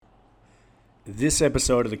This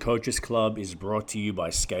episode of the Coaches Club is brought to you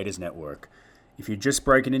by Skaters Network. If you're just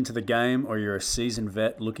breaking into the game or you're a seasoned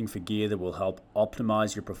vet looking for gear that will help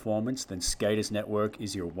optimize your performance, then Skaters Network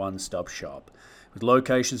is your one-stop shop. With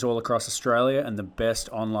locations all across Australia and the best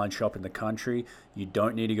online shop in the country, you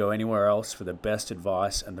don't need to go anywhere else for the best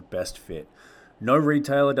advice and the best fit. No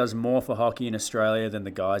retailer does more for hockey in Australia than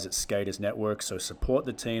the guys at Skaters Network, so support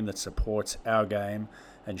the team that supports our game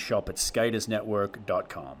and shop at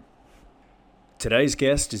skatersnetwork.com. Today's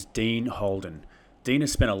guest is Dean Holden. Dean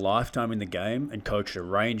has spent a lifetime in the game and coached a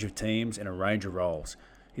range of teams in a range of roles.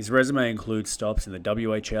 His resume includes stops in the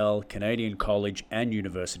WHL, Canadian college and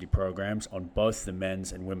university programs on both the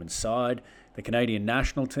men's and women's side, the Canadian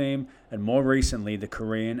national team, and more recently the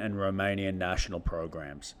Korean and Romanian national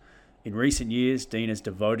programs. In recent years, Dean has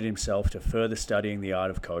devoted himself to further studying the art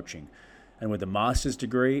of coaching, and with a master's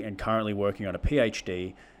degree and currently working on a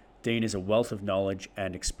PhD, Dean is a wealth of knowledge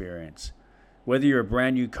and experience. Whether you're a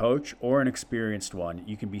brand new coach or an experienced one,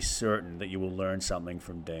 you can be certain that you will learn something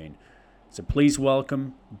from Dean. So please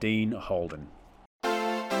welcome Dean Holden.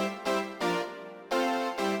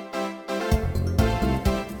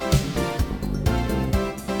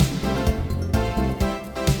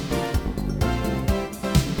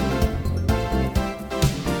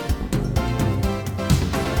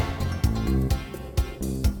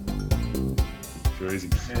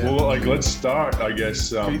 Crazy. Well, let's start, I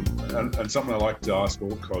guess, and something I like to ask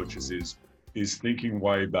all coaches is thinking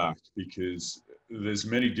way back, because there's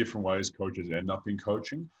many different ways coaches end up in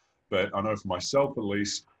coaching. But I know for myself, at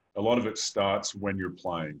least, a lot of it starts when you're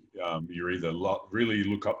playing. You're either really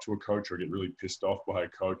look up to a coach or get really pissed off by a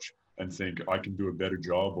coach and think, I can do a better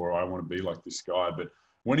job, or I want to be like this guy. But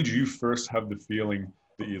when did you first have the feeling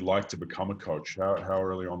that you'd like to become a coach? How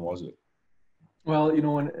early on was it? Well,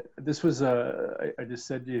 when this was, I just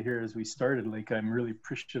said to you here as we started, like, I'm really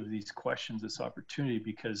appreciative of these questions, this opportunity,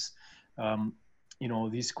 because, um,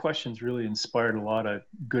 these questions really inspired a lot of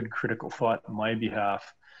good critical thought on my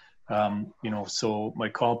behalf. So my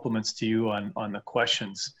compliments to you on the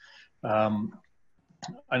questions. Um,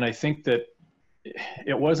 and I think that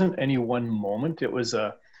it wasn't any one moment. It was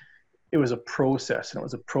a process, and it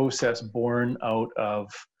was a process born out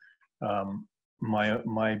of, um,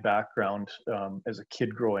 my background, as a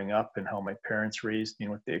kid growing up, and how my parents raised me,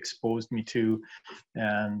 what they exposed me to,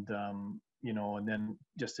 and and then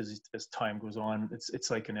just as time goes on, it's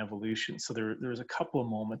like an evolution. So there's a couple of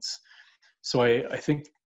moments. So I think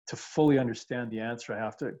to fully understand the answer, I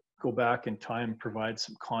have to go back in time, provide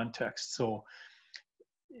some context. So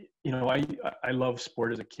I love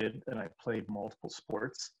sport as a kid, and I played multiple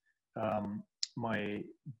sports. My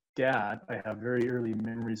dad, I have very early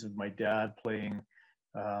memories of my dad playing,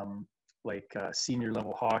 senior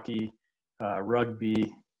level hockey,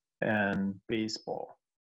 rugby, and baseball.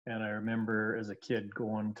 And I remember as a kid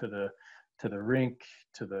going to the rink,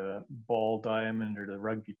 to the ball diamond, or the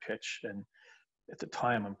rugby pitch. And at the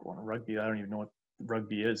time, I'm going, rugby, I don't even know what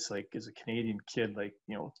rugby is. Like, as a Canadian kid, like,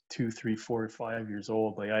 2, 3, 4, 5 years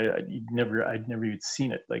old, like, I'd never even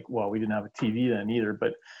seen it. Like, well, we didn't have a TV then either,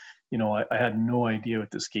 but I had no idea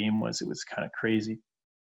what this game was. It was kind of crazy.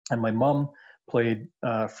 And my mom played,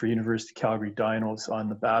 for University of Calgary Dinos on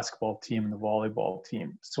the basketball team and the volleyball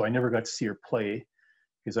team. So I never got to see her play,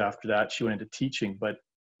 because after that she went into teaching. But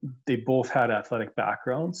they both had athletic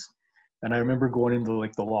backgrounds. And I remember going into,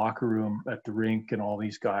 like, the locker room at the rink, and all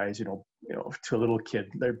these guys, to a little kid,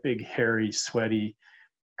 they're big, hairy, sweaty,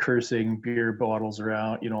 cursing, beer bottles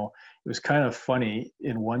around. It was kind of funny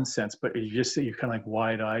in one sense, but you're kind of like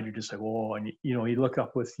wide eyed. You're just like, oh, and you look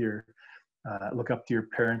up to your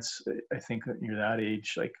parents. I think when you're that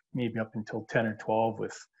age, like maybe up until 10 or 12,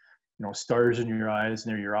 with stars in your eyes,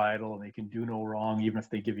 and they're your idol, and they can do no wrong, even if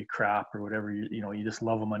they give you crap or whatever. You just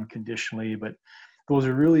love them unconditionally. But those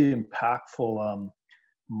are really impactful,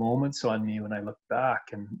 moments on me when I look back,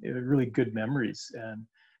 and it were really good memories. And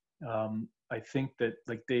I think that,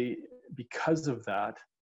 like, because of that,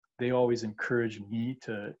 they always encouraged me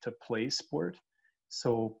to play sport.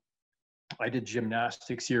 So I did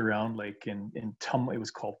gymnastics year round, like it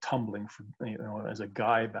was called tumbling for, as a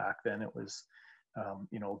guy back then. It was,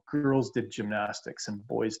 girls did gymnastics and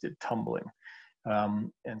boys did tumbling.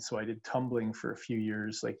 And so I did tumbling for a few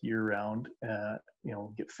years, like year round,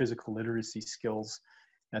 get physical literacy skills.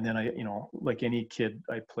 And then like any kid,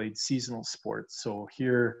 I played seasonal sports. So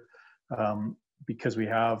here, because we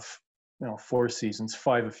have, 4 seasons,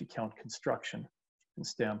 5 if you count construction and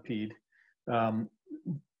Stampede, um,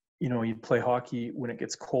 you play hockey when it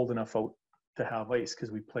gets cold enough out to have ice,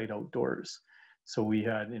 because we played outdoors. So we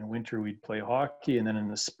had, in winter, we'd play hockey, and then in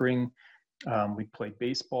the spring, we'd play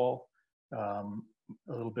baseball, a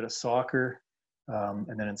little bit of soccer.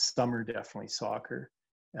 And then in summer, definitely soccer.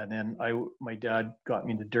 And then my dad got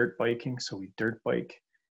me into dirt biking, so we dirt bike.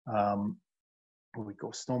 We'd go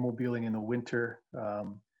snowmobiling in the winter.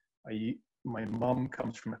 My mom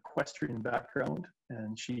comes from equestrian background,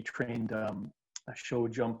 and she trained show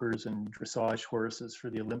jumpers and dressage horses for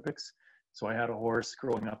the Olympics. So I had a horse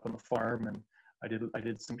growing up on the farm, and I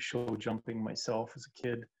did some show jumping myself as a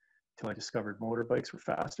kid until I discovered motorbikes were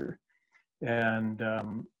faster. And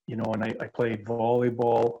and I played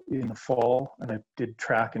volleyball in the fall, and I did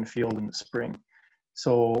track and field in the spring.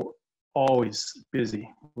 So always busy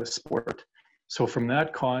with sport. So from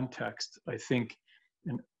that context, I think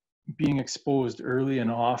being exposed early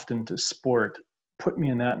and often to sport put me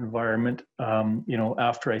in that environment.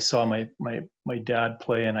 After I saw my dad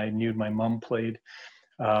play and I knew my mom played,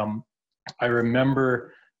 I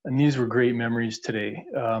remember, and these were great memories today.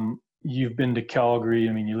 You've been to Calgary.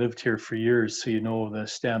 I mean, you lived here for years, so you know the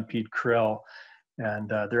Stampede Corral, and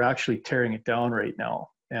they're actually tearing it down right now.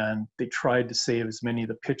 And they tried to save as many of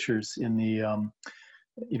the pictures in the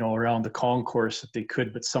around the concourse that they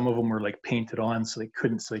could, but some of them were like painted on, so they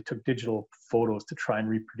couldn't. So they took digital photos to try and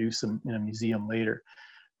reproduce them in a museum later.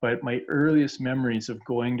 But my earliest memories of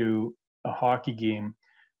going to a hockey game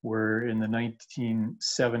were in the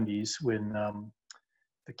 1970s when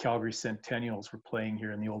the Calgary Centennials were playing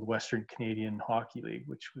here in the old Western Canadian Hockey League,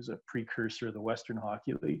 which was a precursor of the Western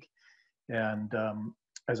Hockey League. And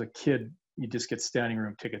as a kid, you just get standing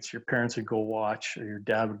room tickets. Your parents would go watch, or your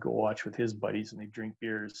dad would go watch with his buddies, and they'd drink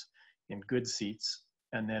beers in good seats.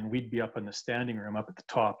 And then we'd be up in the standing room up at the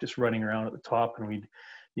top, just running around at the top, and we'd,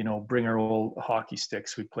 bring our old hockey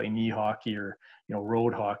sticks. We'd play knee hockey or,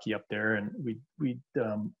 road hockey up there, and we'd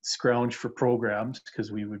scrounge for programs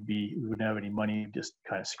because we wouldn't have any money, just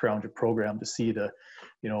kind of scrounge a program to see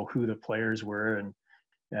who the players were. And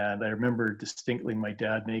I remember distinctly my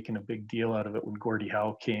dad making a big deal out of it when Gordie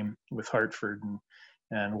Howe came with Hartford,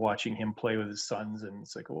 and watching him play with his sons. And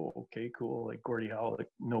it's like, oh, okay, cool. Like Gordie Howe, like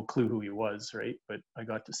no clue who he was, right? But I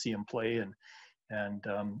got to see him play, and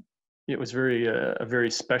it was a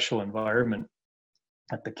very special environment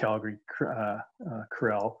at the Calgary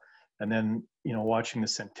Corral. And then, watching the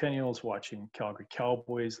Centennials, watching Calgary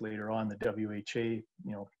Cowboys, later on the WHA,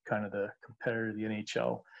 kind of the competitor of the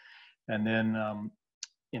NHL. And then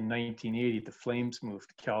in 1980, the Flames moved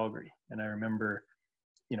to Calgary. And I remember,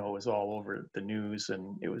 it was all over the news,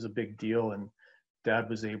 and it was a big deal. And Dad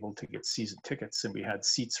was able to get season tickets, and we had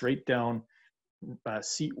seats right down,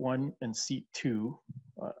 seat 1 and seat 2,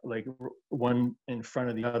 like one in front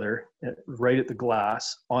of the other, right at the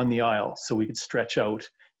glass on the aisle, so we could stretch out.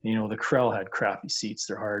 The Corral had crappy seats.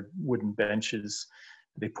 They're hard wooden benches.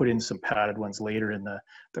 They put in some padded ones later in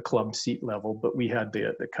the club seat level, but we had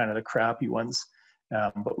the kind of the crappy ones.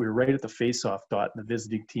 But we were right at the face-off dot in the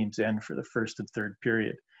visiting team's end for the first and third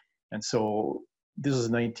period. And so this is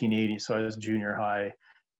 1980, so I was junior high,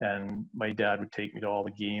 and my dad would take me to all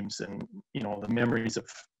the games. And, the memories of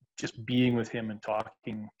just being with him and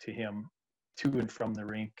talking to him to and from the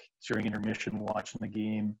rink during intermission, watching the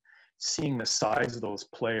game, seeing the size of those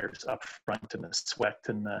players up front, and the sweat,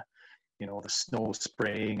 and the snow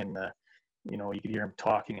spraying, and you could hear them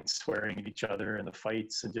talking and swearing at each other, and the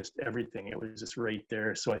fights and just everything. It was just right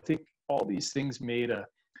there. So I think all these things made a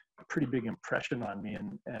pretty big impression on me.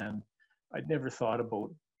 And I'd never thought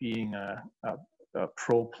about being a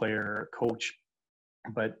pro player or a coach,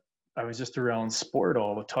 but I was just around sport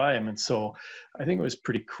all the time. And so I think it was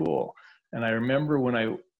pretty cool. And I remember when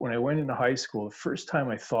I went into high school, the first time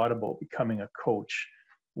I thought about becoming a coach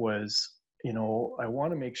was, I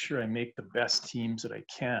want to make sure I make the best teams that I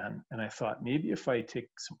can. And I thought, maybe if I take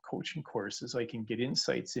some coaching courses, I can get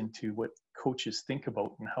insights into what coaches think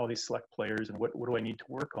about and how they select players, and what do I need to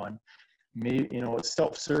work on. Maybe, it's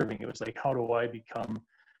self-serving. It was like, how do I become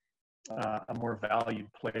a more valued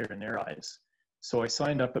player in their eyes? So I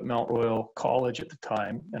signed up at Mount Royal College at the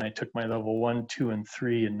time, and I took my level 1, 2, and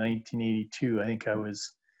 3 in 1982. I think I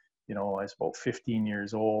was about 15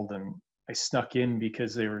 years old, and I snuck in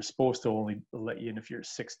because they were supposed to only let you in if you're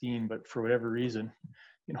 16, but for whatever reason,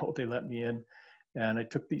 they let me in. And I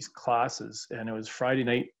took these classes, and it was Friday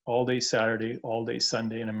night, all day Saturday, all day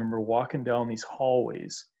Sunday. And I remember walking down these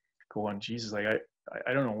hallways going, Jesus, like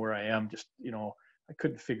I don't know where I am. Just, I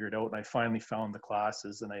couldn't figure it out. And I finally found the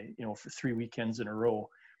classes, and I, for 3 weekends in a row,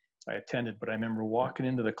 I attended. But I remember walking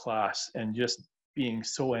into the class and just being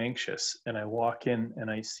so anxious. And I walk in and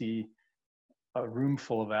I see a room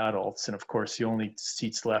full of adults, and of course the only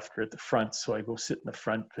seats left are at the front. So I go sit in the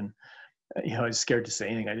front, and I was scared to say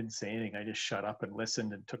anything. I didn't say anything. I just shut up and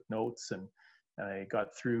listened and took notes, and I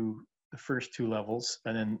got through the first 2 levels,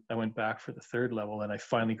 and then I went back for the 3rd level, and I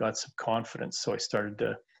finally got some confidence. So I started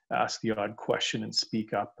to ask the odd question and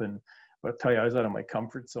speak up. And I'll tell you, I was out of my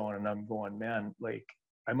comfort zone, and I'm going, man, like,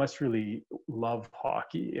 I must really love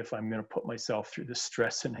hockey if I'm going to put myself through the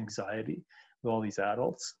stress and anxiety with all these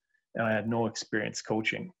adults. And I had no experience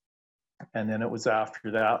coaching. And then it was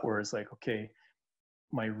after that where it's like, okay,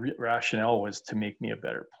 my rationale was to make me a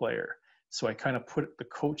better player. So I kind of put the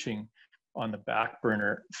coaching on the back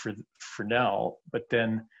burner for now. But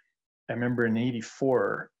then I remember in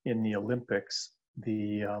 '84 in the Olympics,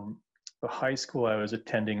 the high school I was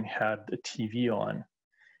attending had a TV on,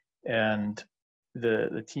 and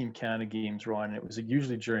the Team Canada games were on. And it was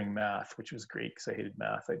usually during math, which was great because I hated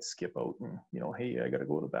math. I'd skip out and, hey, I got to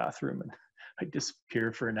go to the bathroom, and I'd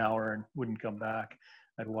disappear for an hour and wouldn't come back.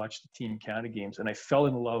 I'd watch the Team Canada games, and I fell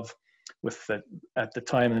in love with at the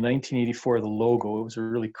time in 1984, the logo. It was a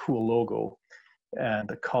really cool logo, and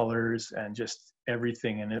the colors and just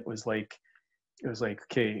everything. And it was like,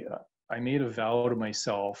 okay, I made a vow to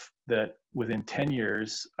myself that within 10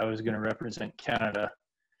 years, I was going to represent Canada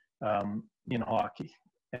in hockey.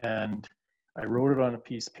 And I wrote it on a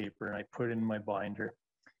piece of paper and I put it in my binder.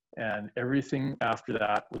 And everything after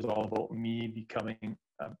that was all about me becoming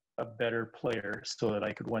a better player so that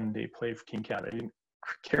I could one day play for Team Canada. I didn't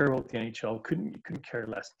care about the NHL, couldn't care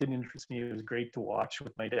less. Didn't interest me. It was great to watch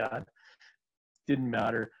with my dad. Didn't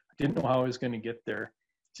matter. I didn't know how I was going to get there.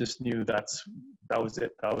 Just knew that was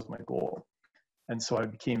it. That was my goal. And so I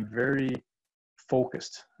became very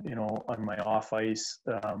focused, on my off ice.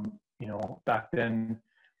 Back then,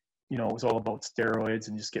 it was all about steroids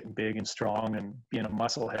and just getting big and strong and being a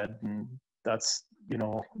musclehead. And that's,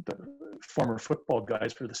 the former football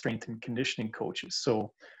guys were the strength and conditioning coaches.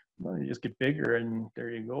 So you just get bigger and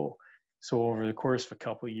there you go. So over the course of a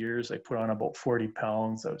couple of years, I put on about 40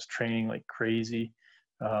 pounds. I was training like crazy.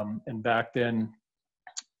 And back then,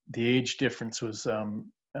 the age difference was,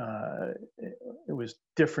 it was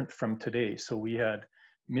different from today. So we had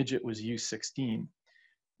midget was U16,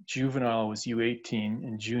 juvenile was U18,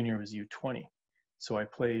 and junior was U20. So I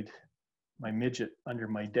played my midget under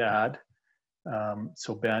my dad.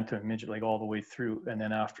 So bantam and midget, like all the way through. And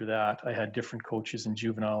then after that, I had different coaches in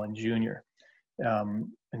juvenile and junior.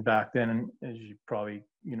 And back then, as you probably,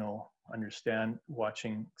 understand,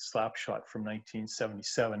 watching Slapshot from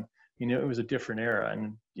 1977, it was a different era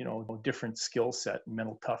and, different skill set and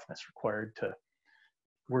mental toughness required to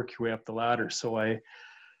work your way up the ladder. So I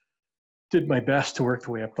did my best to work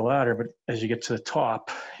the way up the ladder, but as you get to the top,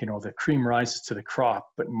 the cream rises to the crop.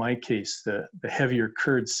 But in my case, the heavier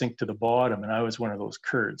curds sink to the bottom, and I was one of those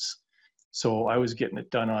curds. So I was getting it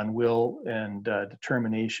done on will and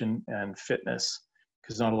determination and fitness,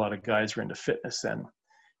 because not a lot of guys were into fitness then.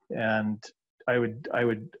 And I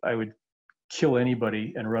would kill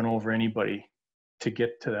anybody and run over anybody to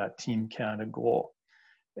get to that Team Canada goal.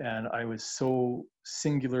 And I was so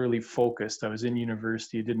singularly focused. I was in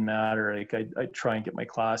university. It didn't matter. Like I'd try and get my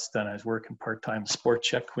class done. I was working part-time Sport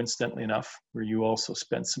Check, coincidentally enough, where you also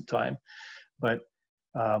spent some time. But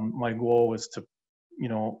my goal was to,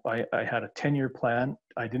 I had a 10-year plan.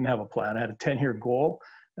 I didn't have a plan. I had a 10-year goal,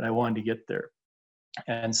 and I wanted to get there.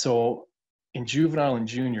 And so in juvenile and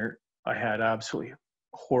junior, I had absolutely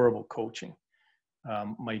horrible coaching.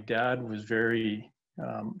 My dad was very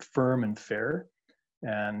firm and fair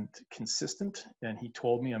and consistent. And he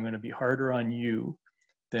told me, I'm going to be harder on you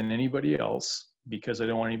than anybody else because I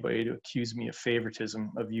don't want anybody to accuse me of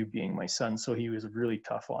favoritism of you being my son. So he was really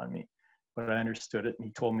tough on me, but I understood it. And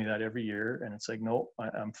he told me that every year. And it's like, no,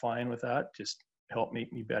 I'm fine with that. Just help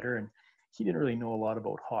make me better. And he didn't really know a lot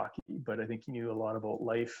about hockey, but I think he knew a lot about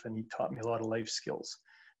life, and he taught me a lot of life skills.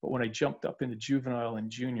 But when I jumped up into juvenile and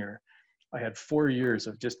junior, I had 4 years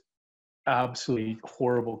of just absolutely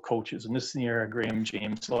horrible coaches. And this is the era of Graham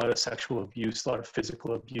James, a lot of sexual abuse, a lot of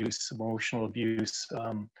physical abuse, emotional abuse,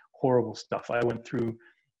 horrible stuff. I went through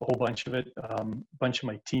a whole bunch of it. A bunch of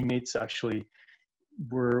my teammates actually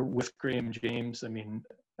were with Graham James. I mean,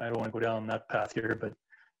 I don't want to go down that path here, but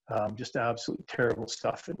just absolutely terrible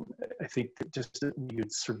stuff. And I think that just that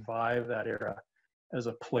you'd survive that era as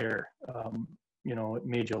a player, it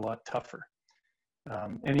made you a lot tougher.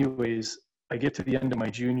 Anyways, I get to the end of my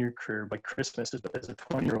junior career by Christmas as a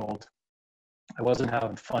 20-year-old. I wasn't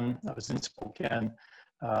having fun. I was in Spokane,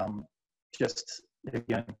 just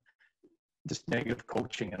negative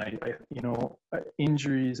coaching, and I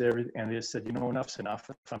injuries, everything. And they just said, enough's enough.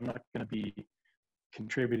 If I'm not going to be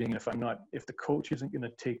contributing, if the coach isn't going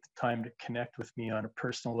to take the time to connect with me on a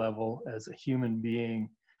personal level as a human being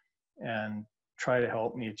and try to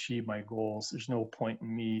help me achieve my goals, there's no point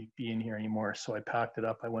in me being here anymore. So I packed it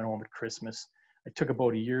up. I went home at Christmas. I took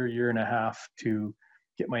about a year and a half to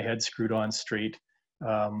get my head screwed on straight.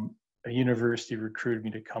 A university recruited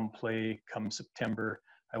me to come play come September.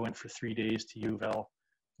 I went for 3 days to U of L,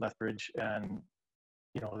 Lethbridge, and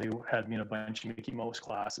they had me in a bunch of Mickey Mouse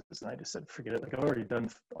classes, and I just said, forget it. Like, I've already done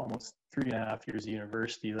almost 3.5 years of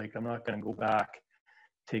university. Like, I'm not going to go back,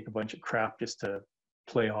 take a bunch of crap just to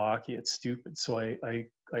play hockey. It's stupid. So I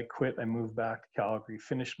quit. I moved back to Calgary,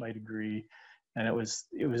 finished my degree, and it was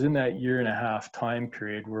in that 1.5 year time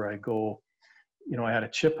period where I go, I had a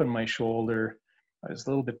chip on my shoulder. I was a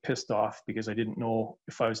little bit pissed off because I didn't know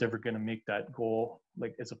if I was ever going to make that goal.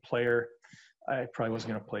 Like, as a player, I probably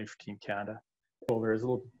wasn't going to play for Team Canada. I was a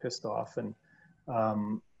little bit pissed off, and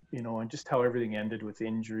and just how everything ended with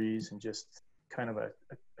injuries and just kind of a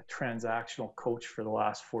transactional coach for the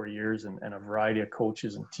last 4 years, and a variety of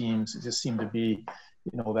coaches and teams. It just seemed to be,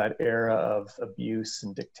 that era of abuse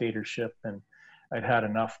and dictatorship, and I'd had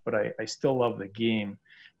enough, but I still love the game.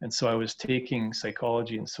 And so I was taking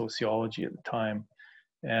psychology and sociology at the time,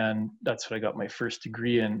 and that's what I got my first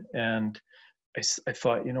degree in. And I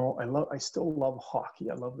thought, I still love hockey.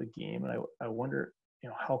 I love the game. And I wonder,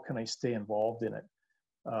 how can I stay involved in it?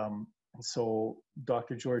 And so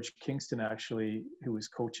Dr. George Kingston, actually, who was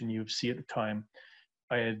coaching U of C at the time,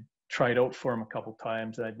 I had tried out for him a couple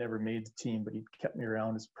times. I'd never made the team, but he kept me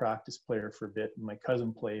around as a practice player for a bit. And my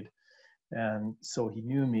cousin played. And so he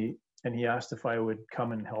knew me, and he asked if I would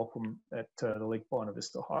come and help him at the Lake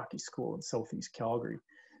Bonavista Hockey School in Southeast Calgary.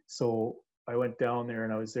 So I went down there,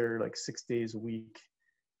 and I was there like 6 days a week.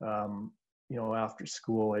 After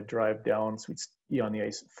school, I'd drive down, so we'd be on the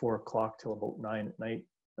ice at 4 o'clock till about 9 at night.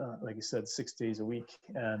 Like I said, 6 days a week.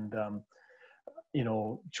 And,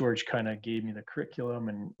 George kind of gave me the curriculum,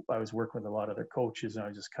 and I was working with a lot of other coaches, and I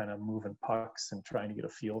was just kind of moving pucks and trying to get a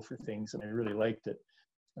feel for things. And I really liked it.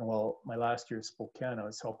 And well, my last year at Spokane, I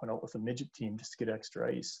was helping out with a midget team just to get extra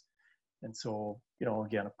ice. And so,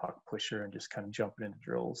 again, a puck pusher and just kind of jumping into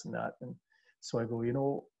drills and that. And so I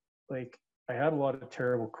go, like, I had a lot of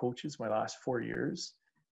terrible coaches my last 4 years.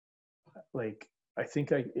 Like, I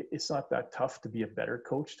think it's not that tough to be a better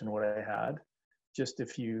coach than what I had. Just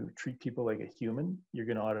if you treat people like a human, you're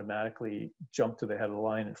going to automatically jump to the head of the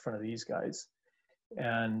line in front of these guys.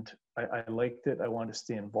 And I liked it. I wanted to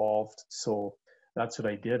stay involved. So that's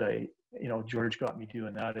what I did. George got me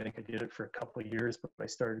doing that. I think I did it for a couple of years, but I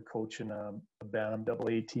started coaching a Bantam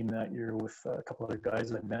AA team that year with a couple other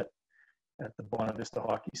guys I met at the Bonavista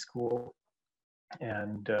Hockey School.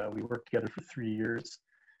 And we worked together for 3 years.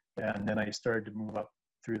 And then I started to move up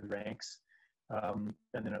through the ranks. And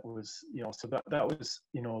then it was, so that was,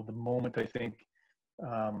 the moment, I think,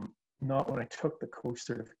 not when I took the coach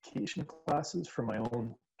certification classes for my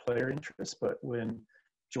own player interest, but when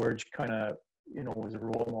George kind of, was a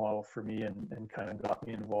role model for me and kind of got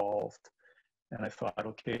me involved. And I thought,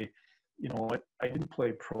 okay, you know what, I didn't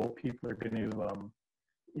play pro. People are going to,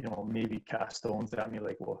 maybe cast stones at me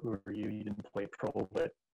like, well, who are you? You didn't play pro.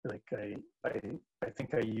 But like, I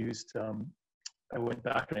think I used, I went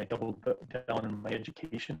back and I doubled down in my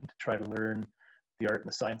education to try to learn the art and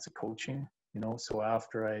the science of coaching, So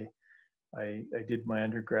after I did my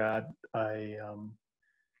undergrad, I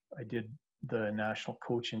did the National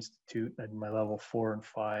Coach Institute at my level 4 and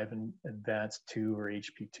 5 and advanced 2 or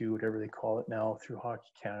HP2, whatever they call it now, through Hockey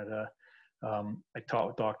Canada. I taught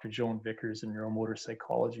with Dr. Joan Vickers in neuromotor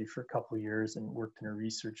psychology for a couple of years and worked in a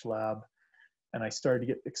research lab. And I started to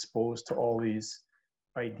get exposed to all these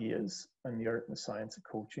ideas and the art and the science of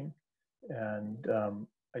coaching. And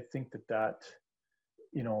I think that,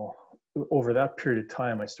 over that period of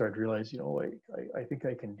time, I started to realize, I think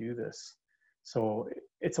I can do this. So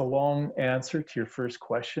it's a long answer to your first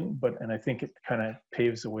question, and I think it kind of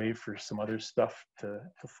paves the way for some other stuff to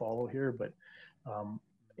follow here. But,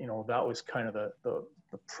 that was kind of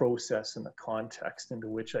the process and the context into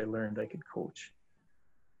which I learned I could coach.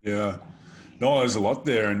 Yeah, no, there's a lot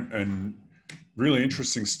there and really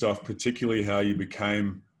interesting stuff, particularly how you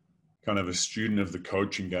became kind of a student of the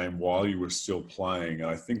coaching game while you were still playing. And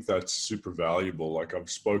I think that's super valuable. Like, I've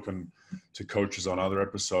spoken to coaches on other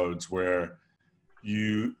episodes where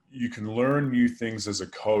you can learn new things as a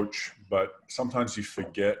coach, but sometimes you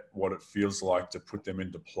forget what it feels like to put them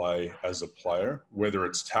into play as a player, whether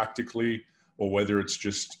it's tactically or whether it's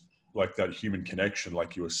just like that human connection,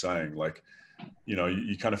 like you were saying. Like,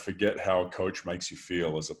 you kind of forget how a coach makes you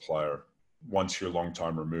feel as a player once you're a long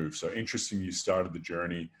time removed. So interesting, you started the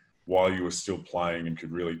journey while you were still playing and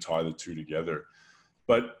could really tie the two together.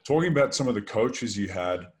 But talking about some of the coaches you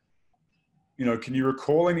had, can you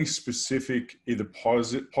recall any specific either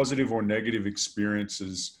positive or negative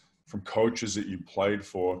experiences from coaches that you played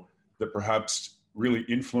for that perhaps really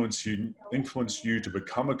influenced you to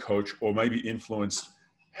become a coach, or maybe influenced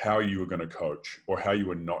how you were going to coach or how you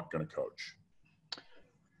were not going to coach?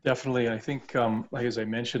 Definitely. I think, like, as I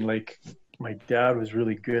mentioned, like my dad was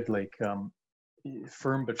really good, like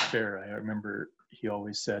firm but fair. I remember he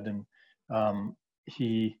always said, and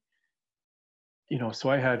he, so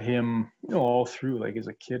I had him, all through, like as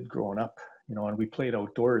a kid growing up, and we played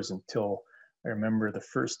outdoors until I remember the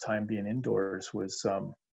first time being indoors was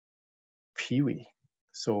Pee Wee.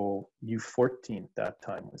 So U14 at that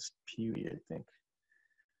time was Pee Wee, I think.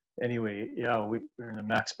 Anyway, yeah, we were in the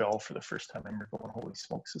Max Bell for the first time. I remember going, holy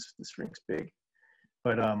smokes, this rink's big.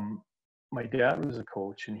 But my dad was a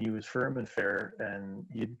coach, and he was firm and fair, and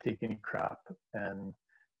he didn't take any crap. And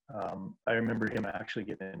I remember him actually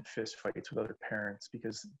getting in fist fights with other parents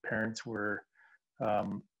because parents were,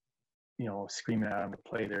 screaming at him to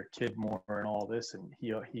play their kid more and all this. And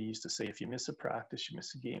he used to say, if you miss a practice, you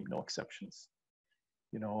miss a game, no exceptions.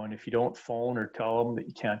 And if you don't phone or tell them that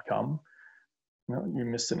you can't come, you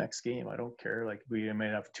miss the next game. I don't care. Like, we might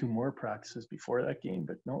have 2 more practices before that game,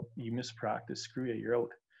 but no, you miss practice, screw you, you're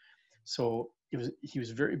out. So he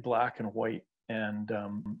was very black and white. And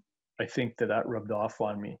I think that rubbed off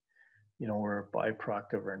on me. We're a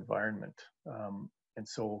byproduct of our environment. And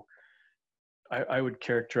so I would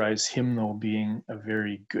characterize him, though, being a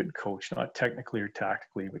very good coach, not technically or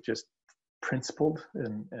tactically, but just principled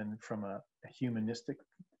and from a humanistic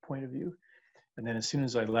point of view. And then as soon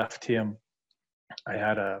as I left him, I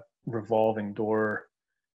had a revolving door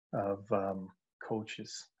of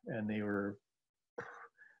coaches, and they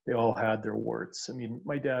all had their warts. I mean,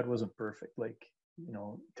 my dad wasn't perfect, like,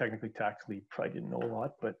 technically, tactically, probably didn't know a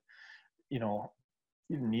lot, but, you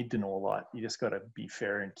didn't need to know a lot. You just got to be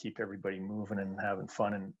fair and keep everybody moving and having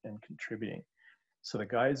fun and contributing. So the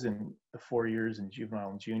guys in the 4 years in juvenile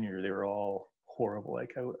and junior, they were all horrible.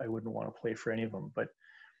 Like, I wouldn't want to play for any of them. But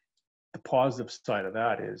the positive side of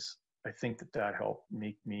that is, I think that helped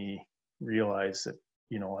make me realize that,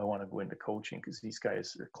 I want to go into coaching because these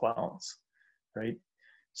guys are clowns, right?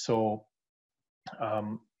 So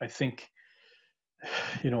I think,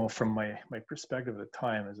 from my perspective at the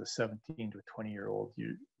time as a 17 to a 20-year-old,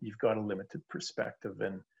 you've got a limited perspective.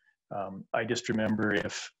 And I just remember,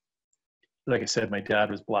 like I said, my dad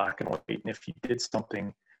was black and white, and if you did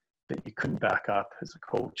something that you couldn't back up as a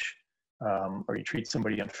coach, or you treat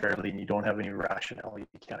somebody unfairly and you don't have any rationale, you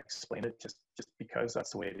can't explain it just because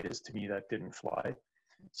that's the way it is. To me, that didn't fly.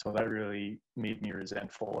 So that really made me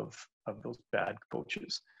resentful of those bad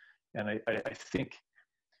coaches. And I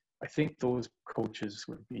think those coaches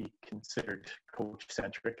would be considered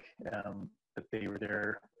coach-centric, that they were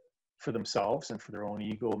there for themselves and for their own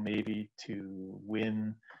ego, maybe to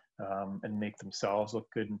win and make themselves look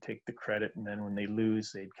good and take the credit. And then when they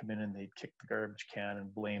lose, they'd come in and they'd kick the garbage can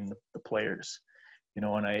and blame the players. And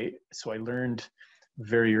I learned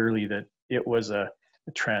very early that it was a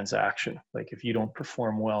transaction. Like, if you don't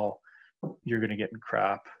perform well, you're going to get in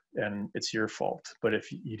crap and it's your fault. But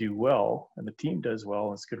if you do well and the team does well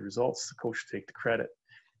and it's good results, the coach will take the credit.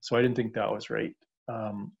 So I didn't think that was right.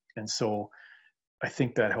 And so I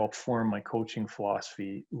think that helped form my coaching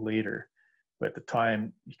philosophy later. But at the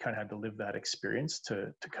time, you kind of had to live that experience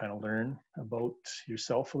to kind of learn about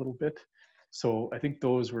yourself a little bit. So I think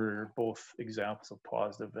those were both examples of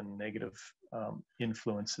positive and negative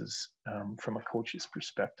influences from a coach's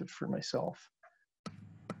perspective for myself.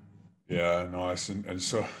 Yeah, nice. And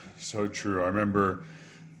so true.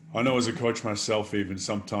 I know as a coach myself, even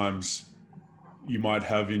sometimes you might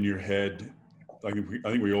have in your head, I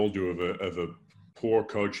think we all do, of a poor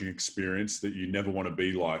coaching experience that you never want to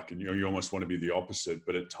be like, and you almost want to be the opposite.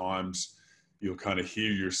 But at times you'll kind of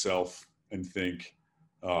hear yourself and think,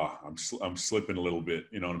 I'm slipping a little bit.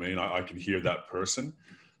 You know what I mean? I can hear that person.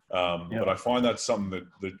 But I find that's something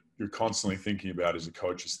that you're constantly thinking about as a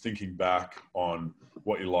coach, is thinking back on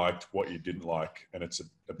what you liked, what you didn't like. And it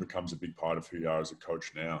becomes a big part of who you are as a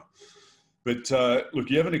coach now. But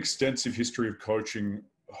look, you have an extensive history of coaching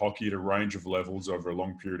hockey at a range of levels over a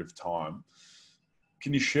long period of time.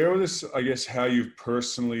 Can you share with us, I guess, how you've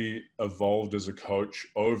personally evolved as a coach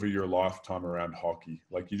over your lifetime around hockey?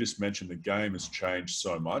 Like you just mentioned, the game has changed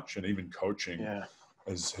so much, and even coaching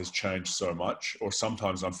has changed so much, or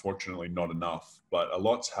sometimes, unfortunately, not enough, but a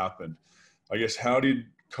lot's happened. I guess, how did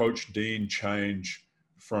Coach Dean change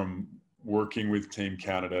from working with Team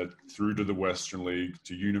Canada through to the Western League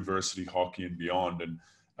to university hockey and beyond?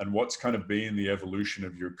 And what's kind of been the evolution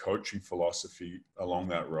of your coaching philosophy along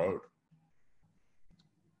that road?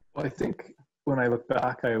 Well, I think when I look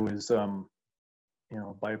back, I was,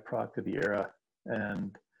 byproduct of the era,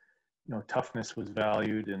 and, toughness was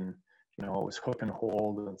valued, and, you know, it was hook and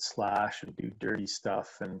hold and slash and do dirty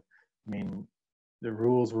stuff. And I mean, the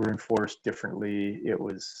rules were enforced differently. It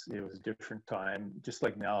was a different time, just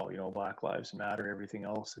like now, you know, Black Lives Matter, everything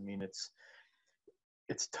else. I mean, it's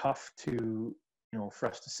tough to, you know, for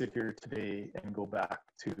us to sit here today and go back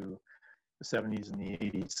to the 70s and the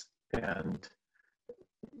 80s and,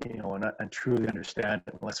 you know, and truly understand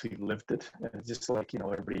it unless we lived it. And it's just like, you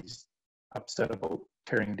know, everybody's upset about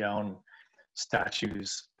tearing down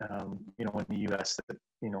statues, you know, in the U.S. that,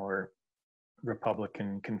 you know, are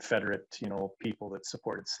Republican, Confederate, you know, people that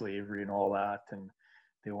supported slavery and all that, and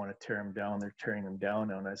they want to tear them down. They're tearing them down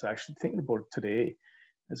now. And I was actually thinking about it today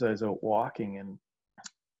as I was out walking, and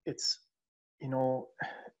it's, you know,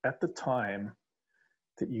 at the time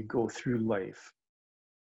that you go through life,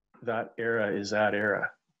 that era is that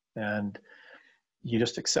era, and you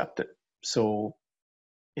just accept it. So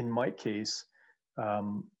in my case,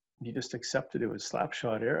 you just accepted it was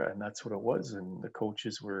Slapshot era, and that's what it was. And the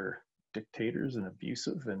coaches were dictators and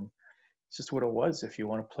abusive, and it's just what it was. If you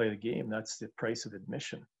want to play the game, that's the price of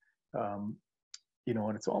admission. You know,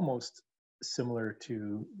 and it's almost similar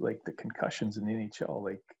to like the concussions in the NHL,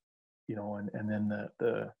 like, you know, and then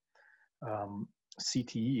the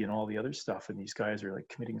CTE and all the other stuff, and these guys are like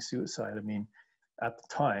committing suicide. I mean, at the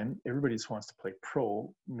time, everybody just wants to play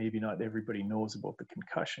pro. Maybe not everybody knows about the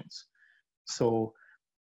concussions. So,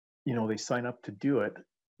 you know, they sign up to do it.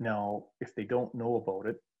 Now, if they don't know about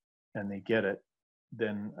it and they get it,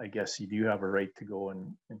 then I guess you do have a right to go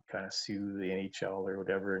and kind of sue the NHL or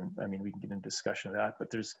whatever. And I mean, we can get into discussion of that,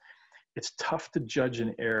 but it's tough to judge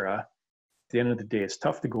an era. At the end of the day, it's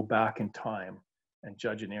tough to go back in time and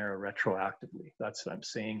judge an era retroactively. That's what I'm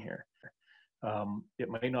saying here. It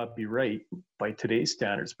might not be right by today's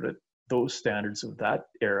standards, but at those standards of that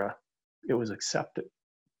era, it was accepted.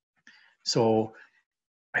 So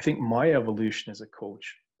I think my evolution as a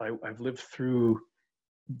coach, I've lived through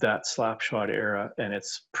that Slapshot era, and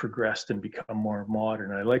it's progressed and become more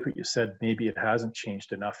modern. And I like what you said, maybe it hasn't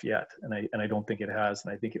changed enough yet. And I don't think it has,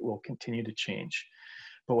 and I think it will continue to change.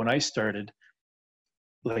 But when I started,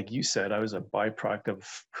 like you said, I was a byproduct of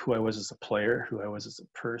who I was as a player, who I was as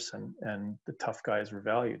a person, and the tough guys were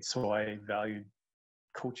valued. So I valued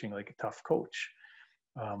coaching like a tough coach.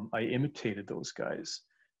 I imitated those guys.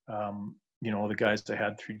 You know, the guys I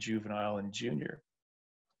had through juvenile and junior.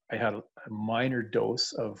 I had a minor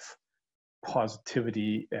dose of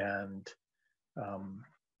positivity and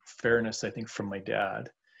fairness, I think, from my dad.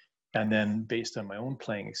 And then based on my own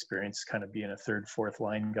playing experience, kind of being a third, fourth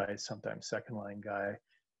line guy, sometimes second line guy,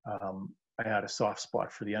 I had a soft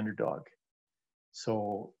spot for the underdog.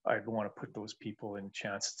 So I'd want to put those people in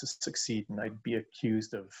chances to succeed. And I'd be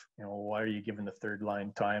accused of, you know, why are you giving the third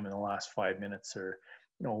line time in the last 5 minutes, or,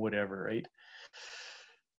 you know, whatever, right?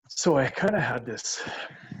 So I kind of had this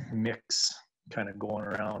mix kind of going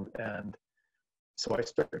around. And so I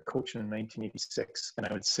started coaching in 1986, and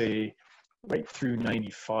I would say right through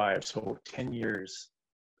 95, so 10 years,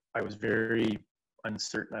 I was very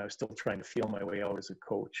uncertain. I was still trying to feel my way out as a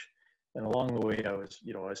coach. And along the way, I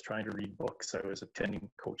was trying to read books. I was attending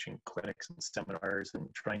coaching clinics and seminars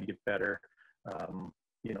and trying to get better,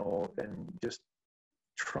 you know, and just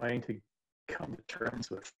trying to come to terms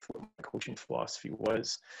with what my coaching philosophy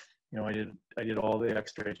was. You know, I did all the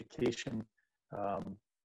extra education,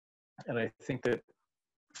 and I think that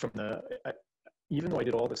even though I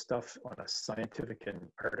did all the stuff on a scientific and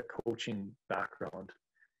art of coaching background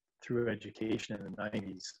through education in the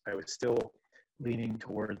 90s, I was still leaning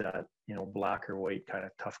toward that, you know, black or white kind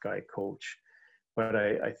of tough guy coach. But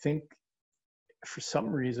I think for some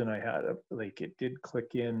reason it did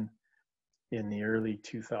click in the early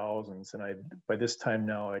 2000s, and by this time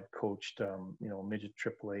now I'd coached you know, midget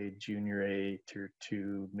AAA, junior A, tier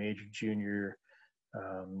 2, major junior,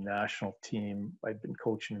 national team. I'd been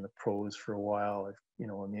coaching in the pros for a while, you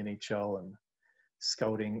know, in the NHL and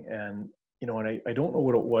scouting, and you know, and I don't know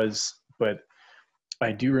what it was, but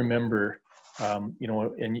I do remember, you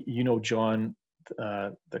know, and you know John,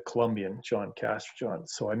 the Colombian, John Castro.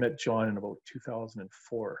 So I met John in about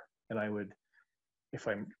 2004, and I would, if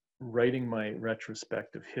I'm writing my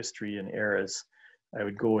retrospective history and eras, I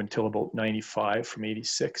would go until about 95 from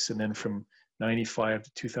 86, and then from 95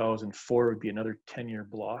 to 2004 would be another 10-year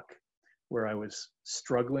block where I was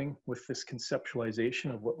struggling with this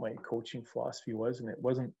conceptualization of what my coaching philosophy was. And it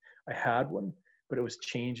wasn't, I had one, but it was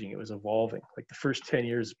changing, it was evolving. Like the first 10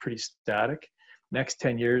 years is pretty static. Next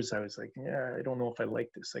 10 years, I was like, yeah, I don't know if I like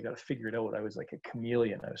this. I got to figure it out. I was like a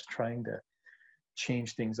chameleon. I was trying to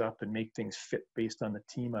change things up and make things fit based on the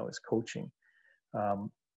team I was coaching.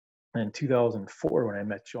 And in 2004, when I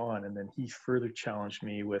met John, and then he further challenged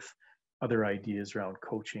me with other ideas around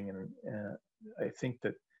coaching. And I think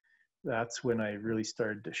that's when I really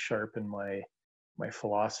started to sharpen my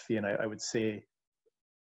philosophy. And I would say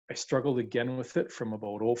I struggled again with it from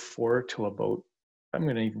about '04 to about, I'm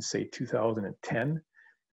going to even say 2010.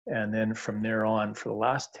 And then from there on, for the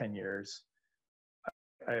last 10 years,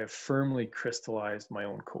 I have firmly crystallized my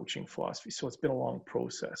own coaching philosophy. So it's been a long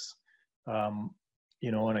process.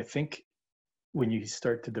 And I think when you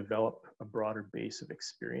start to develop a broader base of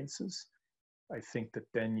experiences, I think that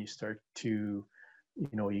then you start to,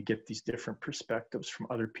 you get these different perspectives from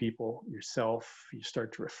other people, yourself, you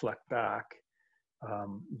start to reflect back.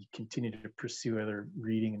 You continue to pursue other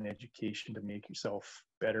reading and education to make yourself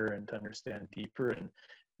better and to understand deeper. And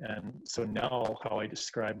so now how I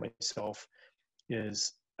describe myself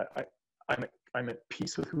is I'm at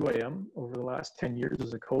peace with who I am over the last 10 years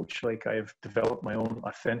as a coach. Like, I've developed my own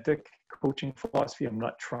authentic coaching philosophy. I'm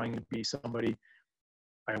not trying to be somebody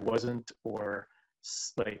I wasn't, or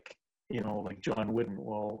like, like John Wooden.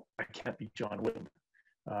 Well, I can't be John Wooden.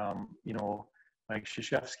 Mike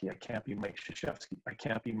Krzyzewski, I can't be Mike Krzyzewski. I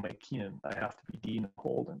can't be Mike Keenan. I have to be Dean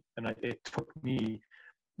Holden. And it took me,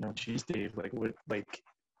 geez, Dave, like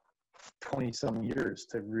 20 some years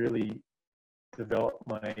to really develop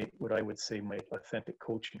what I would say my authentic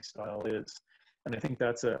coaching style is. And I think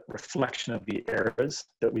that's a reflection of the eras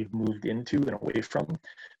that we've moved into and away from,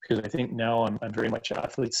 because I think now I'm very much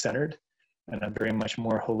athlete centered, and I'm very much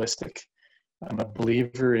more holistic. I'm a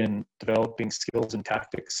believer in developing skills and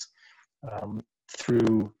tactics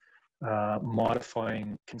through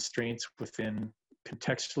modifying constraints within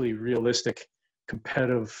contextually realistic,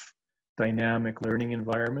 competitive, dynamic learning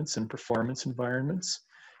environments and performance environments.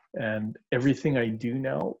 And everything I do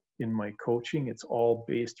now in my coaching, it's all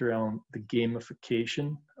based around the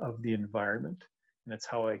gamification of the environment. And that's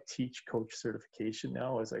how I teach coach certification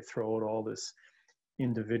now, as I throw out all this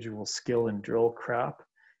individual skill and drill crap.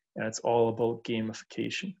 And it's all about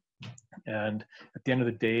gamification. And at the end of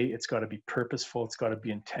the day, it's got to be purposeful, it's got to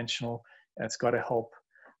be intentional, and it's got to help.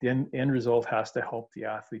 The end result has to help the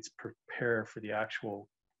athletes prepare for the actual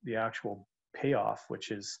payoff,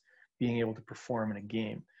 which is being able to perform in a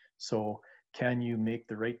game. So can you make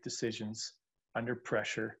the right decisions under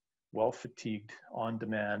pressure, well fatigued, on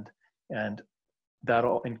demand? And that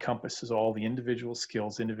all encompasses all the individual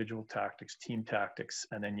skills, individual tactics, team tactics,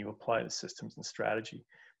 and then you apply the systems and strategy.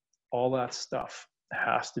 All that stuff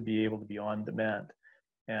has to be able to be on demand.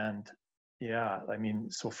 And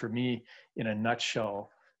so for me, in a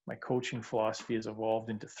nutshell, my coaching philosophy has evolved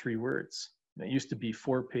into 3 words. And it used to be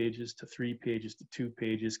 4 pages to 3 pages to 2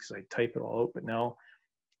 pages because I type it all out, but now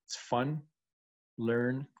it's fun,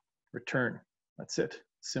 learn, return. That's it.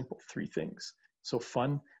 Simple, 3 things. So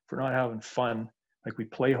fun, if we're not having fun, like we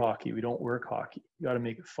play hockey, we don't work hockey. You got to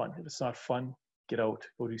make it fun. If it's not fun, get out,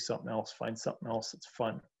 go do something else, find something else that's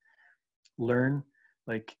fun. Learn,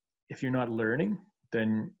 like if you're not learning,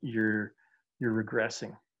 then you're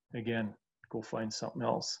regressing. Again, go find something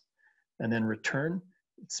else. And then return,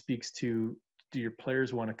 it speaks to, do your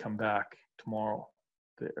players want to come back tomorrow?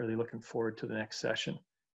 Are they looking forward to the next session?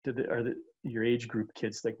 Your age group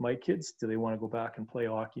kids, like my kids, do they want to go back and play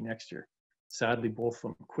hockey next year? Sadly, both of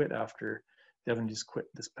them quit after Devin just quit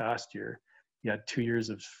this past year. He had 2 years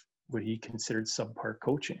of what he considered subpar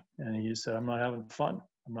coaching. And he just said, I'm not having fun.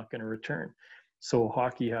 I'm not going to return. So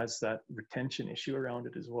hockey has that retention issue around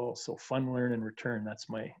it as well. So fun, learn, and return. That's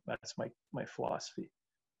my philosophy.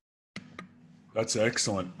 That's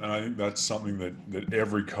excellent. And I think that's something that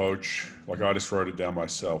every coach, like I just wrote it down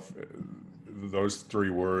myself, those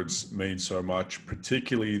 3 words mean so much,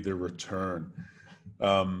 particularly the return.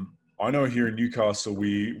 I know here in Newcastle,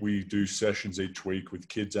 we do sessions each week with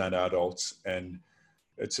kids and adults, and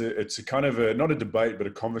it's a kind of not a debate, but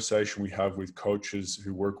a conversation we have with coaches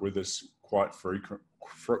who work with us quite frequently.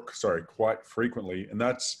 And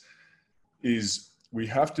is we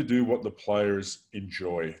have to do what the players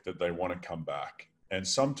enjoy, that they want to come back. And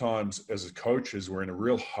sometimes as coaches, we're in a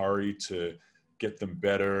real hurry to get them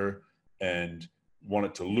better and want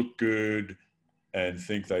it to look good and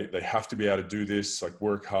think they have to be able to do this, like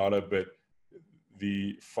work harder, but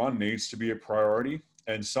the fun needs to be a priority.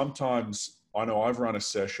 And sometimes I know I've run a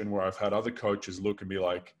session where I've had other coaches look and be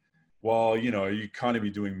like, well, you kind of be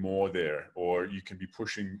doing more there, or you can be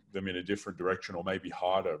pushing them in a different direction or maybe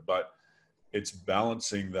harder. But it's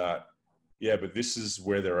balancing that, but this is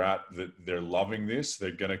where they're at, that they're loving this,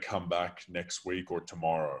 they're going to come back next week or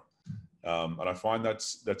tomorrow. And I find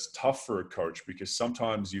that's tough for a coach, because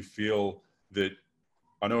sometimes you feel that,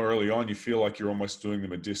 I know early on you feel like you're almost doing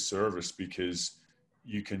them a disservice because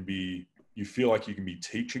you feel like you can be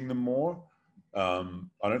teaching them more. I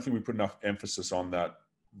don't think we put enough emphasis on that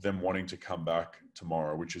them wanting to come back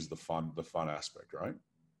tomorrow, which is the fun aspect, right?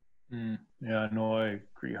 Yeah, no, I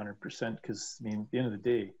agree 100%. Because I mean, at the end of the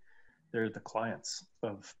day, they're the clients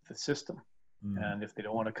of the system. And if they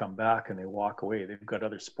don't want to come back and they walk away, they've got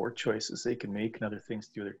other sport choices they can make and other things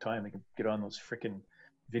to do with their time. They can get on those freaking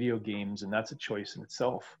video games, and that's a choice in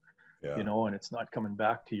itself, Yeah. you know, and it's not coming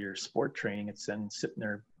back to your sport training. It's then sitting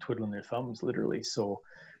there twiddling their thumbs, literally. So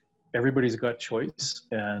everybody's got choice.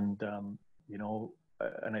 And, you know,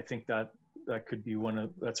 and I think that could be one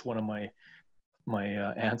of my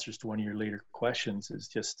answers to one of your later questions is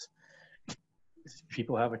just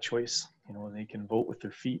people have a choice, you know, and they can vote with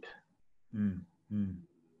their feet.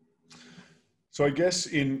 So I guess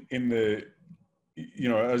in the, you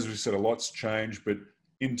know, as we said, a lot's changed, but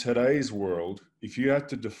in today's world, if you had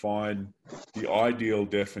to define the ideal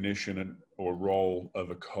definition or role of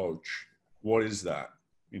a coach, what is that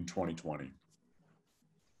in 2020?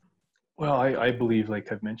 Well, I believe,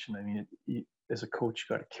 like I've mentioned, I mean, as a coach,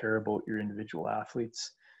 you got to care about your individual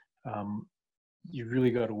athletes. You really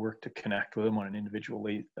got to work to connect with them on an individual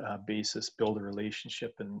basis, build a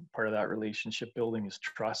relationship. And part of that relationship building is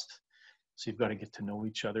trust. So you've got to get to know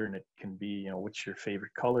each other, and it can be, you know, what's your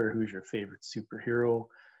favorite color? Who's your favorite superhero?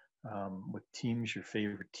 What team's your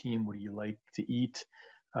favorite team? What do you like to eat?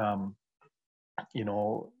 You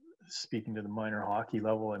know, speaking to the minor hockey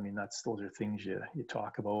level, I mean, those are things you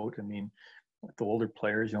talk about. I mean, with the older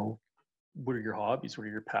players, you know, what are your hobbies? What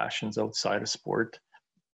are your passions outside of sport?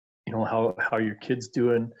 You know, how your kids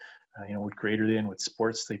doing, you know, what grade are they in, what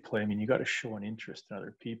sports they play. I mean, you got to show an interest in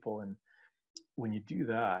other people. And when you do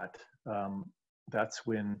that, that's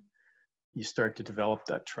when you start to develop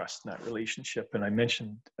that trust and that relationship. And I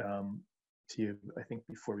mentioned to you, I think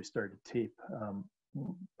before we started tape,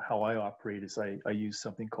 how I operate is I use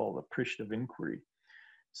something called appreciative inquiry.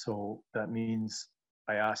 So that means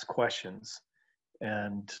I ask questions,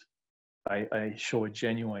 and I show a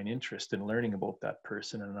genuine interest in learning about that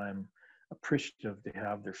person, and I'm appreciative to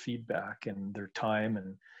have their feedback and their time, and,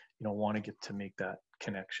 you know, want to get to make that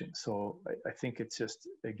connection. So I think it's just,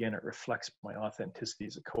 again, it reflects my authenticity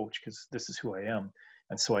as a coach, because this is who I am.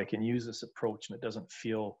 And so I can use this approach and it doesn't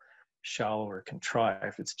feel shallow or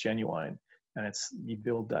contrived. It's genuine, and you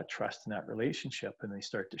build that trust in that relationship, and they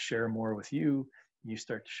start to share more with you. You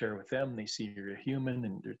start to share with them. They see you're a human,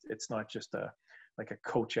 and it's not just like a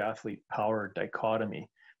coach athlete power dichotomy.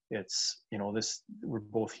 It's, you know, we're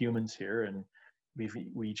both humans here, and we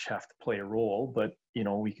each have to play a role, but, you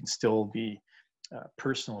know, we can still be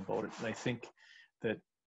personal about it. And I think that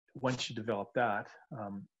once you develop that,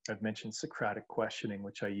 I've mentioned Socratic questioning,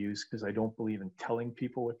 which I use because I don't believe in telling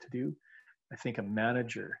people what to do. I think a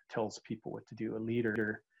manager tells people what to do. A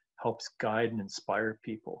leader helps guide and inspire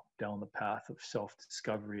people down the path of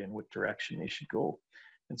self-discovery and what direction they should go.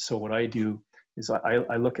 And so what I do is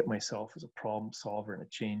I look at myself as a problem solver and a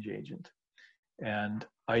change agent. And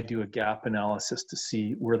I do a gap analysis to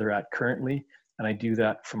see where they're at currently. And I do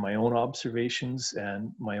that from my own observations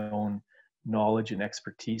and my own knowledge and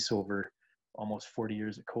expertise over almost 40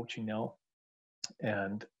 years of coaching now.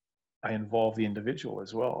 And I involve the individual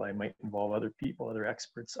as well. I might involve other people, other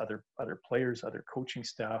experts, other players, other coaching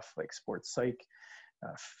staff, like sports psych,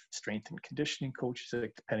 strength and conditioning coaches,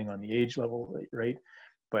 like, depending on the age level, right?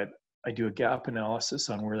 But I do a gap analysis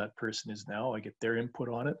on where that person is now. I get their input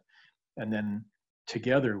on it. And then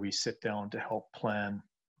together we sit down to help plan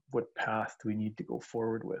what path do we need to go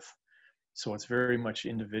forward with. So it's very much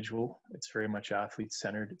individual. It's very much athlete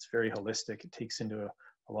centered. It's very holistic. It takes into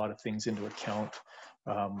a lot of things into account.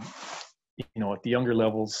 You know, at the younger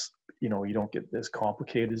levels, you know, you don't get as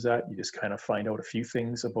complicated as that. You just kind of find out a few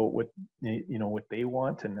things about what, you know, what they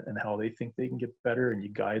want and how they think they can get better, and you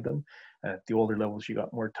guide them. And at the older levels, you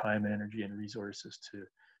got more time and energy and resources to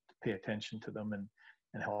pay attention to them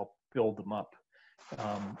and help build them up.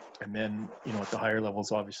 And then, you know, at the higher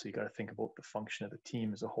levels, obviously you got to think about the function of the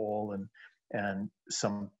team as a whole, and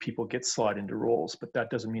some people get slot into roles, but that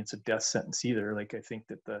doesn't mean it's a death sentence either. Like, I think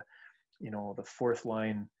that the fourth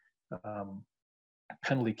line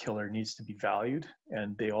penalty killer needs to be valued,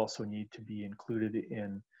 and they also need to be included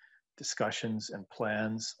in discussions and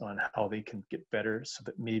plans on how they can get better, so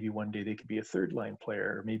that maybe one day they could be a third line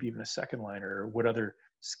player, or maybe even a second liner, or what other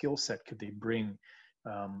skill set could they bring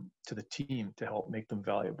to the team to help make them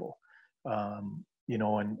valuable. You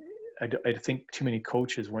know, and I think too many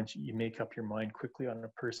coaches, once you make up your mind quickly on a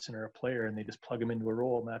person or a player, and they just plug them into a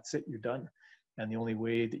role, and that's it, you're done. And the only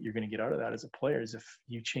way that you're going to get out of that as a player is if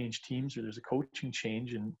you change teams, or there's a coaching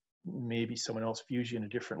change, and maybe someone else views you in a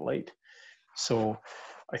different light. So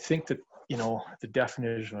I think that, you know, the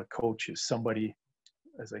definition of a coach is somebody,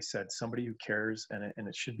 as I said, somebody who cares, and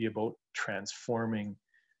it should be about transforming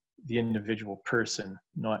the individual person,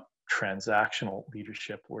 not transactional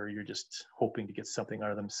leadership where you're just hoping to get something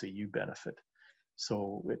out of them so you benefit.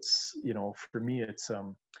 So it's, for me, it's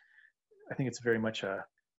I think it's very much a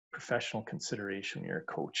professional consideration when you're a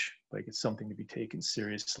coach. Like, it's something to be taken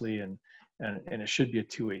seriously, and it should be a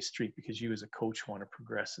two-way street, because you as a coach want to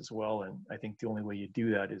progress as well. And I think the only way you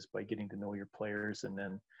do that is by getting to know your players and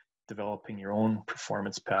then developing your own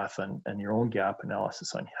performance path and your own gap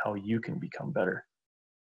analysis on how you can become better.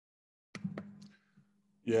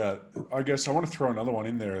 Yeah, I guess I want to throw another one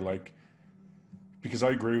in there, like, because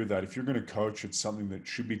I agree with that. If you're going to coach, it's something that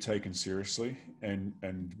should be taken seriously, and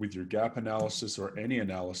with your gap analysis or any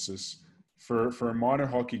analysis, for a minor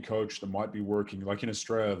hockey coach that might be working, like in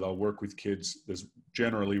Australia, they'll work with kids. There's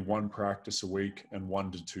generally one practice a week and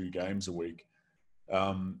 1 to 2 games a week.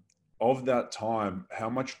 Of that time, how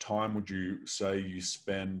much time would you say you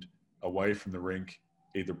spend away from the rink,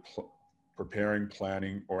 either preparing,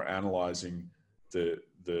 planning, or analyzing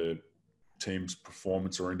the team's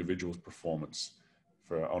performance or individual's performance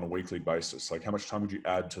on a weekly basis? Like, how much time would you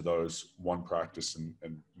add to those one practice and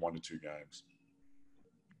 1 to 2 games?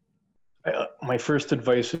 My first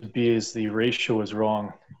advice would be is the ratio is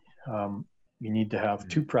wrong. You need to have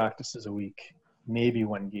 2 practices a week, maybe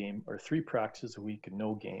 1 game, or 3 practices a week and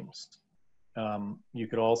no games. You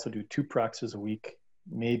could also do 2 practices a week,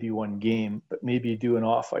 maybe 1 game, but maybe do an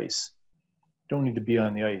off ice. Don't need to be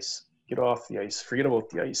on the ice. Get off the ice. Forget about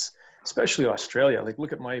the ice. Especially Australia. Like,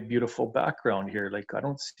 look at my beautiful background here. Like, I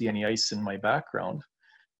don't see any ice in my background.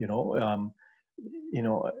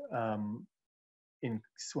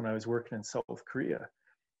 When I was working in South Korea,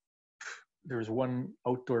 there was 1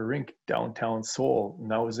 outdoor rink downtown Seoul, and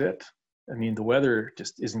that was it. I mean, the weather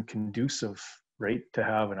just isn't conducive, right, to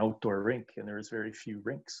have an outdoor rink, and there's very few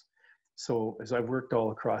rinks. So as I've worked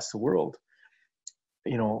all across the world,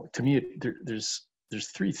 to me, there's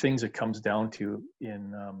 3 things it comes down to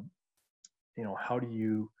in how do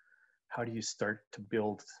you start to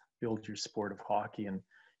build your sport of hockey, and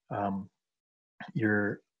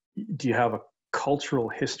do you have a cultural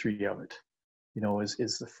history of it,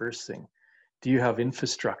 is the first thing. Do you have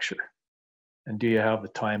infrastructure, and do you have the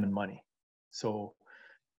time and money? So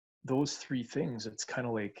those 3 things, it's kind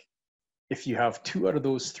of like, if you have 2 out of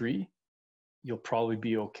those 3, you'll probably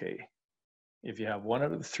be okay. If you have 1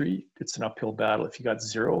 out of the 3, it's an uphill battle. If you got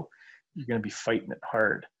 0, you're going to be fighting it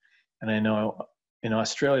hard. And I know in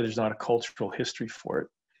Australia, there's not a cultural history for it.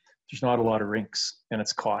 There's not a lot of rinks, and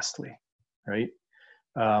it's costly, right?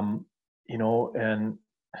 And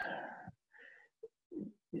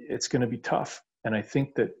it's going to be tough. And I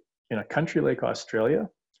think that in a country like Australia,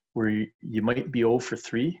 where you might be 0 for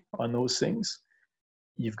 3 on those things,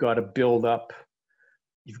 you've got to build up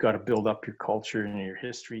your culture and your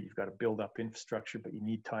history. You've got to build up infrastructure, but you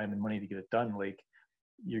need time and money to get it done. Like,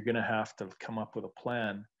 you're going to have to come up with a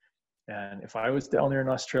plan. And if I was down there in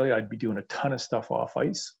Australia, I'd be doing a ton of stuff off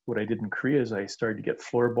ice. What I did in Korea is I started to get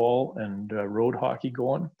floorball and road hockey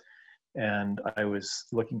going. And I was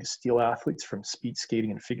looking to steal athletes from speed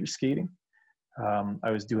skating and figure skating. I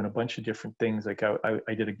was doing a bunch of different things. Like,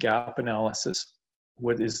 I did a gap analysis.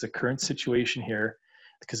 What is the current situation here?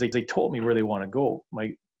 Because they told me where they want to go.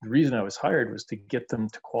 The reason I was hired was to get them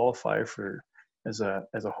to qualify for as a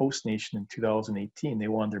host nation in 2018. They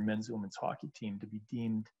wanted their men's and women's hockey team to be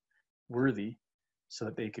deemed worthy so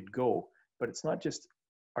that they could go. But it's not just,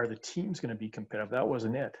 are the teams going to be competitive? That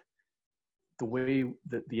wasn't it. The way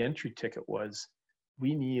that the entry ticket was,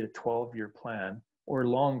 we need a 12-year plan or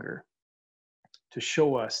longer to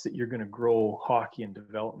show us that you're going to grow hockey and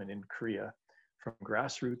development in Korea from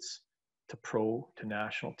grassroots to pro to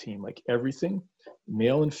national team, like everything,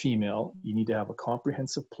 male and female. You need to have a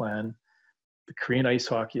comprehensive plan. The Korean Ice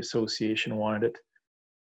Hockey Association wanted it.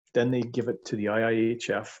 Then they give it to the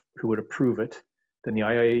IIHF, who would approve it. Then the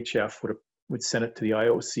IIHF would send it to the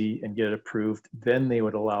IOC and get it approved. Then they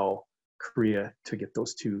would allow Korea to get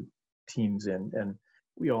those 2 teams in. And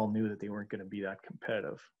we all knew that they weren't going to be that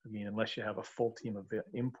competitive. I mean, unless you have a full team of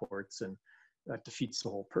imports, and that defeats the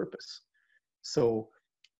whole purpose. So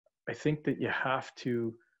I think that you have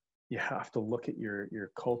to look at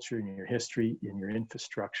your culture and your history and your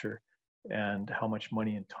infrastructure and how much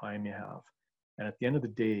money and time you have. And at the end of the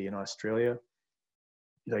day, in Australia,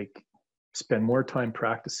 like, spend more time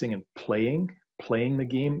practicing and playing the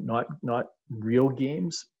game, not real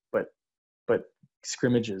games, but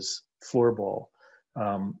scrimmages, floorball,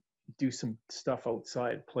 do some stuff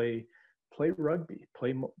outside, play rugby,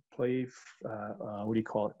 play what do you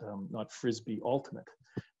call it? Not frisbee, ultimate,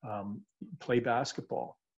 play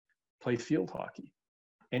basketball, play field hockey.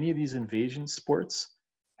 Any of these invasion sports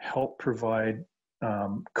help provide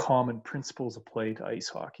common principles of play to ice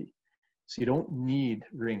hockey. So you don't need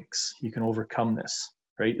rinks. You can overcome this,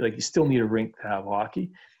 right? Like you still need a rink to have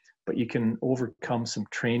hockey, but you can overcome some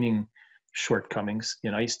training shortcomings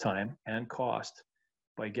in ice time and cost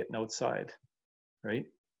by getting outside, right?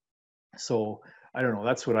 So I don't know.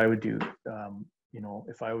 That's what I would do.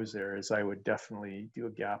 If I was there, is I would definitely do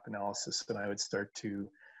a gap analysis and I would start to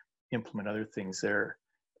implement other things there.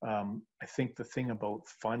 I think the thing about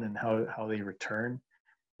fun and how they return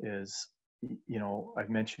is, I've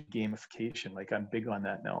mentioned gamification. Like I'm big on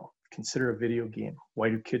that now. Consider a video game. Why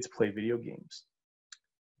do kids play video games?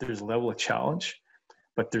 There's a level of challenge,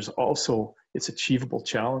 but there's also it's achievable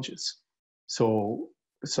challenges. So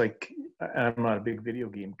it's like, I'm not a big video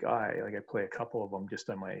game guy. Like I play a couple of them just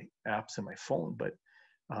on my apps and my phone, but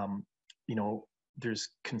there's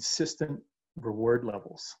consistent reward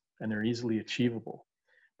levels and they're easily achievable.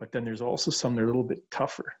 But then there's also some that are a little bit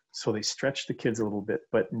tougher. So they stretch the kids a little bit.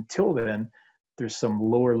 But until then, there's some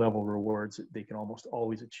lower level rewards that they can almost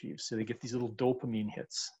always achieve. So they get these little dopamine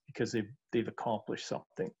hits because they've accomplished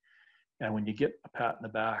something. And when you get a pat in the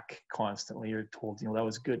back constantly, you're told, that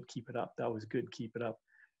was good, keep it up. That was good, keep it up.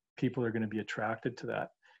 People are going to be attracted to that.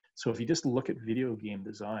 So if you just look at video game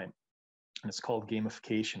design, and it's called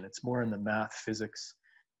gamification, it's more in the math, physics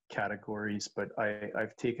categories, but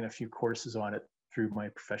I've taken a few courses on it through my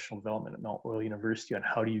professional development at Mount Royal University on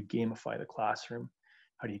how do you gamify the classroom,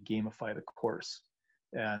 how do you gamify the course,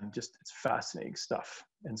 and just it's fascinating stuff.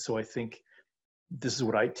 And so I think this is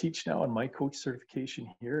what I teach now in my coach certification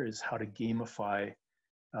here is how to gamify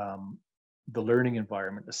the learning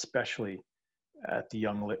environment, especially at the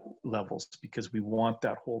young levels, because we want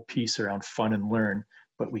that whole piece around fun and learn,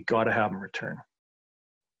 but we got to have them return.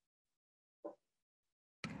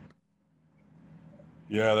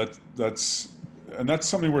 Yeah, that's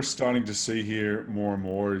something we're starting to see here more and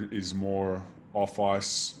more is more off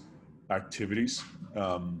ice activities.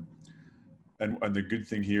 And the good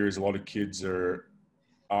thing here is a lot of kids are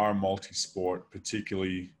multi-sport,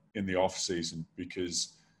 particularly in the off season,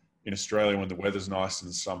 because in Australia, when the weather's nice in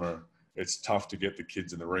the summer, it's tough to get the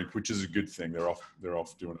kids in the rink, which is a good thing. They're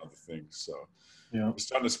off doing other things. So yeah, we're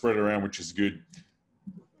starting to spread it around, which is good.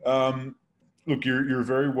 Look, you're a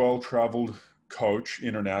very well-traveled coach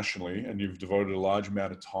internationally, and you've devoted a large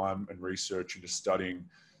amount of time and research into studying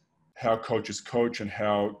how coaches coach and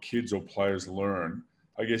how kids or players learn.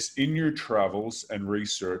 I guess in your travels and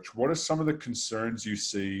research, what are some of the concerns you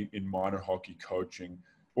see in minor hockey coaching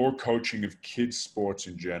or coaching of kids sports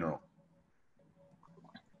in general?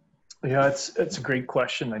 Yeah, it's a great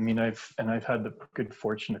question. I mean, I've had the good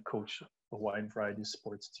fortune to coach a wide variety of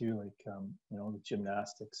sports too, like the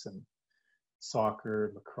gymnastics and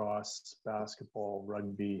soccer, lacrosse, basketball,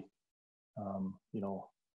 rugby,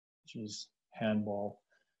 handball.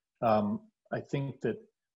 I think that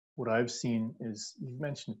what I've seen is, you've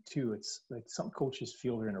mentioned it too, it's like some coaches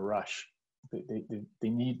feel they're in a rush. They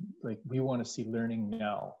need, like, we want to see learning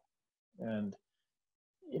now. And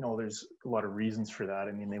there's a lot of reasons for that.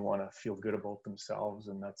 I mean, they want to feel good about themselves,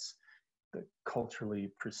 and that's the cultural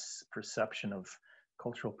perception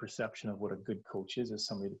of what a good coach is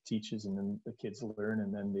somebody that teaches, and then the kids learn,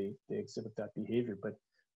 and then they exhibit that behavior. But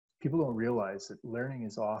people don't realize that learning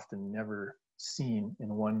is often never seen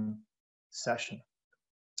in one session.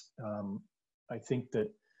 I think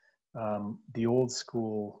that the old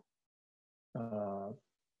school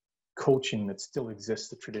coaching that still exists,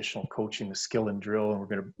 the traditional coaching, the skill and drill,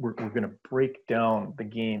 and we're gonna break down the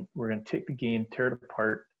game. We're gonna take the game, tear it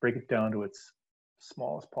apart, break it down to its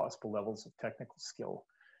smallest possible levels of technical skill,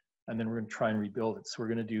 and then we're gonna try and rebuild it. So we're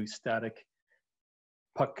gonna do static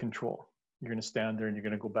puck control. You're gonna stand there and you're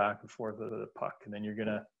gonna go back and forth with the puck, and then you're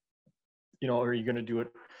gonna, or you're gonna do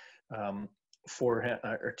it forehand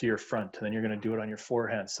or to your front, and then you're going to do it on your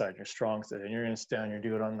forehand side, your strong side, and you're going to stand and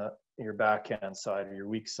do it on your backhand side or your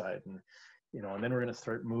weak side, and and then we're going to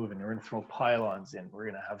start moving. We're going to throw pylons in. We're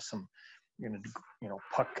going to have you're going to do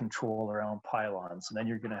puck control around pylons, and then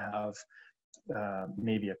you're going to have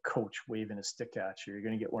maybe a coach waving a stick at you. You're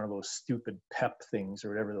going to get one of those stupid pep things or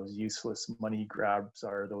whatever those useless money grabs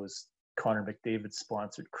are, those Connor McDavid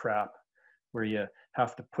sponsored crap, where you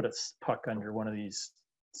have to put a puck under one of these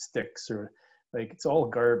sticks, or like, it's all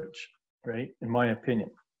garbage, right? In my opinion.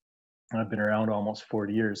 I've been around almost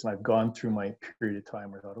 40 years, and I've gone through my period of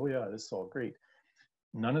time where I thought, oh yeah, this is all great.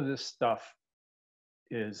 None of this stuff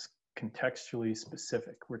is contextually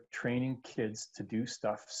specific. We're training kids to do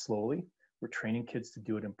stuff slowly. We're training kids to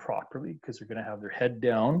do it improperly, because they're going to have their head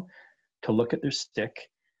down to look at their stick,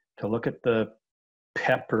 to look at the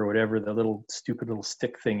pep or whatever the little stupid little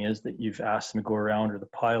stick thing is that you've asked them to go around, or the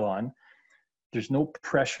pylon. There's no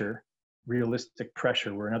pressure realistic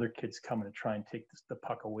pressure where another kid's coming to try and take the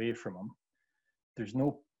puck away from them. There's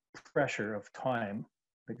no pressure of time.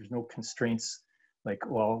 Like there's no constraints like,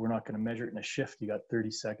 well, we're not going to measure it in a shift. You got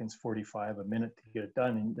 30 seconds, 45, a minute to get it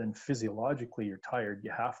done. And then physiologically you're tired.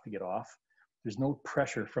 You have to get off. There's no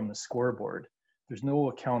pressure from the scoreboard. There's no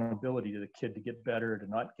accountability to the kid to get better, to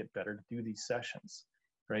not get better, to do these sessions,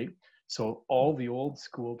 right? So all the old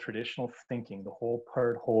school traditional thinking, the whole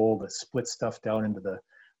part whole, the split stuff down into the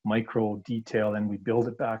micro detail, and we build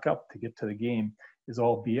it back up to get to the game is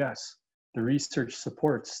all BS. The research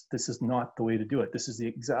supports this is not the way to do it. This is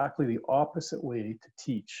exactly the opposite way to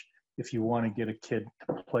teach if you want to get a kid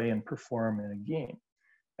to play and perform in a game.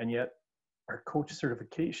 And yet our coach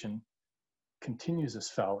certification continues this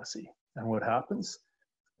fallacy. And what happens?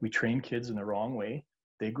 We train kids in the wrong way.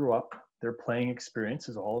 They grow up, their playing experience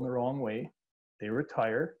is all in the wrong way. They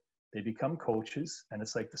retire, they become coaches, and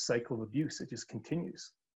it's like the cycle of abuse. It just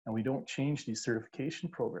continues. And we don't change these certification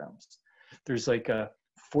programs. There's like a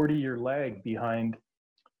 40-year lag behind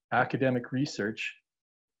academic research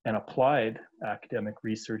and applied academic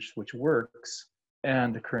research, which works,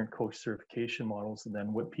 and the current coach certification models, and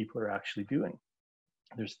then what people are actually doing.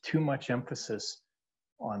 There's too much emphasis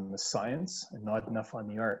on the science and not enough on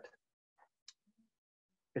the art.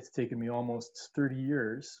 It's taken me almost 30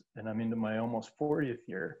 years, and I'm into my almost 40th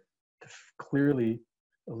year, to clearly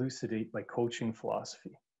elucidate my coaching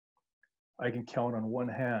philosophy. I can count on one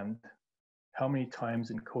hand how many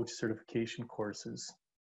times in coach certification courses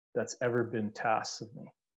that's ever been tasks of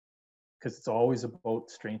me. Because it's always about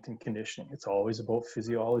strength and conditioning. It's always about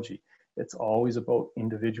physiology. It's always about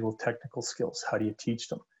individual technical skills. How do you teach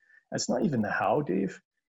them? It's not even the how, Dave.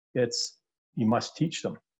 It's you must teach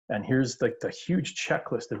them. And here's like the huge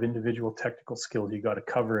checklist of individual technical skills you got to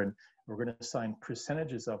cover. And we're going to assign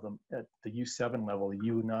percentages of them at the U7 level,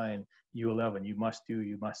 U9, U11. You must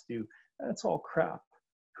do. And it's all crap.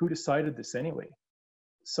 Who decided this anyway?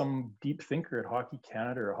 Some deep thinker at Hockey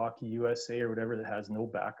Canada or Hockey USA or whatever that has no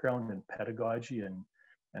background in pedagogy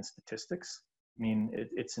and statistics. I mean,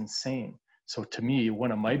 it's insane. So to me,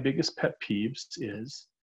 one of my biggest pet peeves is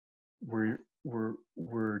we're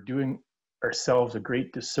doing ourselves a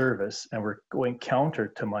great disservice, and we're going counter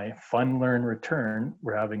to my fun, learn, return.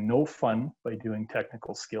 We're having no fun by doing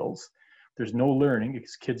technical skills. There's no learning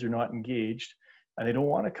because kids are not engaged and they don't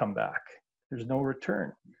want to come back. There's no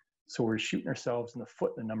return. So we're shooting ourselves in the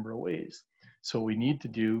foot in a number of ways. So what we need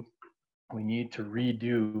to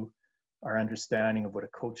redo our understanding of what a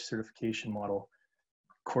coach certification model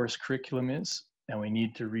course curriculum is, and we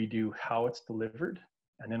need to redo how it's delivered,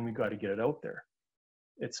 and then we got to get it out there.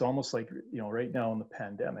 It's almost like, right now in the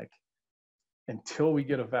pandemic, until we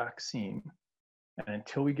get a vaccine and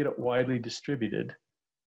until we get it widely distributed,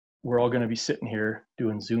 we're all going to be sitting here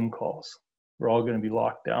doing Zoom calls. We're all going to be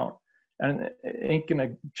locked down. And it ain't going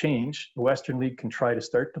to change. The Western League can try to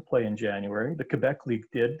start to play in January. The Quebec League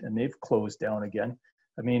did, and they've closed down again.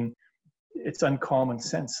 I mean, it's uncommon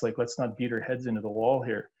sense. Like, let's not beat our heads into the wall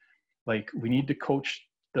here. Like, we need to coach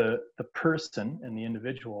the person and the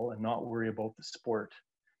individual and not worry about the sport.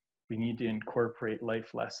 We need to incorporate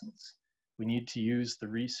life lessons. We need to use the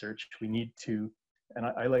research. We need to, and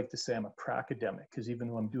I like to say I'm a pracademic, because even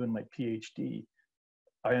though I'm doing my PhD,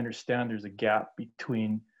 I understand there's a gap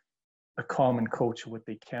between a common coach of what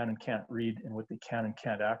they can and can't read and what they can and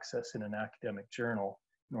can't access in an academic journal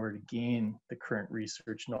in order to gain the current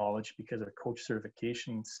research knowledge, because our coach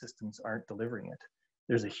certification systems aren't delivering it.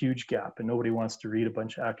 There's a huge gap, and nobody wants to read a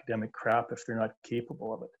bunch of academic crap if they're not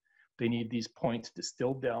capable of it. They need these points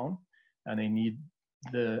distilled down, and they need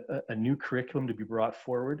a new curriculum to be brought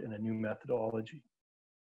forward and a new methodology.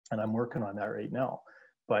 And I'm working on that right now.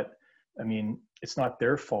 But I mean, it's not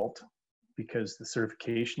their fault because the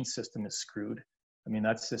certification system is screwed. I mean,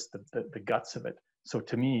 that's just the guts of it. So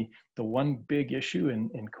to me, the one big issue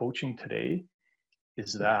in coaching today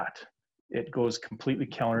is that it goes completely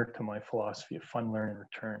counter to my philosophy of fun, learn, and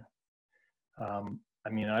return. I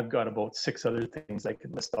mean, I've got about 6 other things I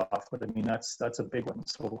could list off, but I mean, that's a big one.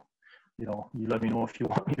 So, you let me know if you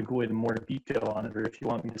want me to go into more detail on it, or if you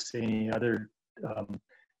want me to say any other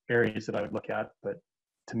areas that I would look at. But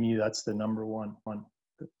to me, that's the number one,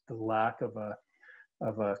 the lack of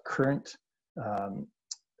a current,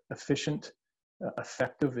 efficient,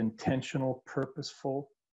 effective, intentional, purposeful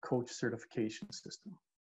coach certification system.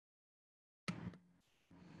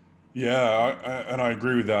 Yeah, and I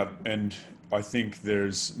agree with that. And I think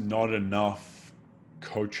there's not enough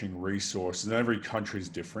coaching resources. And every country is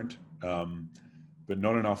different, but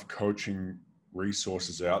not enough coaching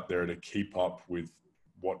resources out there to keep up with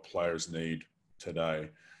what players need today.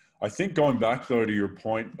 I think going back though to your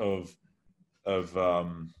point of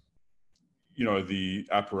the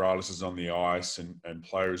apparatuses on the ice and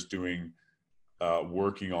players doing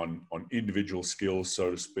working on individual skills,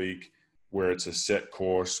 so to speak, where it's a set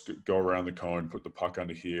course, go around the cone, put the puck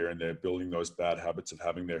under here, and they're building those bad habits of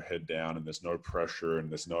having their head down and there's no pressure and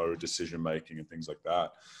there's no decision making and things like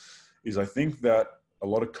that, is I think that a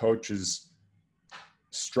lot of coaches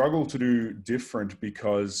struggle to do different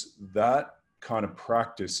because that kind of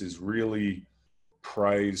practice is really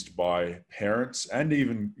praised by parents and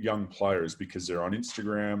even young players because they're on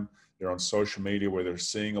Instagram, they're on social media where they're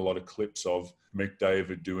seeing a lot of clips of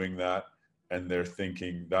McDavid doing that, and they're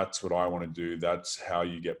thinking, that's what I want to do. That's how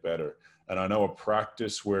you get better. And I know a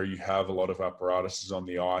practice where you have a lot of apparatuses on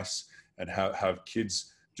the ice and have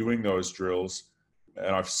kids doing those drills.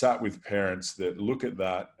 And I've sat with parents that look at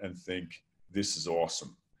that and think, this is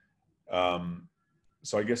awesome.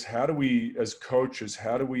 So I guess how do we, as coaches,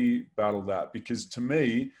 how do we battle that? Because to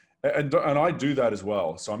me, and I do that as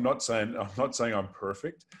well. So I'm not saying I'm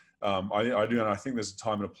perfect. I do, and I think there's a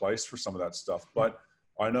time and a place for some of that stuff. But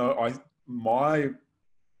I know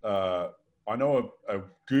a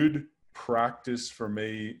good practice for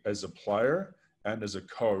me as a player and as a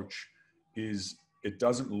coach is it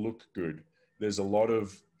doesn't look good. There's a lot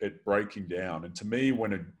of it breaking down. And to me,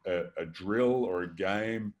 when a drill or a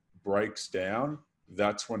game breaks down,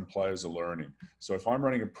 that's when players are learning. So if I'm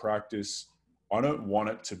running a practice, I don't want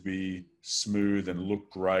it to be smooth and look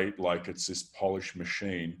great like it's this polished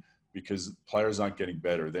machine, because players aren't getting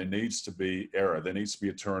better. There needs to be error. There needs to be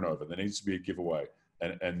a turnover. There needs to be a giveaway.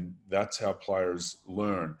 And that's how players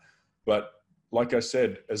learn. But like I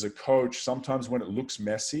said, as a coach, sometimes when it looks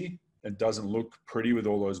messy and doesn't look pretty with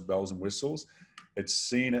all those bells and whistles, it's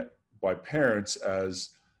seen by parents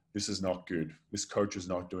as, this is not good. This coach is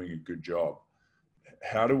not doing a good job.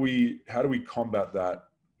 How do we combat that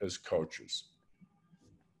as coaches?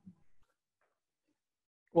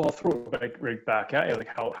 Well, I'll throw it right back at you. Like,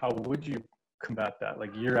 how would you combat that?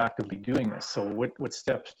 Like, you're actively doing this. So what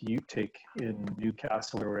steps do you take in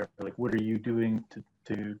Newcastle or wherever? Like, what are you doing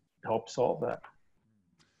to help solve that?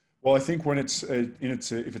 Well, I think when if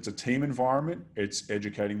it's a team environment, it's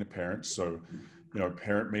educating the parents. So,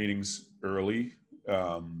 parent meetings early,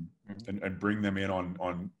 and bring them in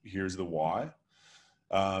on here's the why.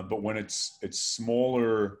 But when it's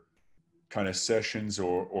smaller kind of sessions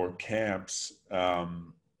or camps,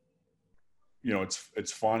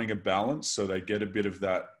 it's finding a balance so they get a bit of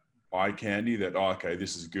that eye candy that, okay,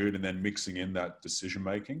 this is good, and then mixing in that decision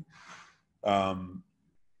making.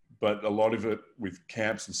 But a lot of it with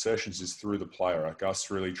camps and sessions is through the player, like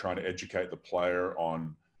us really trying to educate the player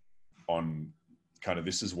on kind of,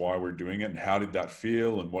 this is why we're doing it and how did that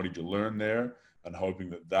feel and what did you learn there, and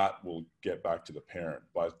hoping that will get back to the parent.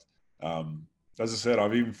 But as I said,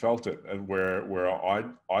 I've even felt it, and where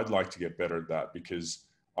I'd like to get better at that, because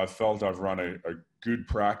I felt I've run a good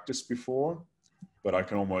practice before, but I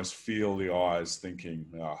can almost feel the eyes thinking,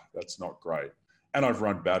 that's not great. And I've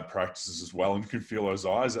run bad practices as well and can feel those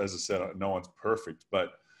eyes. As I said, no one's perfect,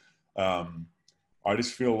 but I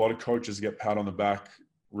just feel a lot of coaches get pat on the back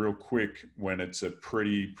real quick when it's a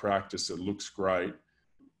pretty practice that looks great.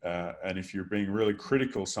 And if you're being really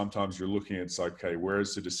critical, sometimes you're looking at, it's like, okay,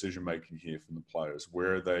 where's the decision making here from the players?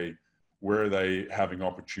 Where are they having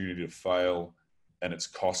opportunity to fail and it's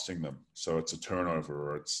costing them? So it's a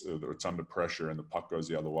turnover, or it's under pressure and the puck goes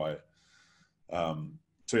the other way.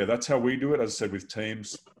 So yeah, that's how we do it. As I said, with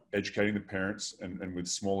teams, educating the parents, and with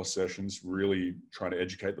smaller sessions, really trying to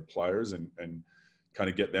educate the players and kind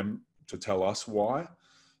of get them to tell us why.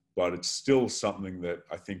 But it's still something that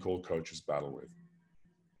I think all coaches battle with.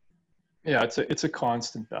 Yeah, it's a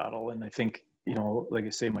constant battle. And I think, like I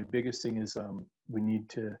say, my biggest thing is we need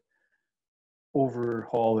to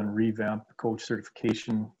overhaul and revamp the coach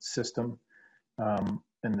certification system, and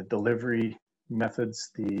the delivery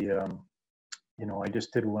methods. I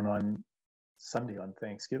just did one on Sunday on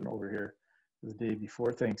Thanksgiving over here, the day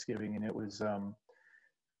before Thanksgiving, and it was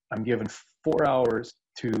I'm given 4 hours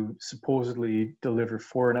to supposedly deliver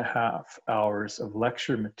 4.5 hours of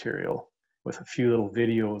lecture material with a few little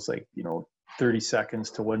videos, like 30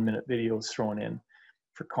 seconds to 1 minute videos thrown in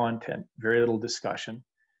for content, very little discussion,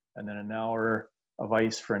 and then an hour of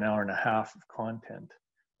ice for an hour and a half of content.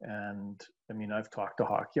 And I mean, I've talked to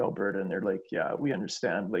Hockey Alberta and they're like, yeah, we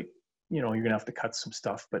understand, like, you're going to have to cut some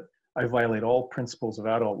stuff, but I violate all principles of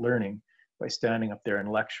adult learning by standing up there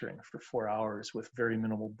and lecturing for 4 hours with very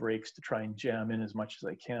minimal breaks to try and jam in as much as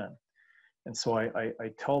I can. And so I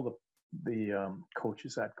tell the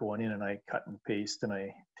coaches that going in, and I cut and paste and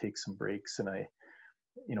I take some breaks, and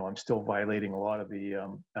I'm still violating a lot of the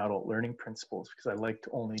adult learning principles, because I like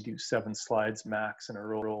to only do 7 slides max in a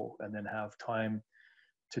row and then have time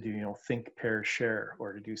to do, think, pair, share,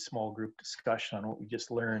 or to do small group discussion on what we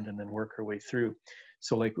just learned and then work our way through.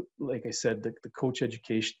 So like I said, the coach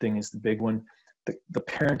education thing is the big one. The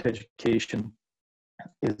parent education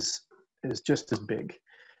is just as big.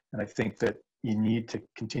 And I think that you need to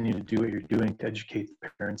continue to do what you're doing to educate the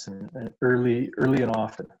parents and early and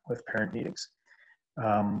often with parent meetings.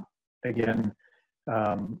 Again,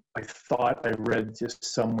 I thought I read just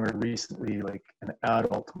somewhere recently, like an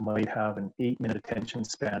adult might have an 8-minute attention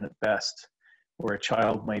span at best, where a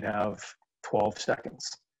child might have 12 seconds.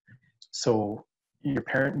 So your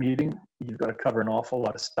parent meeting, you've got to cover an awful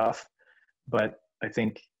lot of stuff, but I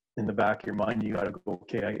think in the back of your mind, you got to go,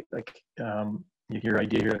 okay, your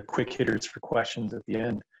idea of quick hitters for questions at the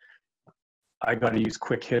end. I got to use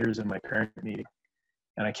quick hitters in my parent meeting,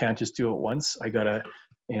 and I can't just do it once. I got to,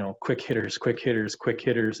 quick hitters.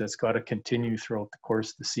 That's got to continue throughout the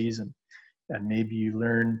course of the season. And maybe you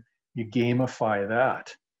gamify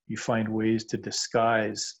that. You find ways to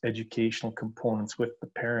disguise educational components with the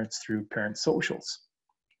parents through parent socials,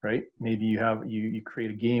 right? Maybe you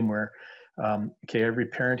create a game where, okay, every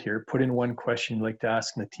parent here, put in one question you'd like to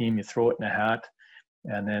ask in the team, you throw it in a hat,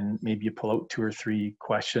 and then maybe you pull out 2 or 3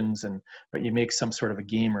 questions, but you make some sort of a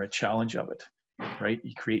game or a challenge of it, right?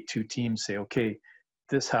 You create 2 teams, say, okay,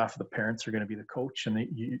 this half of the parents are going to be the coach, and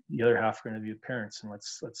the other half are going to be the parents, and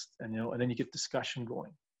and then you get discussion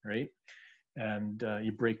going, right? And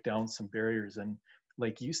you break down some barriers. And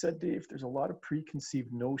like you said, Dave, there's a lot of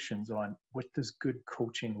preconceived notions on what does good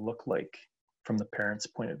coaching look like from the parents'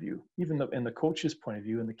 point of view, even in the coach's point of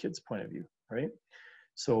view and the kid's point of view, right?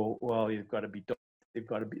 So, well, they've got to be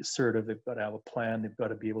assertive, they've got to have a plan, they've got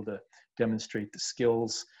to be able to demonstrate the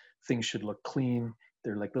skills, things should look clean,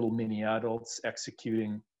 they're like little mini adults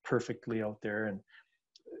executing perfectly out there. And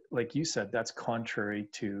like you said, that's contrary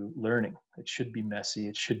to learning. It should be messy,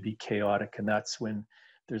 it should be chaotic, and that's when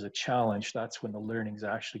there's a challenge, that's when the learning is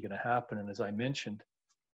actually going to happen. And as I mentioned,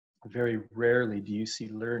 very rarely do you see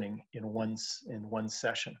learning in one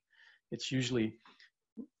session. It's usually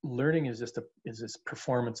learning is this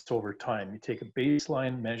performance over time. You take a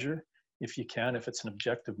baseline measure, if you can, if it's an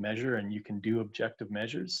objective measure, and you can do objective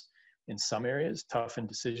measures in some areas, tough in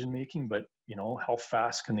decision making, but how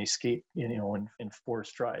fast can they skate in 4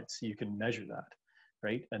 strides? So you can measure that,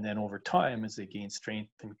 right? And then over time, as they gain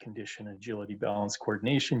strength and condition, agility, balance,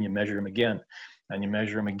 coordination, you measure them again, and you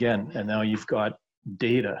measure them again, and now you've got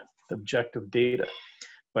data, objective data.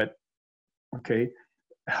 But okay,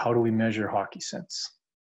 how do we measure hockey sense?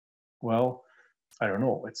 Well, I don't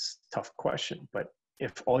know. It's a tough question, but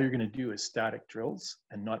if all you're going to do is static drills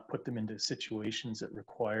and not put them into situations that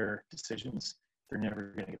require decisions, they're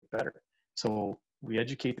never going to get better. So we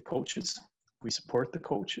educate the coaches, we support the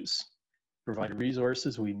coaches, provide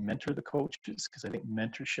resources, we mentor the coaches, because I think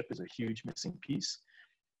mentorship is a huge missing piece.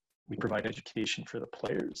 We provide education for the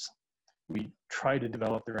players. We try to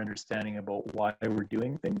develop their understanding about why we're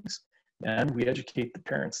doing things, and we educate the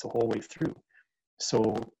parents the whole way through.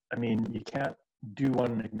 So, I mean, you can't do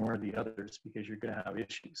one and ignore the others, because you're going to have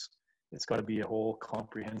issues. It's got to be a whole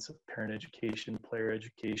comprehensive parent education, player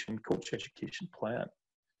education, coach education plan.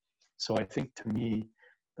 So I think, to me,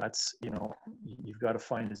 that's, you've got to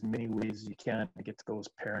find as many ways as you can to get to those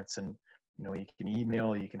parents. And, you can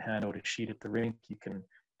email, you can hand out a sheet at the rink, you can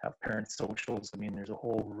have parent socials. I mean, there's a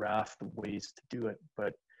whole raft of ways to do it.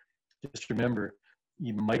 But just remember,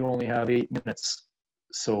 you might only have 8 minutes.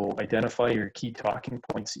 So identify your key talking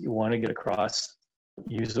points that you want to get across,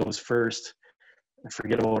 use those first, and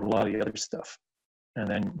forget about a lot of the other stuff. And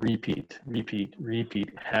then repeat,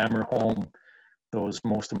 hammer home those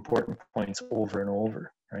most important points over and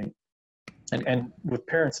over, right? And with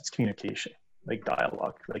parents, it's communication, like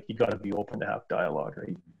dialogue. Like, you got to be open to have dialogue,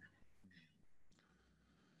 right?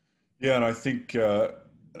 Yeah, and I think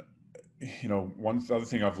one other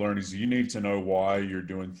thing I've learned is you need to know why you're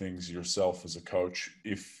doing things yourself as a coach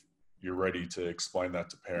if you're ready to explain that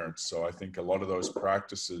to parents. So I think a lot of those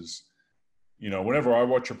practices, whenever I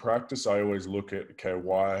watch a practice, I always look at, okay,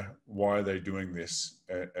 why are they doing this,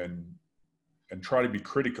 and try to be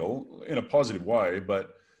critical in a positive way,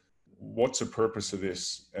 but what's the purpose of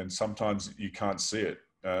this? And sometimes you can't see it.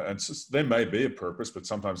 There may be a purpose, but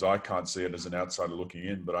sometimes I can't see it as an outsider looking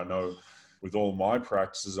in. But I know with all my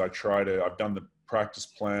practices, I've done the practice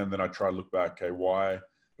plan, then I try to look back, okay, why are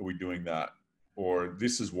we doing that? Or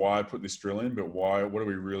this is why I put this drill in, but what are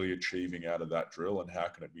we really achieving out of that drill, and how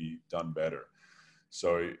can it be done better?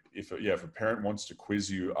 So if a parent wants to quiz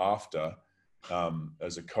you after,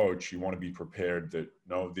 as a coach, you want to be prepared that,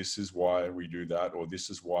 no, this is why we do that, or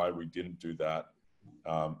this is why we didn't do that,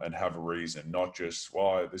 and have a reason, not just,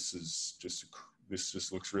 well, this is just this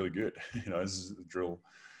just looks really good. This is a drill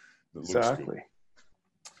that looks Exactly. good.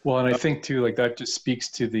 Well, and I think too, like that just speaks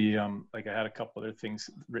to the, like I had a couple other things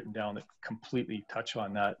written down that completely touch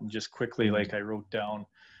on that. And just quickly, like I wrote down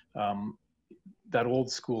that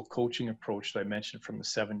old school coaching approach that I mentioned from the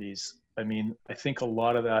 70s. I mean, I think a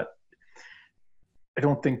lot of that, I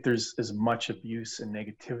don't think there's as much abuse and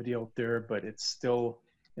negativity out there, but it's still,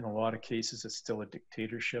 in a lot of cases, it's still a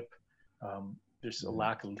dictatorship. There's a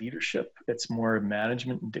lack of leadership. It's more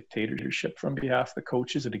management and dictatorship from behalf of the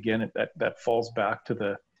coaches. And again, that falls back to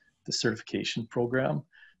the certification program.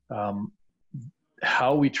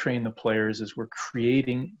 How we train the players is we're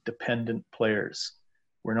creating dependent players.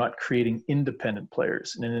 We're not creating independent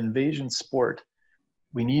players. In an invasion sport,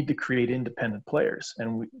 we need to create independent players.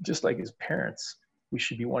 And we, just like as parents, we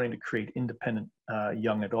should be wanting to create independent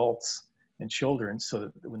young adults and children so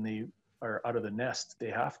that when they are out of the nest,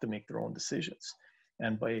 they have to make their own decisions.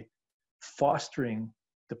 And by fostering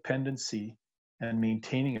dependency and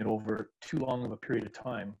maintaining it over too long of a period of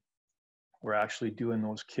time, we're actually doing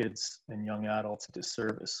those kids and young adults a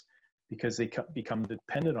disservice, because they become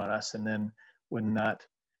dependent on us. And then when that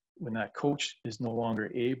coach is no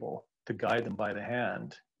longer able to guide them by the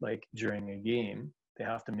hand, like during a game, they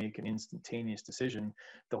have to make an instantaneous decision.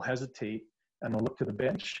 They'll hesitate and they'll look to the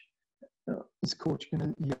bench. Is coach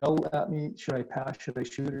going to yell at me? Should I pass? Should I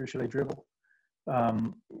shoot? Or should I dribble?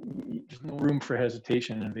 There's no room for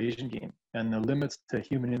hesitation in an invasion game. And the limits to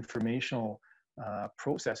human informational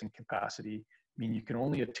processing capacity mean you can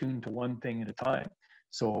only attune to one thing at a time.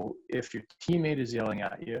 So if your teammate is yelling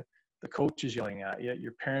at you, the coach is yelling at you,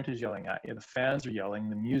 your parent is yelling at you, the fans are yelling,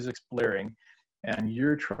 the music's blaring, and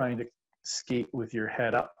you're trying to skate with your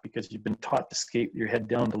head up because you've been taught to skate with your head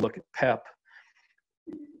down to look at pep,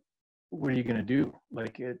 what are you going to do?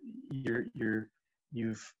 Like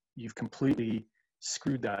you've completely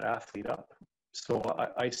screwed that athlete up. So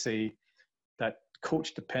I say that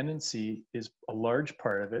coach dependency is a large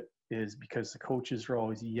part of it, is because the coaches are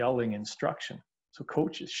always yelling instruction. So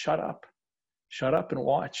coaches, shut up and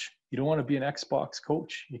watch. You don't want to be an Xbox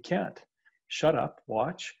coach. You can't. Shut up,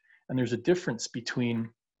 watch. And there's a difference between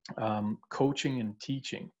coaching and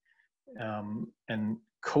teaching. And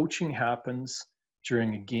coaching happens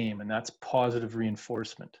during a game, and that's positive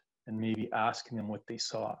reinforcement and maybe asking them what they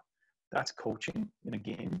saw. That's coaching in a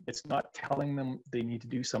game. It's not telling them they need to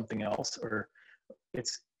do something else, or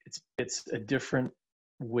it's a different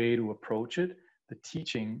way to approach it. The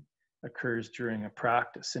teaching occurs during a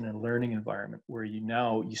practice in a learning environment where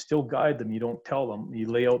you still guide them. You don't tell them. You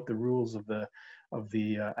lay out the rules of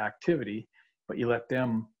the activity, but you let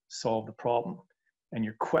them solve the problem. And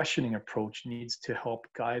your questioning approach needs to help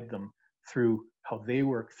guide them through how they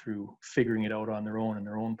work through figuring it out on their own and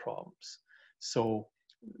their own problems. So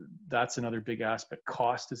that's another big aspect.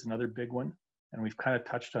 Cost is another big one. And we've kind of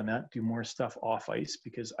touched on that. Do more stuff off ice,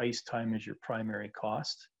 because ice time is your primary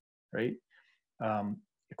cost, right?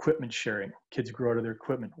 Equipment sharing. Kids grow out of their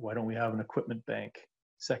equipment. Why don't we have an equipment bank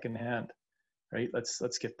secondhand, right?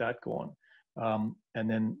 Let's get that going. And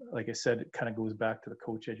then, like I said, it kind of goes back to the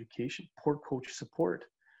coach education. Poor coach support.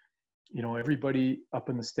 Everybody up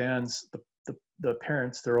in the stands, the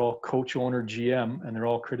parents, they're all coach, owner, GM, and they're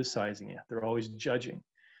all criticizing you. They're always judging.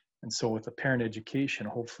 And so with the parent education,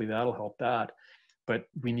 hopefully that'll help that. But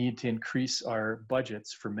we need to increase our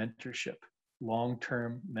budgets for mentorship,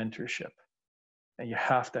 long-term mentorship. And you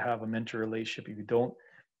have to have a mentor relationship. If you don't,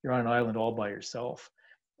 you're on an island all by yourself.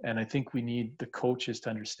 And I think we need the coaches to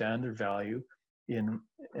understand their value and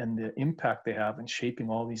the impact they have in shaping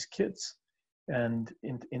all these kids and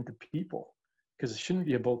into people. Because it shouldn't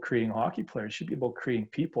be about creating hockey players. It should be about creating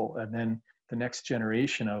people. And then the next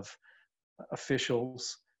generation of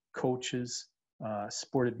officials, coaches,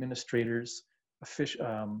 sport administrators,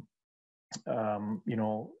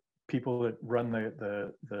 people that run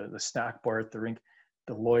the snack bar at the rink,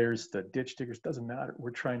 the lawyers, the ditch diggers, doesn't matter. We're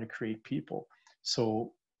trying to create people.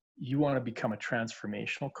 So you want to become a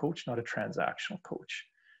transformational coach, not a transactional coach.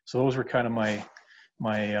 So those were kind of my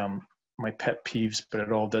pet peeves, but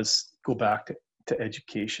it all does go back to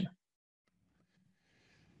education.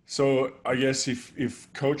 So I guess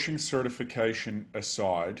if coaching certification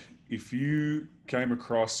aside, if you came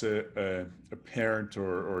across a parent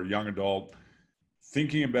or a young adult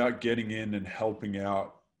thinking about getting in and helping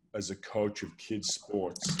out as a coach of kids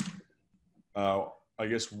sports, I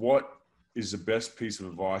guess what is the best piece of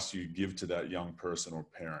advice you give to that young person or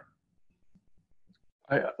parent?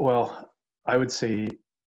 I would say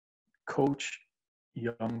coach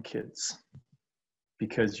young kids,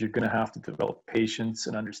 because you're going to have to develop patience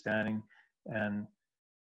and understanding. And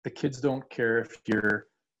the kids don't care if you're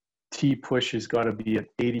T push has got to be at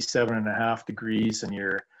 87.5 degrees, and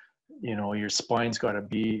your spine's got to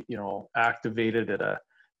be, activated at a,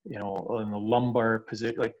 in the lumbar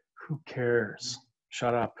position. Like, who cares?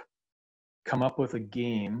 Shut up. Come up with a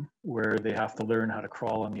game where they have to learn how to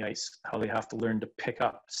crawl on the ice, how they have to learn to pick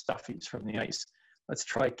up stuffies from the ice. Let's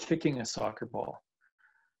try kicking a soccer ball.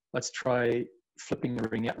 Let's try flipping the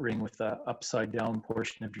ringette ring with the upside down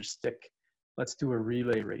portion of your stick. Let's do a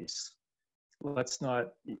relay race. Let's not,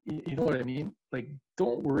 you know what I mean? Like,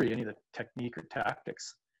 don't worry any of the technique or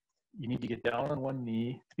tactics. You need to get down on one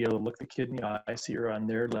knee to be able to look the kid in the eye so you're on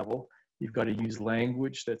their level. You've got to use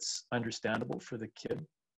language that's understandable for the kid.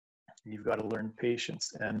 You've got to learn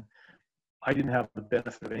patience. And I didn't have the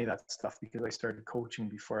benefit of any of that stuff because I started coaching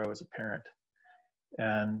before I was a parent.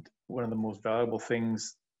 And one of the most valuable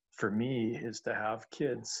things for me is to have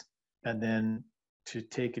kids and then to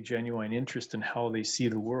take a genuine interest in how they see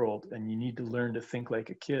the world. And you need to learn to think like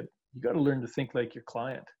a kid. You got to learn to think like your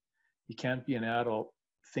client. You can't be an adult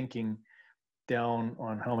thinking down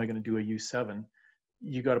on how am I going to do a U7.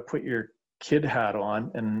 You got to put your kid hat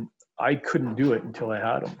on, and I couldn't do it until I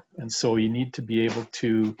had them. And so you need to be able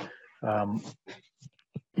to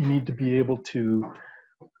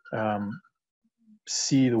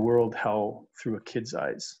see the world through a kid's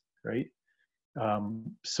eyes, right?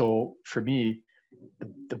 So for me,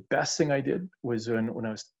 the best thing I did was when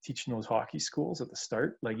I was teaching those hockey schools at the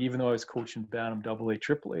start. Like, even though I was coaching Bantam AA,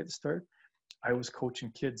 AAA at the start, I was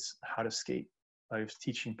coaching kids how to skate. I was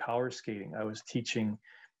teaching power skating. I was teaching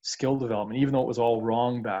skill development, even though it was all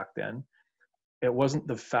wrong back then. It wasn't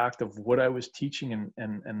the fact of what I was teaching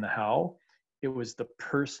and the how. It was the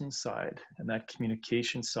person side and that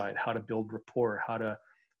communication side, how to build rapport, how to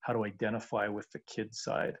identify with the kid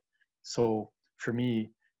side. So for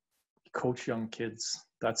me, coach young kids,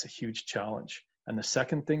 that's a huge challenge. And the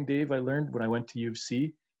second thing, Dave, I learned when I went to U of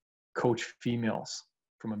C, coach females.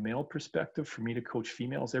 From a male perspective, for me to coach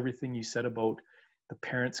females, everything you said about the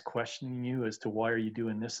parents questioning you as to why are you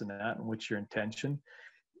doing this and that and what's your intention,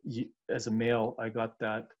 as a male, I got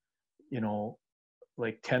that,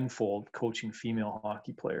 like tenfold coaching female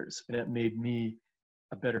hockey players, and it made me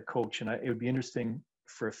a better coach. And it would be interesting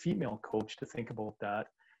for a female coach to think about that.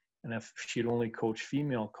 And if she'd only coach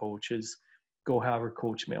female coaches, go have her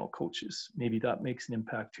coach male coaches. Maybe that makes an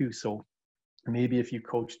impact too. So maybe if you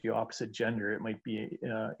coach the opposite gender, it might be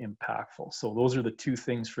impactful. So those are the two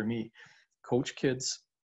things for me: coach kids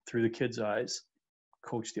through the kids' eyes,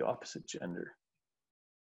 coach the opposite gender.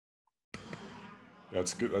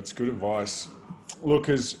 That's good. That's good advice. Look,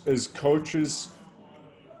 as coaches,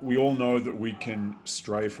 we all know that we can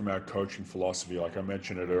stray from our coaching philosophy. Like I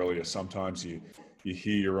mentioned it earlier, sometimes you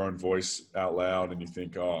hear your own voice out loud and you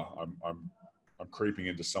think, oh, I'm creeping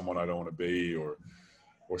into someone I don't want to be, or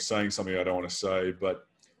saying something I don't want to say. But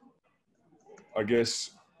I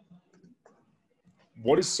guess,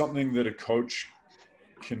 what is something that a coach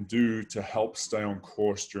can do to help stay on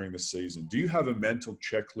course during the season? Do you have a mental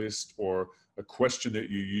checklist or a question that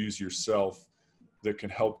you use yourself that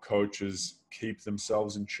can help coaches keep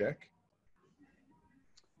themselves in check?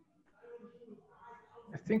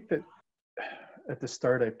 I think that at the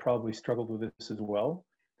start, I probably struggled with this as well.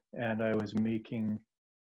 And I was making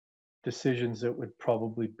decisions that would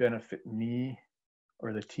probably benefit me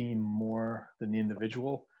or the team more than the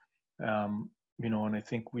individual. And I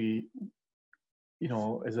think we,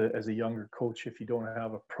 as a younger coach, if you don't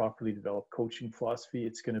have a properly developed coaching philosophy,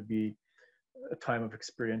 it's going to be a time of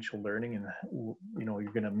experiential learning, and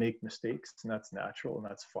you're going to make mistakes, and that's natural and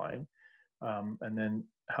that's fine. And then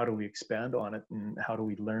how do we expand on it, and how do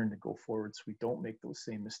we learn to go forward so we don't make those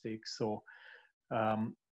same mistakes? So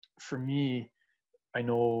for me, I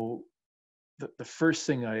know the first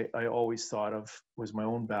thing I always thought of was my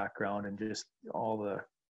own background and just all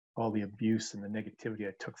the abuse and the negativity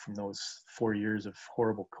I took from those 4 years of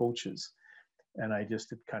horrible coaches. And I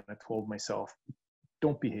just had kind of told myself,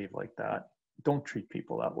 don't behave like that. Don't treat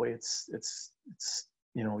people that way. It's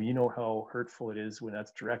how hurtful it is when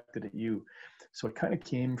that's directed at you. So it kind of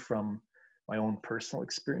came from my own personal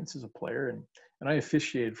experience as a player, and I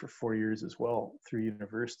officiated for 4 years as well through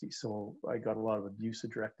university. So I got a lot of abuse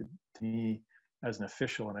directed to me as an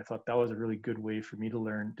official, and I thought that was a really good way for me to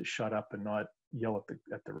learn to shut up and not yell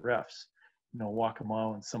at the refs. Walk a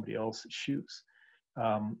mile in somebody else's shoes.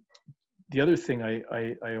 The other thing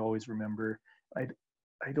I always remember,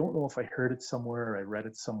 I don't know if I heard it somewhere or I read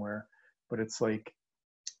it somewhere, but it's like,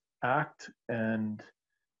 act and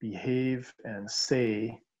behave and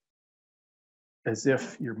say as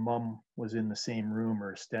if your mom was in the same room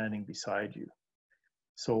or standing beside you.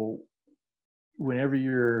 So whenever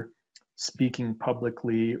you're speaking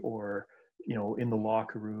publicly or in the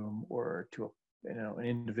locker room, or to an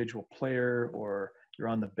individual player, or you're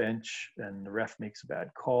on the bench and the ref makes a bad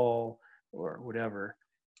call or whatever,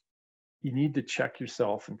 you need to check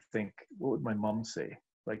yourself and think, what would my mom say?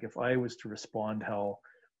 Like if I was to respond how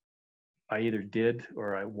I either did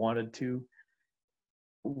or I wanted to,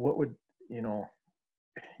 what would,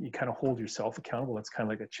 you kind of hold yourself accountable. That's kind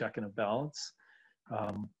of like a check and a balance.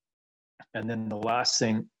 And then the last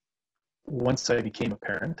thing, once I became a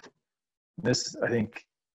parent, this, I think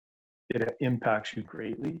it impacts you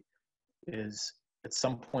greatly, is at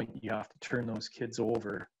some point you have to turn those kids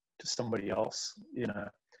over to somebody else in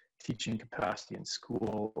a teaching capacity in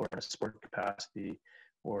school, or in a sport capacity,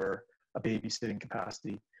 or a babysitting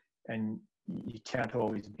capacity. And you can't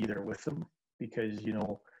always be there with them, because,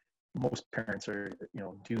 most parents are,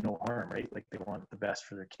 do no harm, right? Like they want the best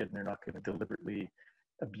for their kid, and they're not going to deliberately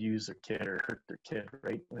abuse their kid or hurt their kid,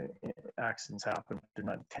 right? Accidents happen, but they're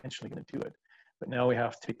not intentionally going to do it. But now we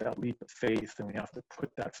have to take that leap of faith, and we have to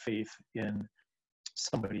put that faith in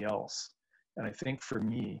somebody else. And I think for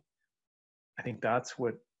me, I think that's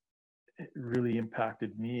what really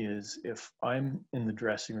impacted me, is if I'm in the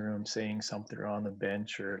dressing room saying something, or on the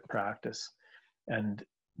bench or at practice, and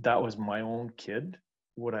that was my own kid,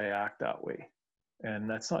 would I act that way? And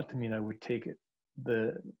that's not to mean I would take it,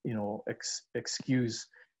 excuse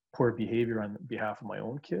poor behavior on behalf of my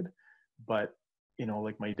own kid. But,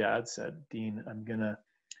 like my dad said, Dean, I'm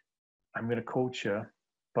gonna coach you,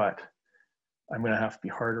 but I'm going to have to be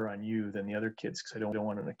harder on you than the other kids, because I don't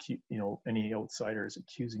want any outsiders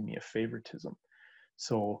accusing me of favoritism.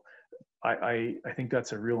 So I think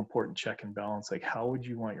that's a real important check and balance. Like, how would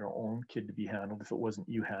you want your own kid to be handled if it wasn't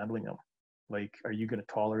you handling them? Like, are you going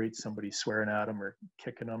to tolerate somebody swearing at them, or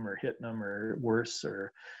kicking them, or hitting them, or worse,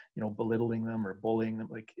 or, belittling them, or bullying them?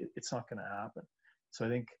 Like, it's not going to happen. So I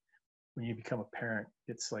think when you become a parent,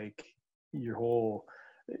 it's like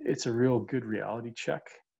it's a real good reality check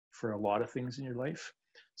for a lot of things in your life.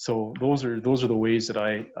 So those are the ways that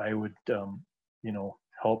I would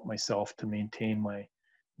help myself to maintain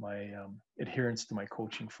my adherence to my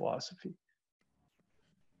coaching philosophy.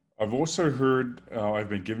 I've also heard, I've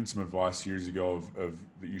been given some advice years ago of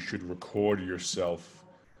that you should record yourself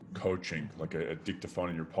coaching, like a dictaphone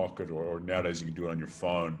in your pocket, or nowadays you can do it on your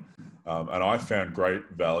phone. And I found great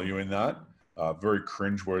value in that. Very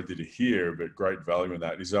cringeworthy to hear, but great value in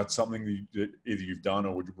that. Is that something that either you've done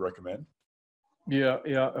or would you recommend? Yeah.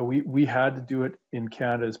 We had to do it in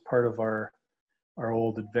Canada as part of our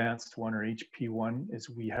old advanced one, or HP1, is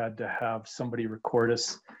we had to have somebody record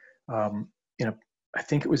us I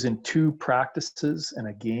think it was in 2 practices and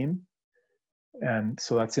a game. And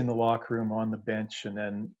so that's in the locker room, on the bench, and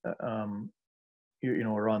then,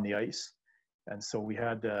 or on the ice. And so we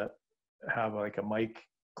had to have like a mic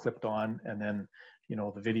clipped on, and then,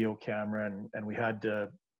 the video camera, and we had to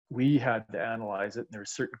analyze it. And there were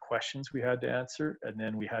certain questions we had to answer, and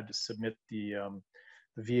then we had to submit the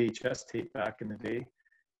VHS tape back in the day,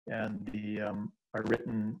 and our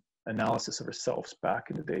written analysis of ourselves back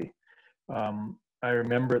in the day. I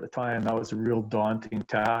remember at the time that was a real daunting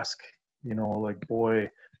task, like, boy,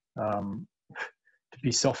 to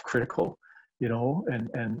be self-critical,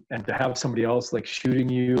 and to have somebody else like shooting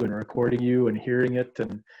you and recording you and hearing it.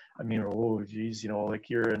 And I mean, oh geez, like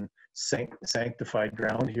you're in sanctified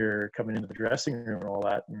ground here, coming into the dressing room and all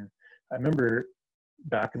that. And I remember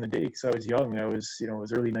back in the day, because I was young, it was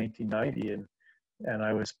early 1990, and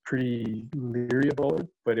I was pretty leery about it,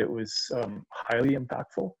 but it was highly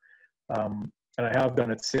impactful. And I have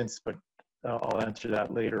done it since, but I'll answer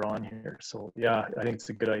that later on here. So yeah, I think it's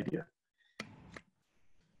a good idea.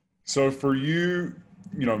 So for you,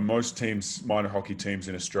 most teams, minor hockey teams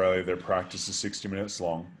in Australia, their practice is 60 minutes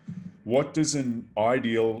long. What does an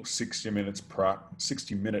ideal 60-minute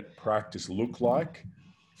practice look like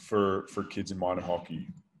for kids in minor hockey?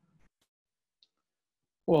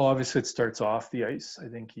 Well, obviously it starts off the ice. I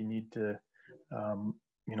think you need to,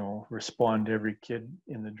 respond to every kid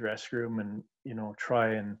in the dress room, and,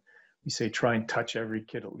 try and touch every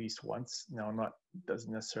kid at least once. Now,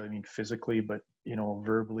 doesn't necessarily mean physically, but,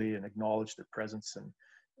 verbally, and acknowledge their presence. And,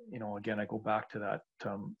 again, I go back to that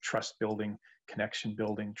trust building, connection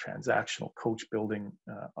building, transactional coach building,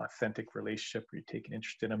 authentic relationship where you take an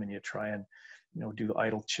interest in them and you try and, do the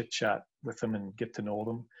idle chit chat with them and get to know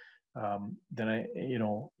them. Then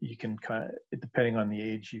you can kind of, depending on the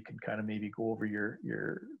age, you can kind of maybe go over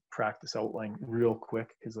your practice outline real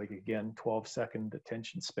quick, because, like, again, 12-second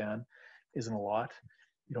attention span isn't a lot.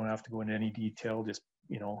 You don't have to go into any detail, just,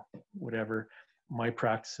 whatever. My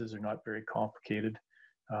practices are not very complicated.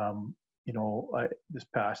 This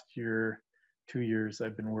past year, 2 years,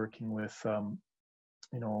 I've been working with,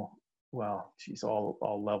 well, geez,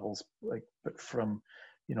 all levels, like, but from,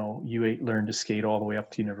 U8 learn to skate all the way up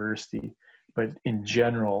to university. But in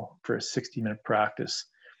general, for a 60-minute practice,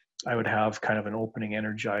 I would have kind of an opening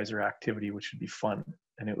energizer activity, which would be fun,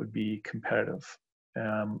 and it would be competitive.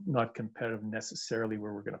 Not competitive necessarily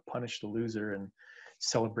where we're going to punish the loser and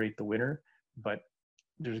celebrate the winner, but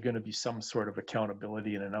there's going to be some sort of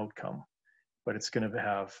accountability and an outcome. But it's going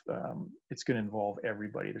to involve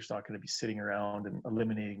everybody. There's not going to be sitting around and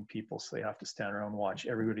eliminating people, so they have to stand around and watch.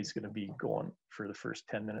 Everybody's going to be going for the first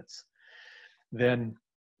 10 minutes. Then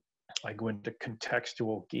I go into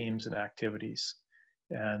contextual games and activities.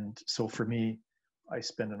 And so for me, I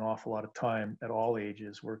spend an awful lot of time at all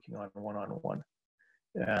ages working on one-on-one.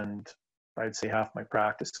 And I'd say half my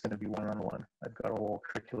practice is going to be one-on-one. I've got a whole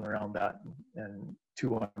curriculum around that, and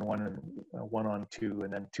 2-on-1 and 1-on-2,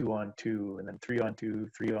 and then 2-on-2, and then 3-on-2,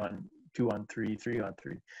 3-on, 2-on-3,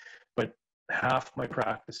 3-on-3. But half my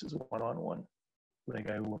practice is one-on-one. Like,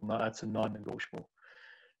 I will not, that's a non-negotiable.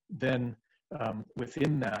 Then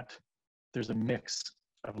within that, there's a mix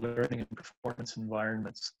of learning and performance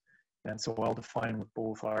environments. And so I'll define what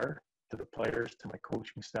both are to the players, to my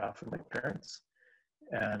coaching staff, and my parents.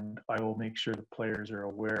 And I will make sure the players are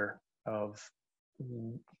aware of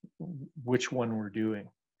which one we're doing.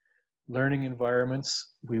 Learning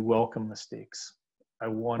environments, we welcome mistakes. I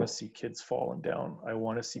want to see kids falling down. I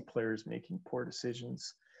want to see players making poor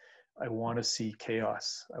decisions. I want to see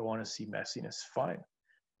chaos. I want to see messiness. Fine.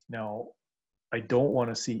 Now, I don't want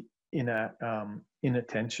to see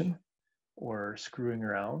inattention or screwing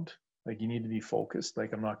around. Like, you need to be focused.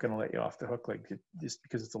 Like, I'm not going to let you off the hook. Like, just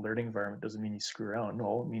because it's a learning environment doesn't mean you screw around.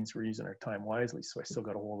 No, it means we're using our time wisely. So I still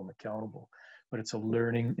got to hold them accountable. But it's a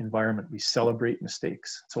learning environment. We celebrate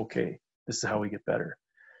mistakes. It's okay. This is how we get better.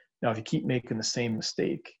 Now, if you keep making the same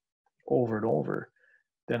mistake over and over,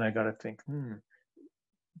 then I got to think,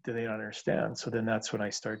 do they not understand? So then that's when I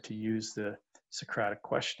start to use the Socratic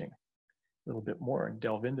questioning a little bit more and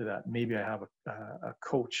delve into that. Maybe I have a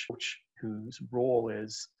coach whose role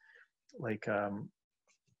is like, kind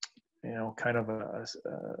of a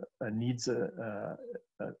needs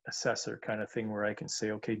assessor kind of thing, where I can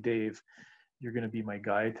say, okay, Dave, you're going to be my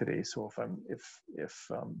guide today. So if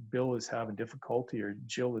Bill is having difficulty or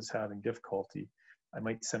Jill is having difficulty, I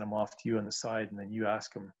might send them off to you on the side, and then you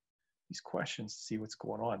ask them these questions to see what's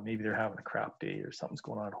going on. Maybe they're having a crap day or something's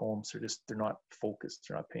going on at home, so they're not focused,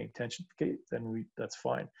 they're not paying attention. Okay, then that's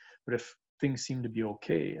fine. But if things seem to be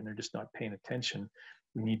okay and they're just not paying attention,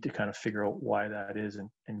 we need to kind of figure out why that is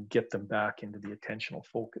and get them back into the attentional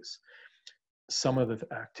focus. Some of the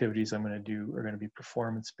activities I'm going to do are going to be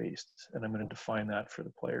performance based, and I'm going to define that for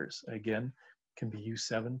the players. Again, can be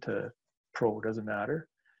U7 to pro, doesn't matter.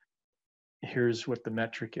 Here's what the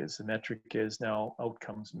metric is. The metric is now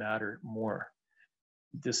outcomes matter more.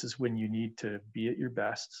 This is when you need to be at your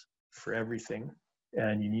best for everything,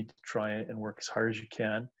 and you need to try it and work as hard as you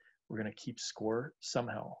can. We're going to keep score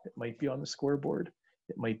somehow. It might be on the scoreboard.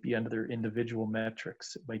 It might be under their individual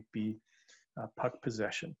metrics. It might be puck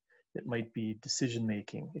possession. It might be decision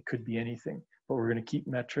making. It could be anything. But we're going to keep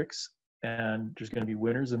metrics, and there's going to be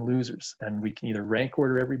winners and losers. And we can either rank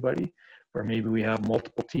order everybody, or maybe we have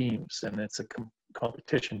multiple teams and it's a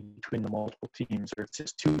competition between the multiple teams, or it's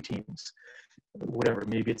just two teams, whatever.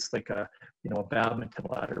 Maybe it's like a badminton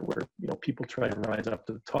ladder where, people try to rise up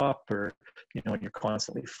to the top, or, and you're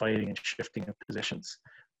constantly fighting and shifting of positions.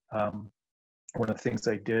 One of the things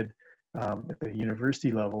I did at the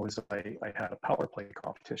university level is I had a power play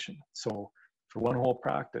competition. So for one whole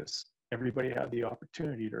practice, everybody had the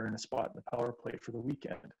opportunity to earn a spot in the power play for the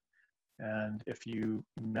weekend. And if you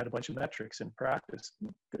met a bunch of metrics in practice,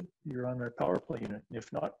 good, you're on their power play unit.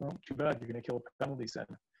 If not, well, too bad, you're going to kill penalties then.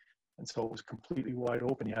 And so it was completely wide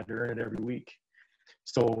open. You had to earn it every week.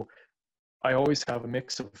 So I always have a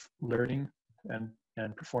mix of learning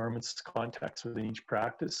and performance context within each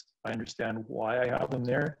practice. I understand why I have them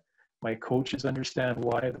there. My coaches understand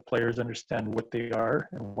why. The players understand what they are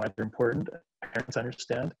and why they're important. Parents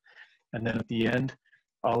understand. And then at the end,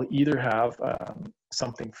 I'll either have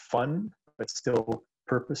something fun but still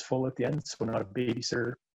purposeful at the end. So not a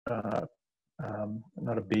babysitter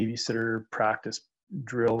practice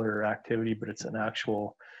drill or activity, but it's an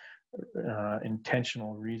actual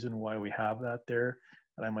intentional reason why we have that there.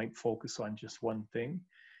 And I might focus on just one thing,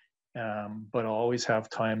 but I'll always have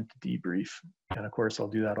time to debrief. And of course, I'll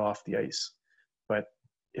do that off the ice. But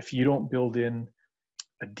if you don't build in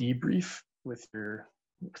a debrief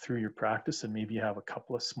through your practice, and maybe you have a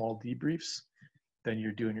couple of small debriefs, then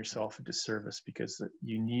you're doing yourself a disservice, because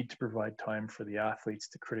you need to provide time for the athletes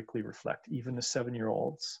to critically reflect. Even the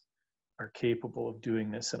 7-year-olds are capable of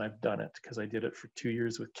doing this, and I've done it because I did it for 2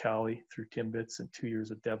 years with Callie through Timbits and 2 years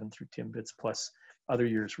with Devin through Timbits, plus other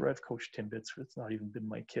years where I've coached Timbits where it's not even been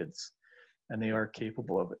my kids, and they are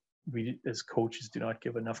capable of it. We as coaches do not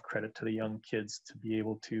give enough credit to the young kids to be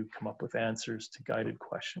able to come up with answers to guided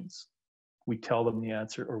questions. We tell them the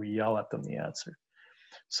answer or we yell at them the answer.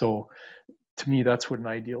 So to me, that's what an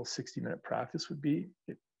ideal 60-minute practice would be.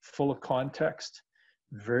 Full of context,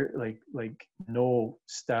 very like no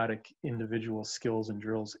static individual skills and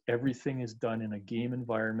drills. Everything is done in a game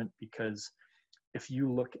environment, because if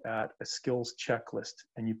you look at a skills checklist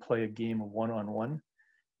and you play a game of one-on-one,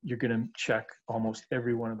 you're going to check almost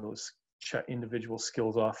every one of those individual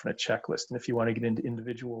skills off in a checklist. And if you want to get into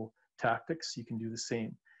individual tactics, you can do the same.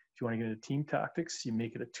 If you want to get into team tactics, you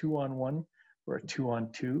make it a 2-on-1 or a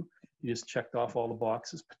 2-on-2. You just checked off all the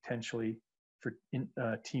boxes potentially for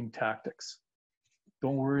team tactics.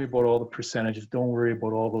 Don't worry about all the percentages. Don't worry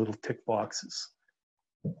about all the little tick boxes.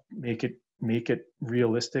 Make it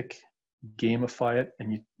realistic, gamify it,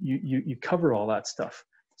 and you cover all that stuff.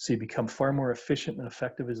 So you become far more efficient and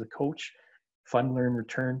effective as a coach. Fun, learn,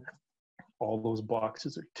 return. All those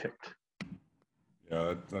boxes are ticked.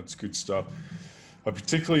 Yeah, that's good stuff.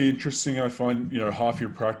 Particularly interesting, I find, half your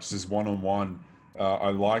practice is one-on-one. I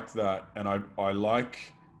like that, and I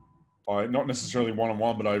like not necessarily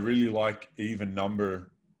one-on-one, but I really like even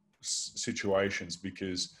number situations,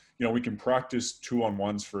 because we can practice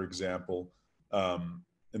 2-on-1s, for example,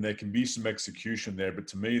 and there can be some execution there. But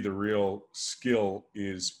to me, the real skill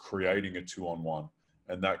is creating a 2-on-1,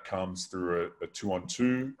 and that comes through a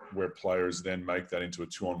 2-on-2, where players then make that into a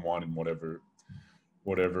 2-on-1 in whatever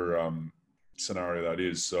scenario that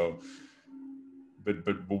is. So, but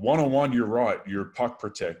one-on-one, you're right. You're puck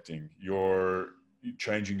protecting. You're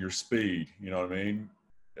changing your speed. You know what I mean?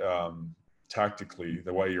 Tactically,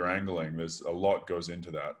 the way you're angling, there's a lot goes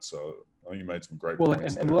into that. So I think you made some great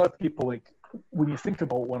points. And a lot of people, like, when you think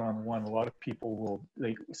about one-on-one, a lot of people will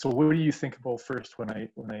so what do you think about first when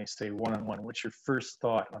I say one-on-one? What's your first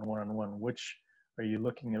thought on one-on-one? Which are you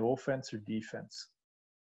looking at, offense or defense?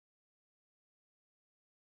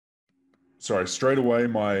 Sorry, straight away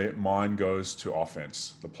my mind goes to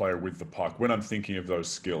offense, the player with the puck, when I'm thinking of those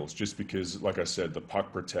skills, just because, like I said, the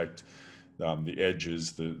puck protect, the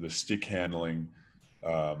edges, the stick handling,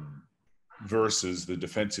 versus the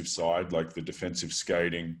defensive side, like the defensive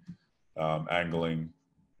skating, angling,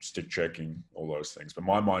 stick checking, all those things. But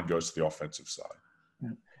my mind goes to the offensive side. Yeah.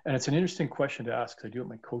 And it's an interesting question to ask, because I do it in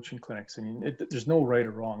my coaching clinics. I mean, there's no right or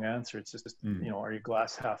wrong answer. It's just, are you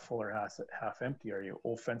glass half full or half empty? Are you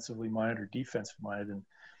offensively minded or defensively minded? And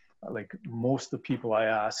like most of the people I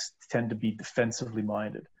ask tend to be defensively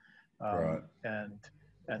minded. Right.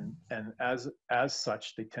 And as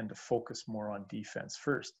such, they tend to focus more on defense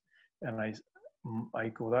first. And I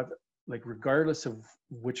go that, like, regardless of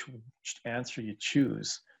which answer you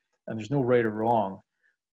choose, and there's no right or wrong,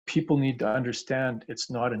 people need to understand it's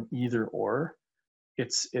not an either or.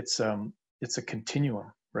 It's a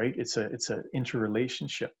continuum, right? It's a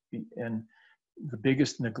interrelationship. And the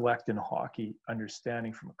biggest neglect in hockey,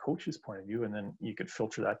 understanding from a coach's point of view, and then you could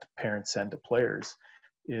filter that to parents and to players,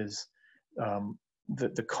 is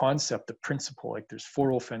the concept, the principle. Like, there's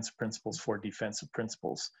 4 offensive principles, 4 defensive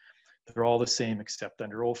principles. They're all the same, except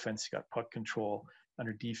under offense you got puck control,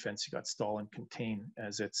 under defense you got stall and contain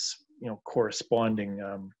as its corresponding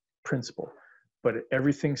principle. But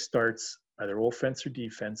everything starts either offense or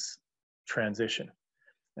defense, transition.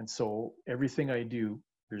 And so everything I do,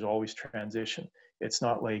 there's always transition. It's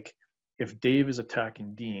not like if Dave is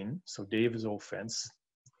attacking Dean, so Dave is offense,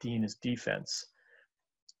 Dean is defense.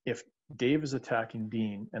 If Dave is attacking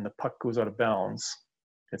Dean and the puck goes out of bounds,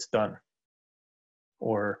 it's done.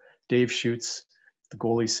 Or Dave shoots, the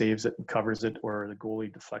goalie saves it and covers it, or the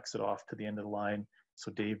goalie deflects it off to the end of the line.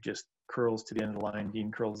 So Dave just curls to the end of the line, Dean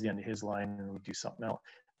curls to the end of his line, and we do something else.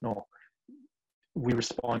 No, we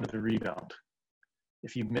respond to the rebound.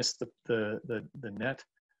 If you miss the net,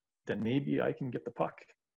 then maybe I can get the puck,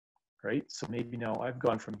 right? So maybe now I've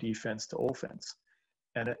gone from defense to offense.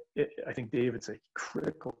 And I think, Dave, it's a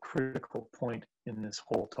critical point in this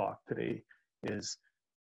whole talk today is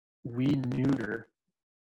we neuter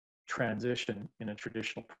transition in a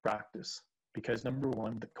traditional practice, because number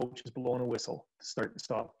one, the coach is blowing a whistle to start and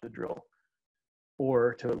stop the drill,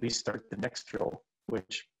 or to at least start the next drill,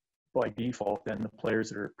 which by default, then the players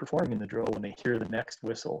that are performing in the drill, when they hear the next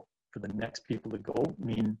whistle for the next people to go,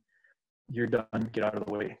 mean you're done, get out of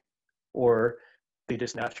the way. Or they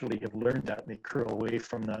just naturally have learned that and they curl away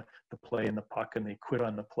from the play and the puck and they quit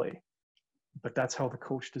on the play. But that's how the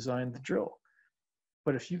coach designed the drill.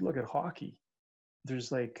 But if you look at hockey,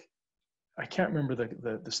 there's like, I can't remember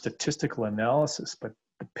the statistical analysis, but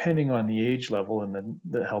depending on the age level and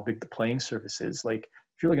the how big the playing surface is, like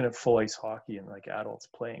if you're looking at full ice hockey and like adults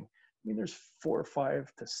playing, I mean, there's 400 or 500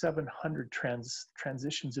 to 700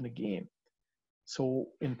 transitions in a game. So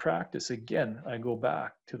in practice, again, I go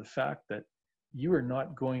back to the fact that you are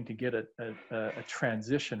not going to get a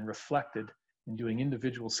transition reflected in doing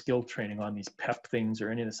individual skill training on these PEP things or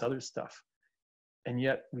any of this other stuff. And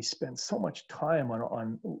yet we spend so much time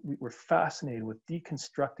we're fascinated with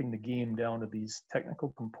deconstructing the game down to these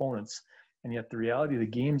technical components. And yet the reality of the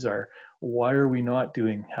games are, why are we not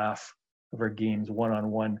doing half of our games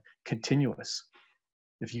one-on-one continuous?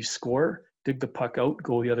 If you score, dig the puck out,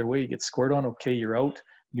 go the other way, you get scored on, okay, you're out,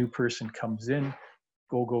 new person comes in,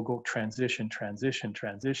 go, transition,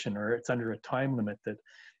 or it's under a time limit that,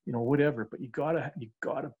 whatever, but you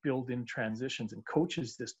gotta build in transitions, and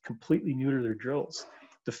coaches just completely neuter their drills.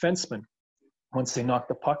 Defensemen, once they knock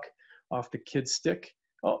the puck off the kid's stick,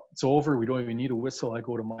 oh, it's over, we don't even need a whistle, I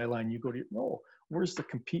go to my line, you go to your, no, where's the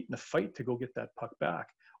compete and the fight to go get that puck back?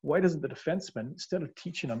 Why doesn't the defenseman, instead of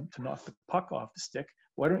teaching them to knock the puck off the stick,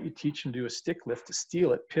 why don't you teach them to do a stick lift, to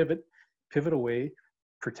steal it, pivot away,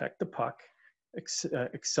 protect the puck,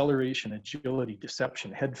 acceleration, agility,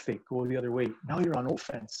 deception, head fake, go the other way. Now you're on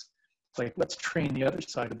offense. Like, let's train the other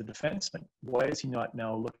side of the defenseman. Why is he not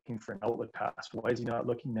now looking for an outlet pass? Why is he not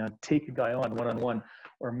looking now to take a guy on one-on-one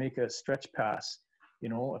or make a stretch pass,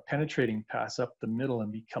 a penetrating pass up the middle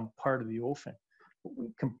and become part of the offense? We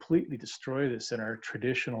completely destroy this in our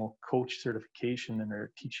traditional coach certification and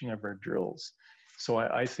our teaching of our drills. So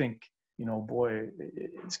I think, boy,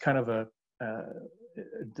 it's kind of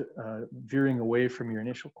veering away from your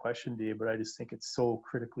initial question, Dave, but I just think it's so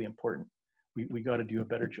critically important. We got to do a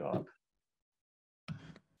better job.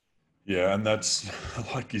 Yeah, and that's,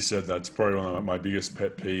 like you said, that's probably one of my biggest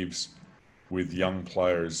pet peeves with young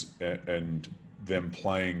players and them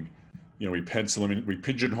playing. We pencil them in, we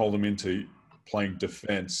pigeonhole them into playing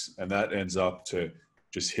defense, and that ends up to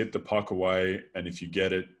just hit the puck away, and if you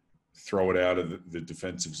get it, throw it out of the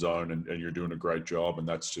defensive zone, and you're doing a great job, and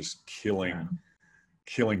that's just killing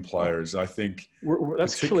players. I think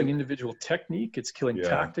that's killing individual technique. It's killing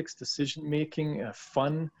tactics, decision making,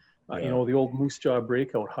 fun. The old moose jaw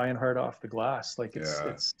breakout, high and hard off the glass. Like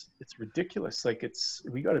it's ridiculous. Like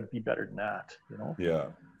we got to be better than that. Yeah,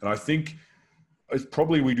 and I think it's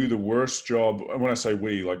probably we do the worst job. And when I say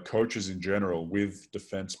we, like coaches in general, with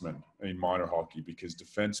defensemen in minor hockey, because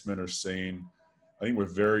defensemen are seen. I think we're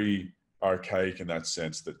very archaic in that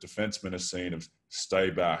sense, that defensemen are seen as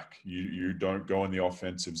stay back. You don't go in the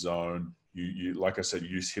offensive zone. You like I said,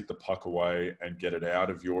 you just hit the puck away and get it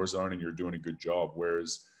out of your zone, and you're doing a good job.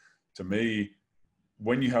 Whereas to me,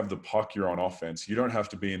 when you have the puck, you're on offense. You don't have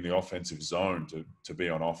to be in the offensive zone to be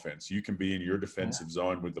on offense. You can be in your defensive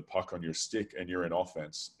zone with the puck on your stick, and you're in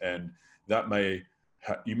offense. And that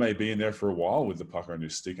you may be in there for a while with the puck on your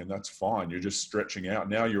stick, and that's fine. You're just stretching out.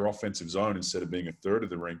 Now your offensive zone, instead of being a third of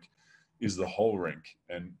the rink, is the whole rink,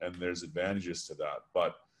 and there's advantages to that.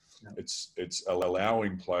 But it's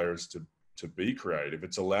allowing players to be creative.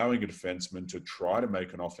 It's allowing a defenseman to try to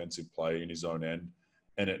make an offensive play in his own end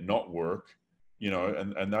and it not work,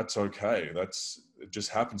 and that's okay. It just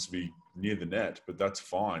happens to be near the net, but that's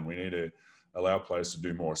fine. We need to allow players to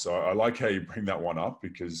do more. So I like how you bring that one up,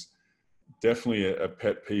 because definitely a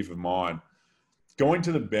pet peeve of mine. Going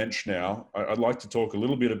to the bench now, I'd like to talk a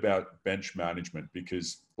little bit about bench management,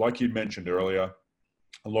 because like you mentioned earlier,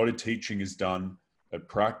 a lot of teaching is done at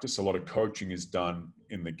practice, a lot of coaching is done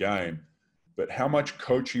in the game, but how much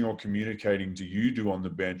coaching or communicating do you do on the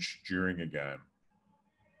bench during a game?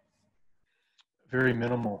 Very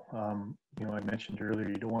minimal. I mentioned earlier,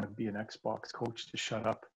 you don't want to be an Xbox coach to shut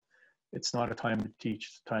up. It's not a time to teach,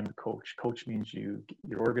 it's a time to coach. Coach means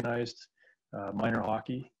you're organized. Minor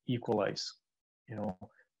hockey, equal ice.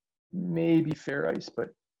 Maybe fair ice, but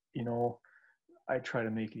I try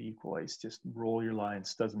to make it equal ice. Just roll your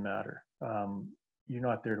lines, doesn't matter. You're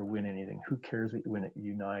not there to win anything. Who cares what you win at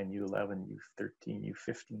U9, U11, U13,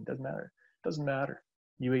 U15? Doesn't matter.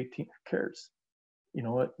 U18, who cares? You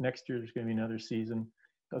know what? Next year there's going to be another season.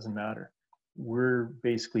 Doesn't matter. We're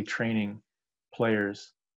basically training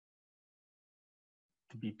players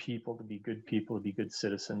to be people, to be good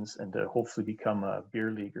citizens, and to hopefully become a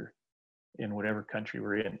beer leaguer in whatever country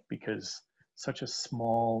we're in, because such a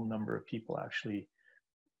small number of people actually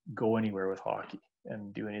go anywhere with hockey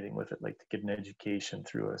and do anything with it, like to get an education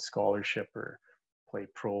through a scholarship or play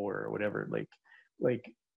pro or whatever. Like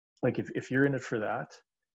if you're in it for that,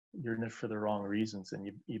 you're in it for the wrong reasons,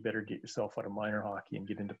 and you better get yourself out of minor hockey and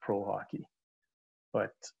get into pro hockey.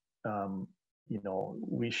 But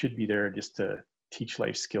we should be there just to teach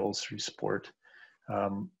life skills through sport.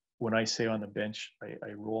 When I say on the bench,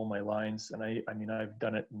 I roll my lines, and I mean, I've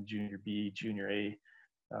done it in junior B, junior A,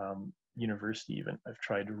 university even. I've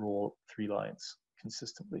tried to roll 3 lines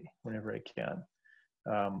consistently whenever I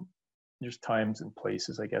can. There's times and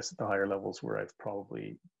places, I guess, at the higher levels where I've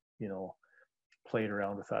probably, played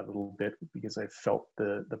around with that a little bit because I felt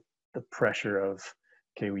the pressure of,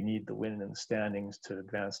 okay, we need the win in the standings to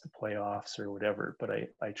advance to playoffs or whatever. But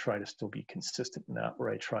I try to still be consistent in that, where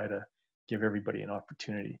I try to give everybody an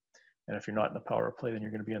opportunity. And if you're not in the power play, then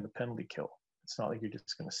you're going to be on the penalty kill. It's not like you're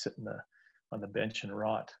just going to sit on the bench and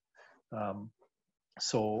rot.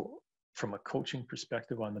 So from a coaching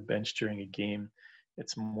perspective on the bench during a game,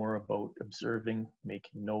 it's more about observing,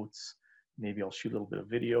 making notes. Maybe I'll shoot a little bit of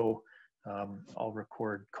video. I'll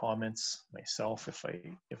record comments myself if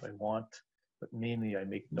I want, but mainly I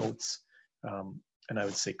make notes. And I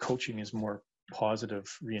would say coaching is more positive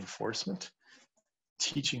reinforcement.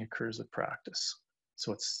 Teaching occurs at practice.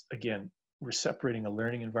 So it's, again, we're separating a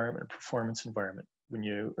learning environment and performance environment. When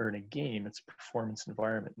you are in a game, it's a performance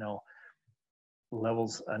environment. Now,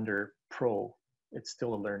 levels under pro, it's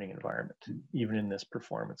still a learning environment, even in this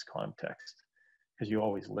performance context, because you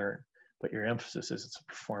always learn. But your emphasis is it's a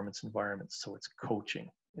performance environment. So it's coaching,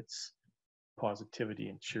 it's positivity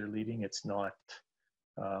and cheerleading. It's not,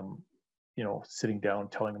 sitting down,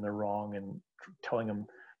 telling them they're wrong and telling them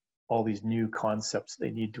all these new concepts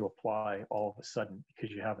they need to apply all of a sudden because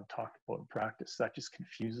you haven't talked about in practice. That just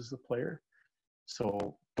confuses the player.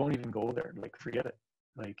 So don't even go there. Like, forget it.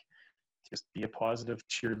 Like, just be a positive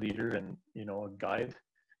cheerleader and, a guide.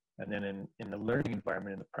 And then in the learning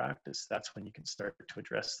environment, in the practice, that's when you can start to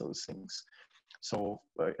address those things. So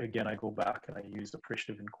again, I go back and I use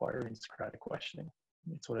appreciative inquiry and Socratic questioning.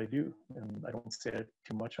 That's what I do. And I don't say it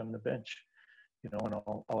too much on the bench, and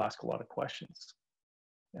I'll ask a lot of questions.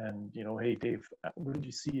 And, hey, Dave, what did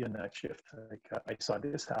you see in that shift? Like, I saw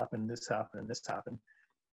this happen, and this happened.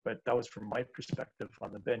 But that was from my perspective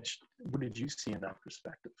on the bench. What did you see in that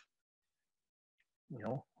perspective?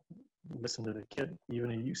 Listen to the kid.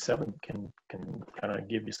 Even a U7 can kind of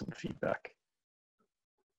give you some feedback.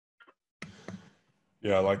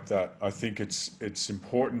 Yeah, I like that. I think it's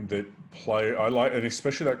important that and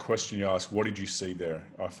especially that question you ask, what did you see there?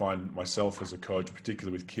 I find myself as a coach,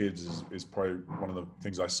 particularly with kids, is probably one of the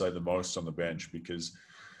things I say the most on the bench, because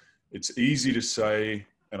it's easy to say,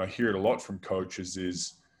 and I hear it a lot from coaches,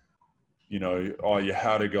 is, oh, you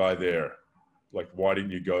had a guy there. Like, why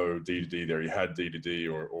didn't you go D to D there? You had D to D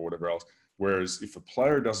or whatever else. Whereas if a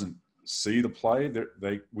player doesn't see the play,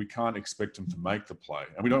 we can't expect them to make the play.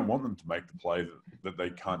 And we don't want them to make the play that they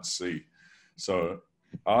can't see. So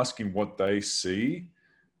asking what they see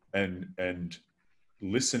and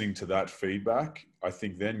listening to that feedback, I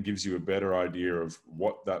think then gives you a better idea of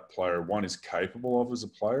what that player, one, is capable of as a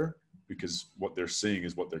player, because what they're seeing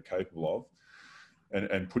is what they're capable of,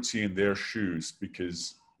 and puts you in their shoes,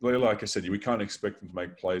 because like I said, we can't expect them to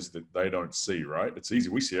make plays that they don't see, right? It's easy.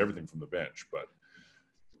 We see everything from the bench, but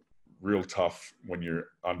real tough when you're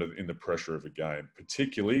in the pressure of a game,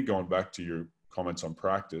 particularly going back to your comments on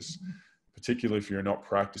practice, particularly if you're not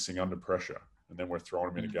practicing under pressure, and then we're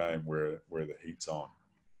throwing them in a game where the heat's on.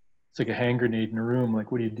 It's like a hand grenade in a room.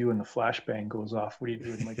 Like, what do you do when the flashbang goes off? What do you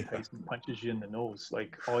do when Mike Tyson punches you in the nose?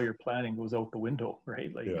 Like, all your planning goes out the window,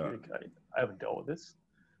 right? Like, I haven't dealt with this.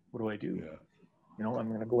 What do I do? Yeah. I'm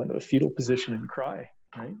going to go into a fetal position and cry,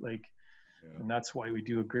 right? Like, and that's why we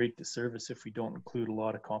do a great disservice if we don't include a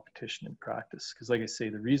lot of competition in practice. Because like I say,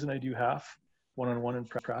 the reason I do half one-on-one in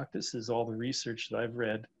practice is all the research that I've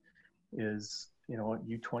read is, at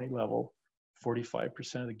U20 level,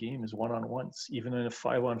 45% of the game is one-on-ones. Even in a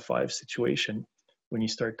 5-on-5 situation, when you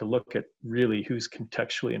start to look at really who's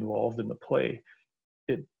contextually involved in the play,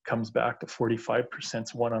 it comes back to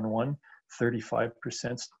 45% one-on-one,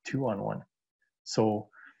 35% two-on-one. So,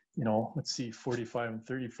 let's see, 45 and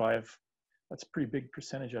 35, that's a pretty big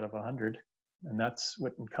percentage out of 100. And that's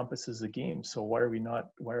what encompasses the game. So why are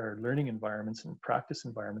our learning environments and practice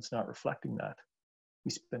environments not reflecting that?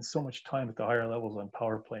 We spend so much time at the higher levels on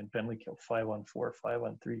power play and penalty kill, 5-on-4,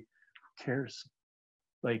 5-on-3. Who cares?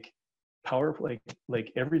 Like, power play,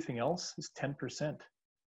 like everything else is 10%.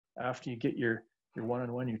 After you get your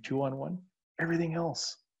one-on-one, your two-on-one, everything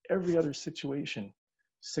else, every other situation,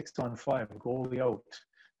 6-on-5, goalie out,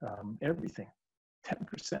 everything,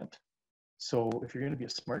 10%. So if you're going to be a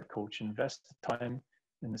smart coach, invest the time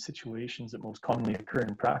in the situations that most commonly occur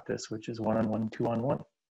in practice, which is one-on-one, two-on-one.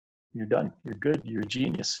 You're done. You're good. You're a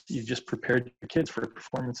genius. You've just prepared your kids for a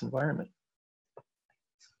performance environment.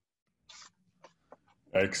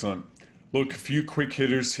 Excellent. Look, a few quick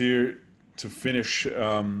hitters here to finish.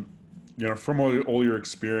 From all your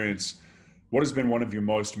experience, what has been one of your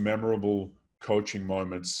most memorable coaching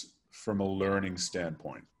moments from a learning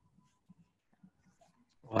standpoint?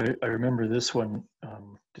 Well, I remember this one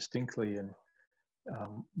distinctly. And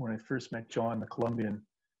when I first met John, the Colombian,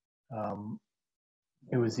 um,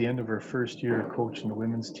 it was the end of her first year coaching the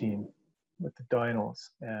women's team with the Dinos.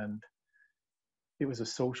 And it was a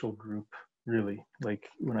social group, really. Like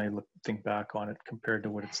when I think back on it, compared to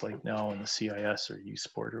what it's like now in the CIS or U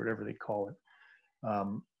Sport or whatever they call it,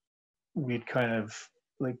 um, we'd kind of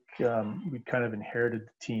we'd kind of inherited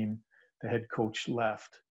the team. The head coach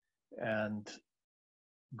left, and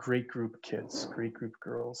great group of kids, great group of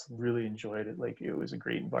girls. Really enjoyed it. Like it was a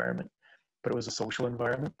great environment, but it was a social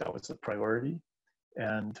environment. That was the priority,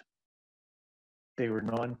 and they were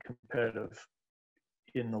non-competitive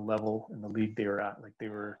in the level in the league they were at. Like they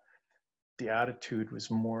were, the attitude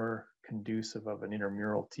was more conducive of an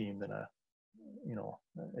intramural team than a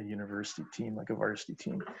university team, like a varsity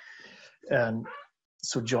team. And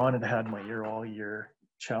so John had my ear all year,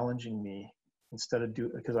 challenging me instead of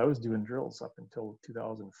because I was doing drills up until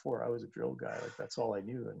 2004. I was a drill guy. Like that's all I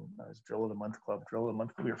knew. And I was drill of the month club, drill of the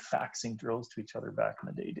month. We were faxing drills to each other back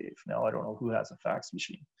in the day, Dave. Now I don't know who has a fax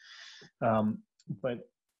machine. But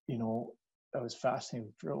I was fascinated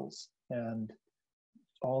with drills, and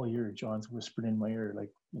all year John's whispered in my ear,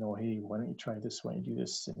 like, hey, why don't you try this? Why don't you do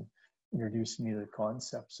this? And introducing me to the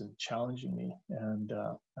concepts and challenging me. And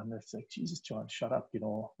I'm just like, Jesus, John, shut up.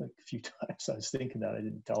 Like a few times I was thinking that. I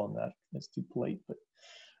didn't tell him that. It's too polite. But,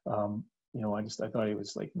 I thought he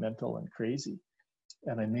was like mental and crazy.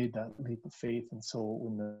 And I made that leap of faith. And so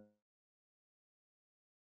when the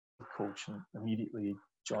coach, and immediately,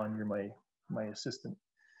 John, you're my assistant,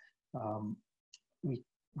 we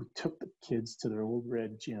took the kids to their old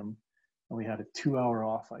red gym, and we had a 2-hour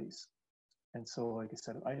off ice. And so, like I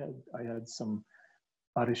said, I had some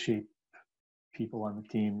out of shape people on the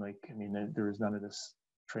team. Like, I mean, there was none of this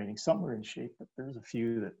training. Some were in shape, but there was a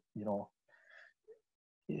few that,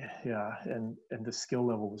 yeah, and the skill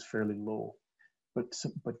level was fairly low, but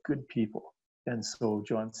good people. And so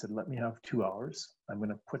John said, let me have 2 hours. I'm going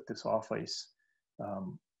to put this off ice.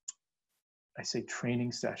 I say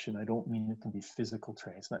training session. I don't mean it can be physical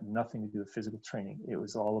training. It's nothing to do with physical training. It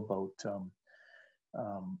was all about,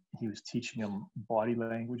 he was teaching them body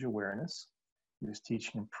language awareness. He was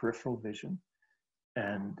teaching them peripheral vision,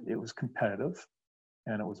 and it was competitive,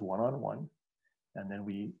 and it was one-on-one. And then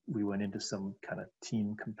we went into some kind of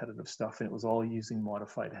team competitive stuff, and it was all using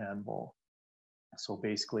modified handball. So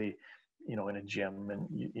basically, in a gym, and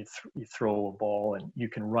you throw a ball, and you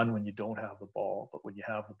can run when you don't have the ball, but when you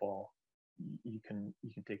have the ball, you can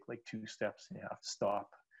take like 2 steps and you have to stop.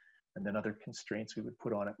 And then other constraints we would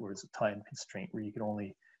put on it was a time constraint where you could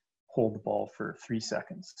only hold the ball for 3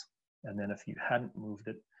 seconds. And then if you hadn't moved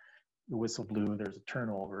it, the whistle blew, there's a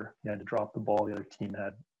turnover, you had to drop the ball, the other team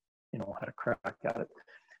had a crack at it.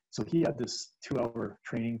 So he had this 2-hour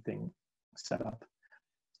training thing set up.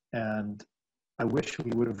 And I wish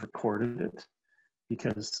we would have recorded it,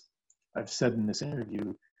 because I've said in this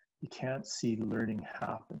interview, you can't see learning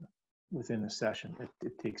happen within a session.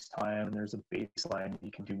 It takes time, and there's a baseline.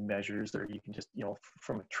 You can do measures, or you can just,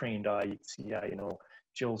 from a trained eye, you can see, yeah,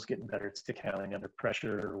 Jill's getting better at stick handling under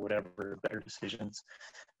pressure or whatever, better decisions,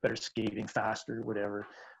 better skating, faster, whatever.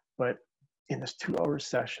 But in this 2-hour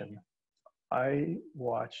session, I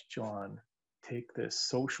watched John take this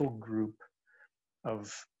social group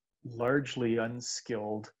of largely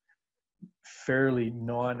unskilled, fairly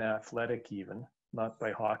non-athletic even, not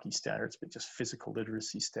by hockey standards, but just physical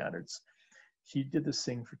literacy standards. He did this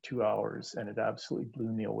thing for 2 hours, and it absolutely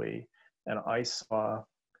blew me away. And I saw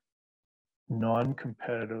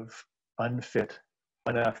non-competitive, unfit,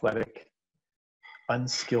 unathletic,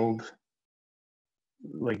 unskilled,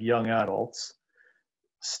 like young adults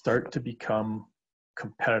start to become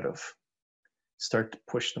competitive, start to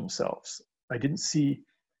push themselves. I didn't see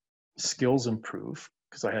skills improve,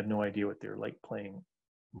 because I had no idea what they were like playing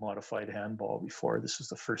modified handball before. This was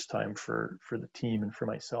the first time for the team and for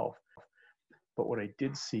myself. But what I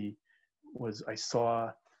did see was I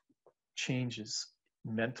saw changes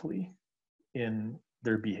mentally in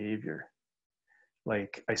their behavior.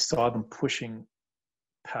 Like I saw them pushing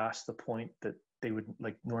past the point that they would,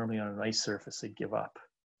 like normally on an ice surface, they'd give up,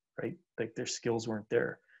 right? Like their skills weren't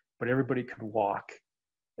there, but everybody could walk,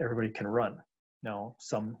 everybody can run. Now,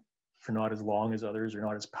 some for not as long as others, or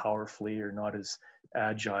not as powerfully, or not as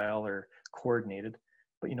agile or coordinated,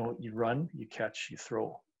 but you run, you catch, you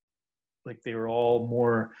throw. Like they were all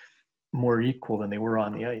more equal than they were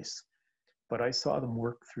on the ice. But I saw them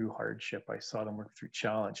work through hardship. I saw them work through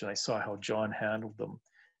challenge, and I saw how John handled them.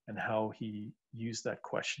 and how he used that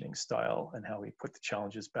questioning style and how he put the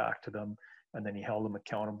challenges back to them, and then he held them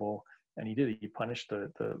accountable. And he punished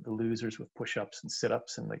the losers with push-ups and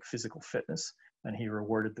sit-ups and like physical fitness, and he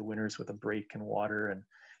rewarded the winners with a break and water.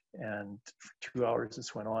 And for 2 hours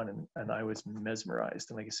this went on, and I was mesmerized.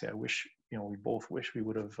 And like I say, I wish, we both wish we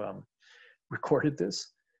would have recorded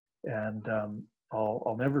this. And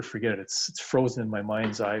I'll never forget it. It's frozen in my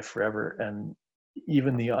mind's eye forever. And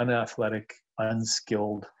even the unathletic,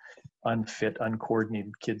 unskilled, unfit,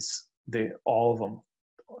 uncoordinated kids, all of them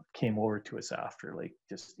came over to us after, like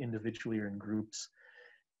just individually or in groups.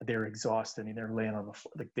 They were exhausted. I mean, they're laying on the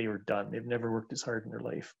floor, like they were done. They've never worked as hard in their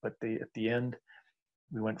life. But at the end,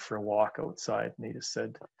 we went for a walk outside, and they just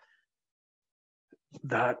said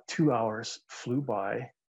that 2 hours flew by.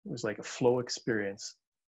 It was like a flow experience.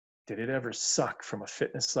 Did it ever suck from a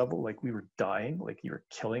fitness level? Like we were dying, like you were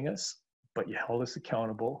killing us, but you held us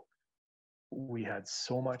accountable. We had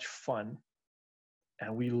so much fun,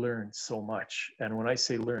 and we learned so much. And when I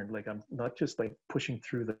say learned, like I'm not just like pushing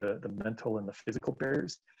through the mental and the physical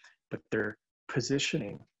barriers, but their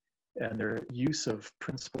positioning and their use of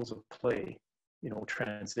principles of play,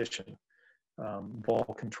 transition,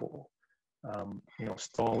 ball control,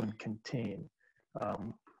 stall and contain,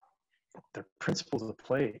 the principles of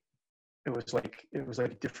play. It was like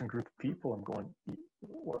a different group of people. I'm going,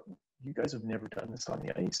 what? You guys have never done this on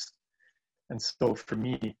the ice. And so for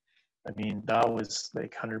me, I mean, that was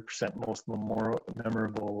like 100% most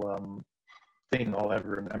memorable thing I'll ever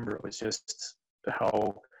remember. It was just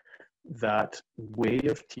how that way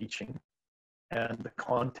of teaching and the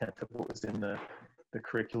content of what was in the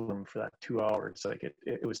curriculum for that 2 hours, like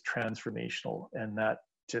it was transformational. And that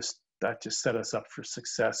just set us up for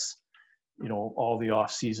success, all the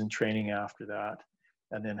off-season training after that.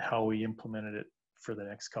 And then how we implemented it for the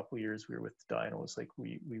next couple of years we were with the Dinos, like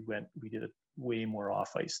we did it way more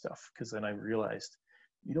off ice stuff, because then I realized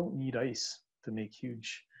you don't need ice to make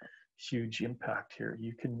huge impact here.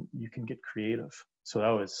 You can get creative. So that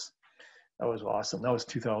was awesome. That was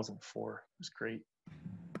 2004. It was great.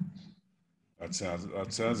 That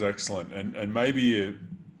sounds excellent. And maybe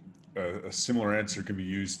a similar answer can be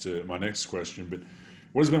used to my next question, but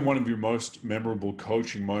what has been one of your most memorable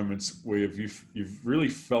coaching moments where you've really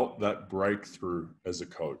felt that breakthrough as a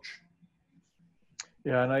coach?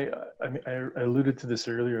 Yeah, and I alluded to this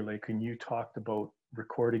earlier, like when you talked about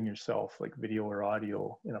recording yourself, like video or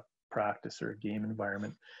audio in a practice or a game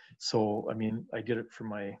environment. So, I mean, I did it for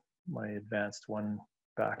my advanced one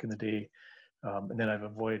back in the day, and then I've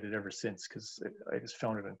avoided it ever since because I just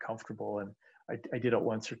found it uncomfortable. And I did it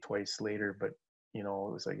once or twice later, but it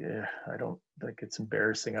was like, I don't, like, it's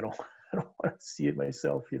embarrassing. I don't want to see it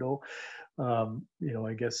myself,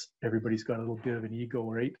 I guess everybody's got a little bit of an ego,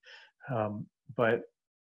 right? But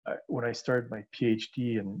when I started my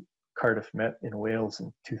PhD in Cardiff Met in Wales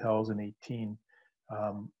in 2018,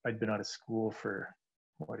 I'd been out of school for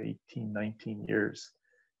 18, 19 years,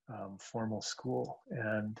 formal school.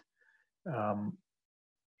 And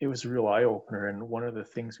it was a real eye opener. And one of the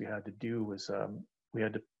things we had to do was we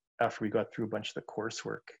had to, after we got through a bunch of the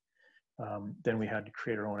coursework, then we had to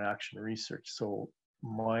create our own action research. So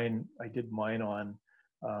I did mine on,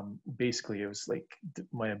 basically it was like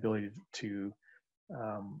my ability to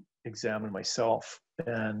examine myself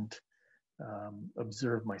and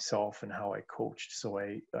observe myself and how I coached. So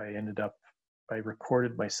I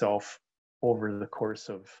recorded myself over the course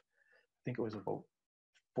of, I think it was about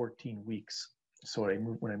 14 weeks. So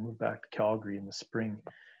when I moved back to Calgary in the spring,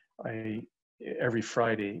 every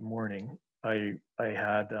Friday morning, I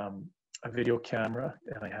had a video camera,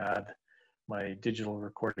 and I had my digital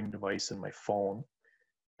recording device and my phone.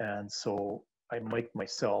 And so I mic'd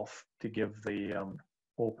myself to give the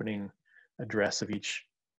opening address of each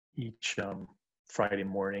Friday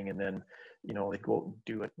morning, and then they'd go out and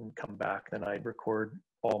do it and come back. Then I'd record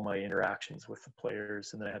all my interactions with the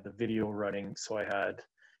players, and then I had the video running, so I had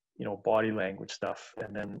body language stuff,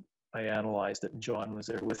 and then I analyzed it, and John was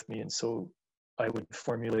there with me, and so I would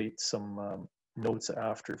formulate some notes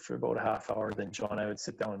after for about a half hour. Then John and I would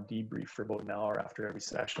sit down and debrief for about an hour after every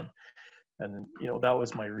session. And that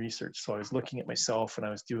was my research. So I was looking at myself, and I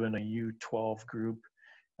was doing a U12 group,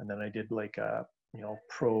 and then I did like a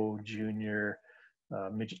pro, junior,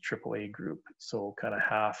 midget AAA group. So kind of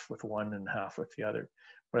half with one and half with the other.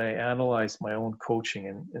 But I analyzed my own coaching,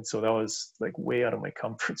 and so that was like way out of my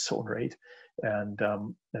comfort zone, right? And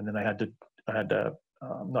then I had to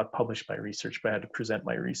not publish my research, but I had to present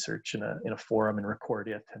my research in a forum and record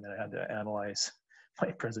it, and then I had to analyze my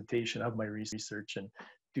presentation of my research and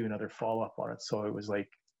do another follow-up on it. So it was like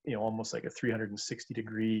almost like a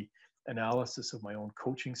 360-degree analysis of my own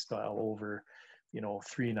coaching style over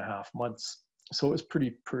 3.5 months. So it was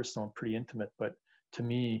pretty personal and pretty intimate. But to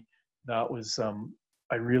me, that was,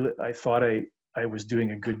 I thought I was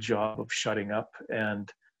doing a good job of shutting up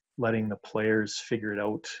and letting the players figure it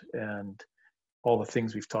out and all the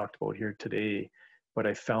things we've talked about here today. But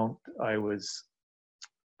I found I was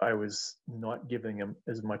not giving them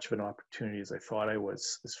as much of an opportunity as I thought I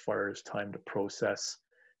was, as far as time to process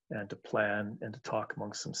and to plan and to talk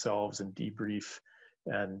amongst themselves and debrief.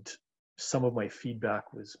 And some of my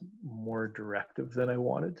feedback was more directive than I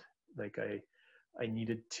wanted. Like I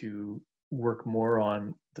needed to work more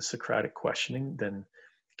on the Socratic questioning than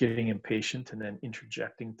getting impatient and then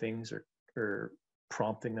interjecting things or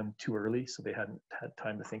prompting them too early so they hadn't had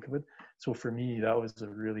time to think of it. So for me, that was a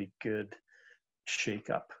really good shake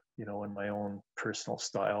up, in my own personal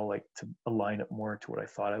style, like to align it more to what I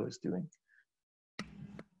thought I was doing.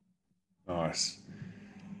 Nice.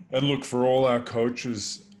 And look, for all our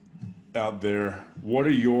coaches out there, what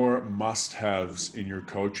are your must-haves in your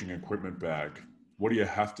coaching equipment bag? What do you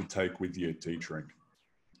have to take with you at Teach-Rink?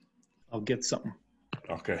 I'll get something.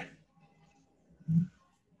 Okay.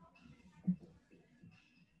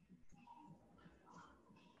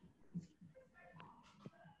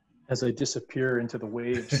 As I disappear into the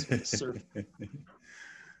waves of the surf,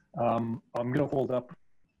 I'm going to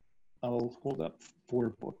I'll hold up 4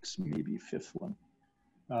 books, maybe 5th one.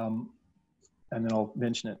 And then I'll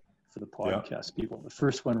mention it for the podcast people. The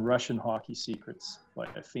first one, Russian Hockey Secrets, by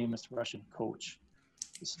a famous Russian coach.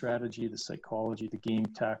 The strategy, the psychology, the game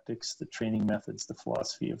tactics, the training methods, the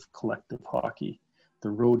philosophy of collective hockey. The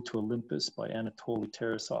Road to Olympus by Anatoly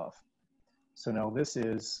Tarasov. So now this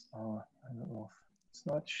is, I don't know if it's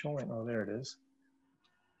not showing. Oh, there it is.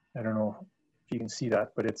 I don't know if you can see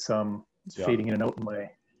that, but it's fading in and out in my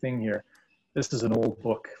thing here. This is an old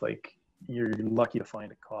book. Like, you're lucky to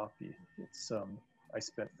find a copy. It's I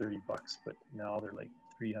spent $30, but now they're like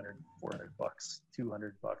 $300, $400,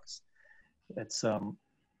 $200. It's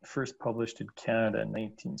first published in Canada in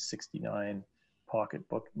 1969, pocket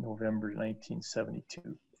book, November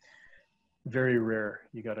 1972. Very rare.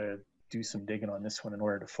 You got to do some digging on this one in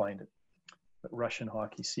order to find it. But Russian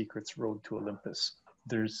Hockey Secrets, Road to Olympus.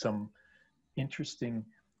 There's some interesting,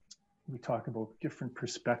 we talk about different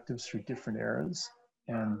perspectives through different eras,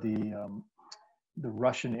 and the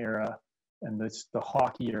Russian era and the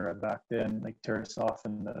hockey era back then, like Tarasov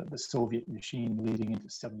and the Soviet machine leading into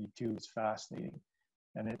 72 is fascinating.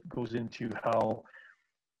 And it goes into how,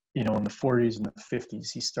 in the 40s and the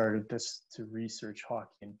 50s, he started to research hockey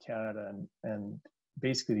in Canada and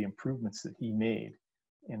basically the improvements that he made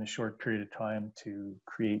in a short period of time to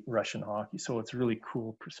create Russian hockey. So it's a really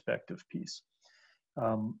cool perspective piece.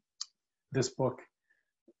 This book,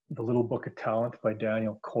 The Little Book of Talent by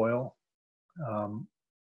Daniel Coyle,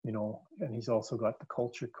 and he's also got the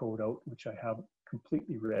Culture Code out, which I haven't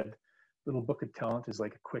completely read. Little Book of Talent is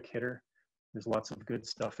like a quick hitter. There's lots of good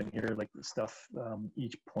stuff in here, like the stuff,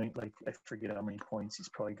 each point, like I forget how many points. He's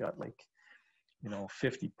probably got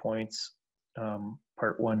 50 points.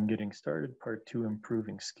 Part 1, getting started. Part 2,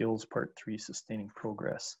 improving skills. Part 3, sustaining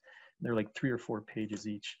progress. They're like 3 or 4 pages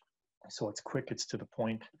each. So it's quick, it's to the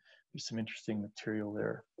point. There's some interesting material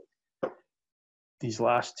there. These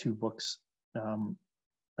last 2 books,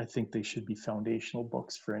 I think they should be foundational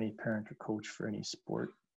books for any parent or coach for any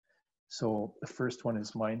sport. So the first one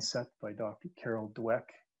is Mindset by Dr. Carol Dweck.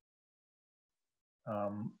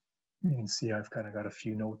 You can see I've kind of got a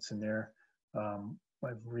few notes in there.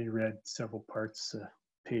 I've reread several parts,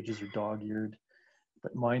 pages are dog-eared.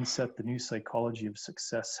 But Mindset, the New Psychology of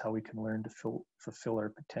Success, How We Can Learn to Fulfill Our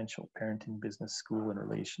Potential, Parenting, Business, School, and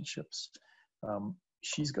Relationships.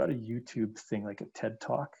 She's got a YouTube thing, like a TED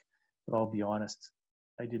Talk, but I'll be honest,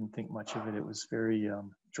 I didn't think much of it. It was very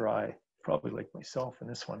dry, probably like myself in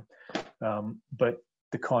this one. But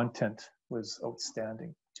the content was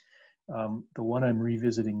outstanding. The one I'm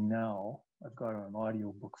revisiting now, I've got it on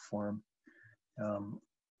audiobook form.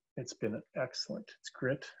 It's been excellent. It's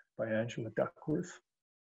Grit by Angela Duckworth.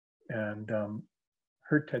 And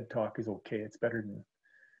her TED Talk is okay. It's better than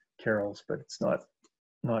Carol's, but it's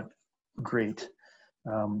not great.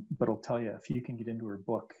 But I'll tell you, if you can get into her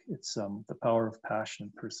book, it's The Power of Passion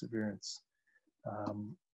and Perseverance.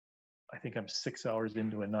 I think I'm 6 hours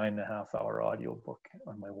into a 9.5-hour audio book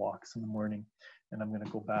on my walks in the morning, and I'm going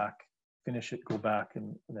to go back, finish it, go back,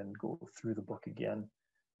 and then go through the book again,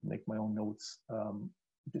 make my own notes.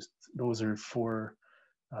 Just those are 4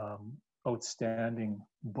 outstanding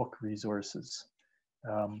book resources.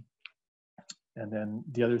 And then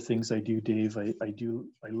the other things I do, Dave, I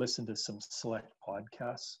listen to some select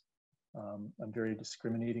podcasts. I'm very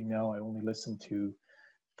discriminating now. I only listen to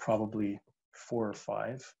probably 4 or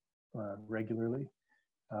 5 regularly.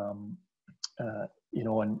 You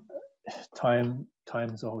know, and time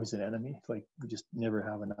is always an enemy. Like, we just never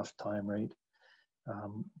have enough time, right?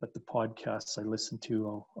 But the podcasts I listen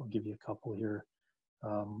to, I'll give you a couple here.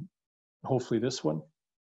 Hopefully this one.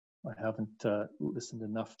 I haven't listened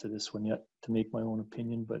enough to this one yet to make my own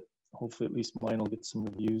opinion, but hopefully at least mine will get some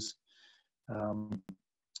reviews.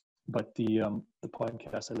 But the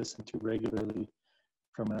podcast I listen to regularly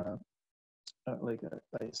from a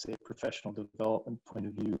professional development point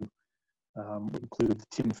of view would include the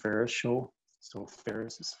Tim Ferriss Show. So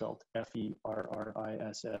Ferriss is spelled Ferriss,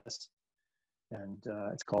 and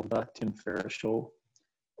it's called The Tim Ferriss Show.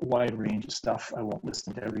 A wide range of stuff. I won't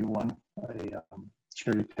listen to every one. I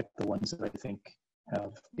cherry pick the ones that I think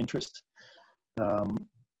have interest. The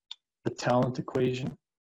Talent Equation.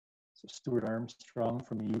 So Stuart Armstrong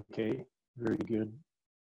from the UK, very good.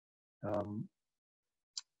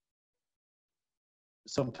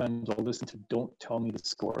 Sometimes I'll listen to Don't Tell Me the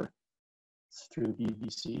Score. It's through the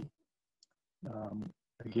BBC.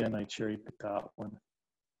 Again, I cherry pick that one.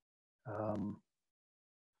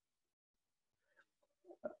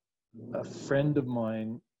 A friend of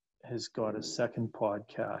mine has got a second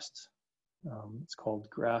podcast. It's called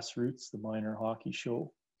Grassroots, the Minor Hockey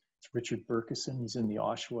Show. It's Richard Berkison. He's in the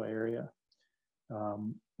Oshawa area.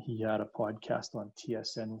 He had a podcast on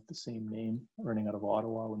TSN with the same name, running out of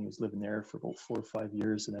Ottawa when he was living there for about 4 or 5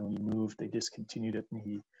 years. And then when he moved, they discontinued it, and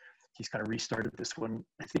he's kind of restarted this one.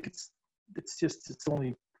 I think it's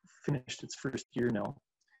only finished its first year now.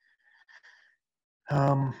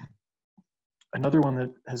 Another one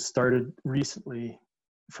that has started recently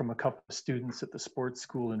from a couple of students at the sports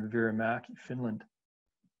school in Viramäki, Finland.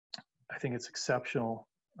 I think it's exceptional.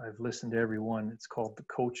 I've listened to every one. It's called The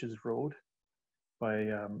Coach's Road by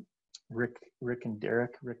Rick and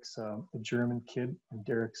Derek. Rick's a German kid and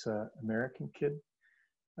Derek's an American kid.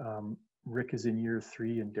 Rick is in year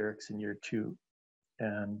 3 and Derek's in year 2.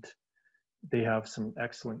 And they have some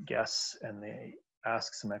excellent guests and they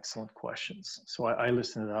ask some excellent questions. So I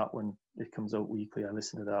listen to that one. It comes out weekly. I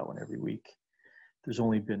listen to that one every week. There's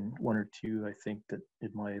only been 1 or 2, I think, that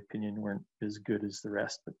in my opinion weren't as good as the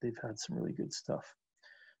rest, but they've had some really good stuff.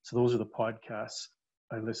 So those are the podcasts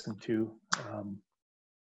I listen to.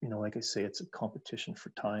 You know, like I say, it's a competition for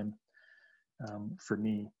time for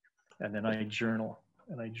me. And then I journal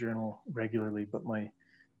regularly, but I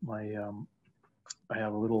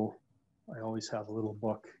always have a little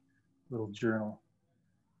book, little journal,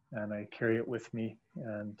 and I carry it with me.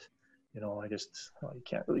 And, you know, you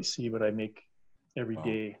can't really see, but I make every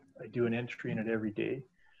day. I do an entry in it every day.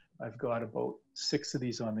 I've got about 6 of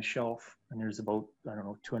these on the shelf, and there's about,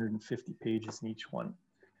 250 pages in each one.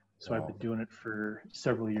 So I've been doing it for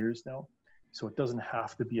several years now. So it doesn't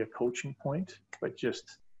have to be a coaching point, but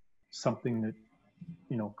just something that,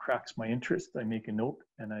 you know, cracks my interest. I make a note,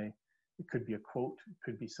 and it could be a quote, it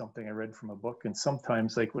could be something I read from a book. And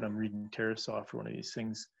sometimes, like when I'm reading Tarasov or one of these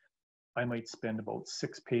things, I might spend about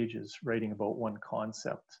 6 pages writing about one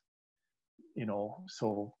concept, you know,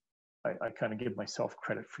 so I kind of give myself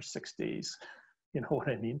credit for 6 days, you know what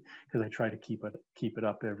I mean? Because I try to keep it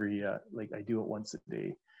up every, I do it once a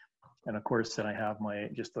day. And of course, then I have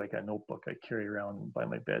just like a notebook I carry around by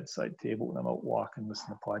my bedside table when I'm out walking,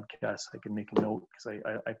 listening to podcasts. I can make a note because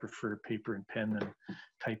I prefer paper and pen than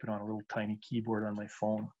type it on a little tiny keyboard on my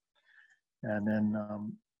phone. And then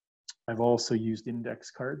I've also used index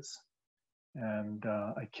cards, and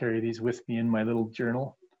I carry these with me in my little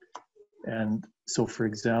journal. And so, for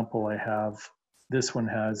example, this one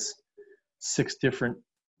has 6 different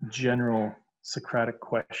general Socratic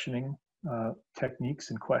questioning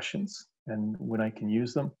techniques and questions, and when I can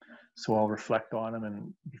use them. So I'll reflect on them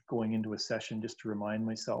and going into a session just to remind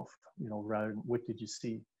myself, you know, rather than what did you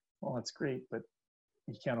see? Well, that's great, but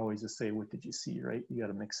you can't always just say, what did you see, right? You got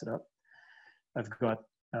to mix it up. I've got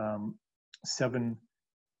 7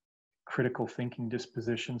 critical thinking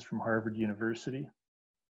dispositions from Harvard University,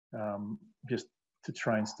 just to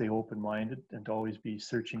try and stay open-minded and to always be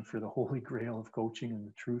searching for the holy grail of coaching and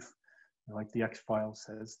the truth. Like the X-Files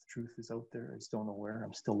says, the truth is out there. I just don't know where.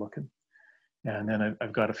 I'm still looking. And then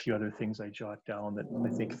I've got a few other things I jot down that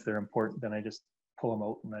I think if they're important, then I just pull them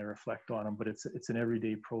out and I reflect on them. But it's an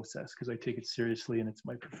everyday process because I take it seriously, and it's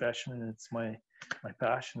my profession, and it's my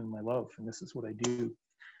passion and my love, and this is what I do.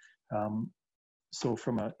 So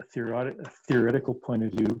from a theoretical point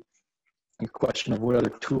of view, the question of what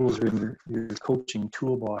other tools are in your coaching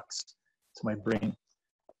toolbox to my brain.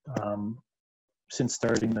 Since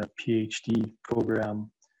starting the PhD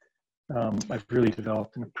program, I've really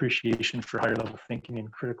developed an appreciation for higher level thinking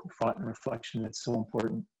and critical thought and reflection. It's so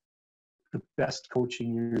important. the best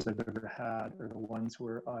coaching years I've ever had are the ones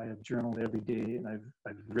where I have journaled every day and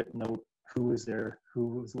I've written out who was there, who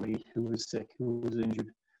was late, who was sick, who was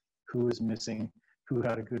injured, who was missing, who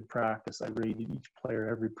had a good practice. I rated each player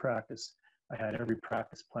every practice. I had every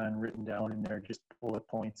practice plan written down in there, just bullet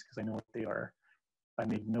points because I know what they are. I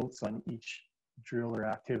made notes on each drill or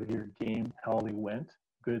activity or game, how they went,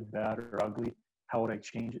 good, bad, or ugly. How would I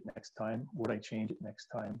change it next time? Would I change it next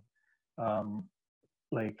time?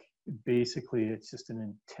 Like basically it's just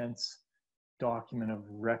an intense document of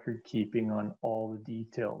record keeping on all the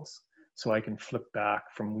details. So I can flip back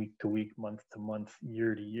from week to week, month to month,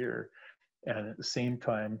 year to year. And at the same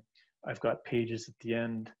time, I've got pages at the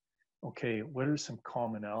end. Okay, what are some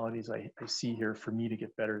commonalities I see here for me to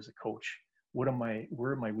get better as a coach? Where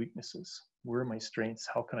are my weaknesses? Where are my strengths?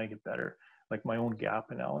 How can I get better? Like my own gap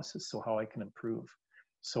analysis, so how I can improve.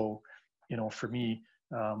 So, for me,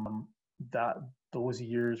 that those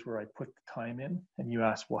years where I put the time in, and you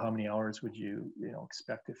asked, well, how many hours would you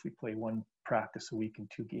expect if we play one practice a week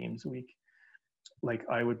and 2 games a week? Like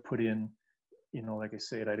I would put in, like I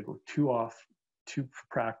said, I'd go 2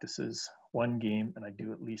 practices, 1 game, and I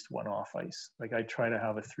do at least 1 off ice. Like I try to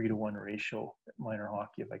have a 3-to-1 ratio at minor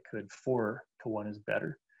hockey if I could. 4-to-1 is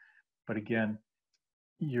better. But again,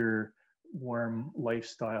 your warm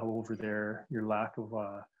lifestyle over there, your lack of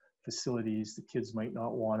facilities, the kids might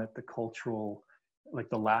not want it, the cultural, like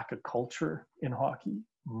the lack of culture in hockey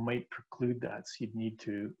might preclude that. So you'd need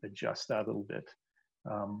to adjust that a little bit.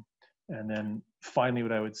 And then finally,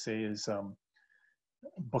 what I would say is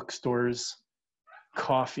bookstores,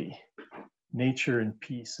 coffee, nature and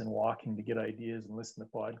peace, and walking to get ideas and listen to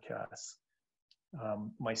podcasts.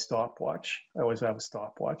 My stopwatch, I always have a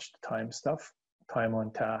stopwatch to time stuff, time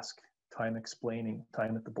on task, time explaining,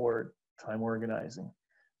 time at the board, time organizing.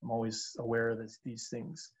 I'm always aware of these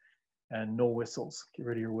things. And no whistles. Get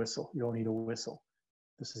rid of your whistle. You don't need a whistle.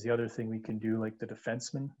 This is the other thing we can do, like the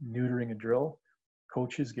defenseman neutering a drill.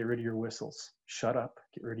 Coaches, get rid of your whistles. Shut up.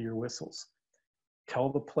 Get rid of your whistles. Tell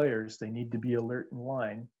the players they need to be alert in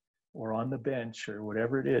line or on the bench or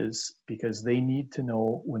whatever it is, because they need to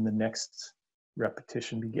know when the next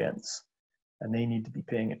repetition begins and they need to be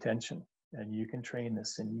paying attention. And you can train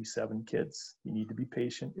this in U7 kids. You need to be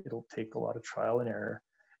patient. It'll take a lot of trial and error,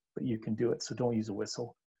 but you can do it. So don't use a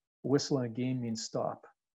whistle. A whistle in a game means stop.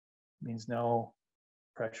 It means now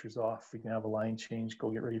pressure's off. We can have a line change,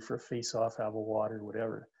 go get ready for a face-off, have a water,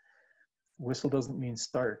 whatever. Whistle doesn't mean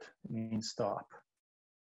start. It means stop.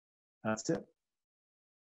 That's it.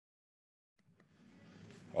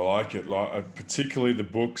 I like it. Particularly the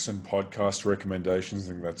books and podcast recommendations.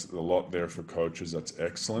 I think that's a lot there for coaches. That's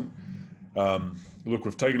excellent. Look,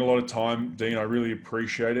 we've taken a lot of time, Dean. I really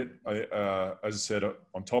appreciate it. As I said,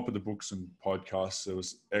 on top of the books and podcasts, there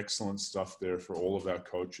was excellent stuff there for all of our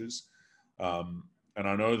coaches. And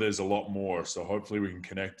I know there's a lot more. So hopefully we can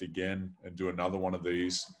connect again and do another one of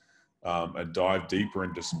these and dive deeper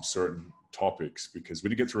into some certain topics, because we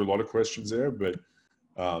did get through a lot of questions there, but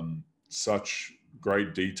such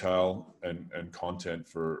great detail and content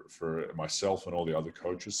for myself and all the other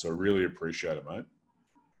coaches. So really appreciate it, mate.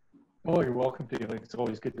 Oh, you're welcome to. Like, it's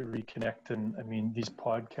always good to reconnect. And I mean, these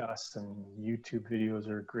podcasts and YouTube videos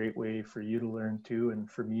are a great way for you to learn too. And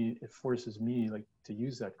for me, it forces me like to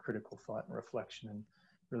use that critical thought and reflection and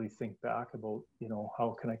really think back about,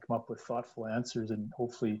 how can I come up with thoughtful answers and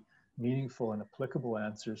hopefully meaningful and applicable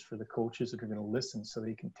answers for the coaches that are going to listen, so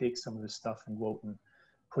they can take some of this stuff and go out and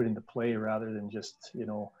put into play, rather than just,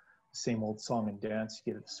 same old song and dance.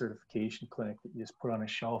 You get a certification clinic that you just put on a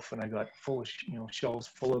shelf, and I got full of, shelves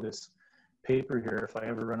full of this paper here. If I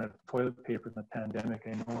ever run out of toilet paper in the pandemic,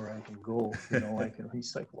 I know where I can go. I can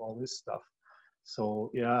recycle all this stuff.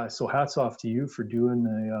 So yeah, so hats off to you for doing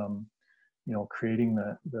the, creating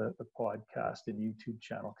the podcast and YouTube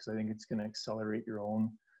channel, because I think it's going to accelerate your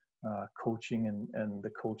own coaching and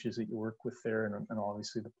the coaches that you work with there, and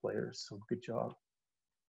obviously the players. So good job.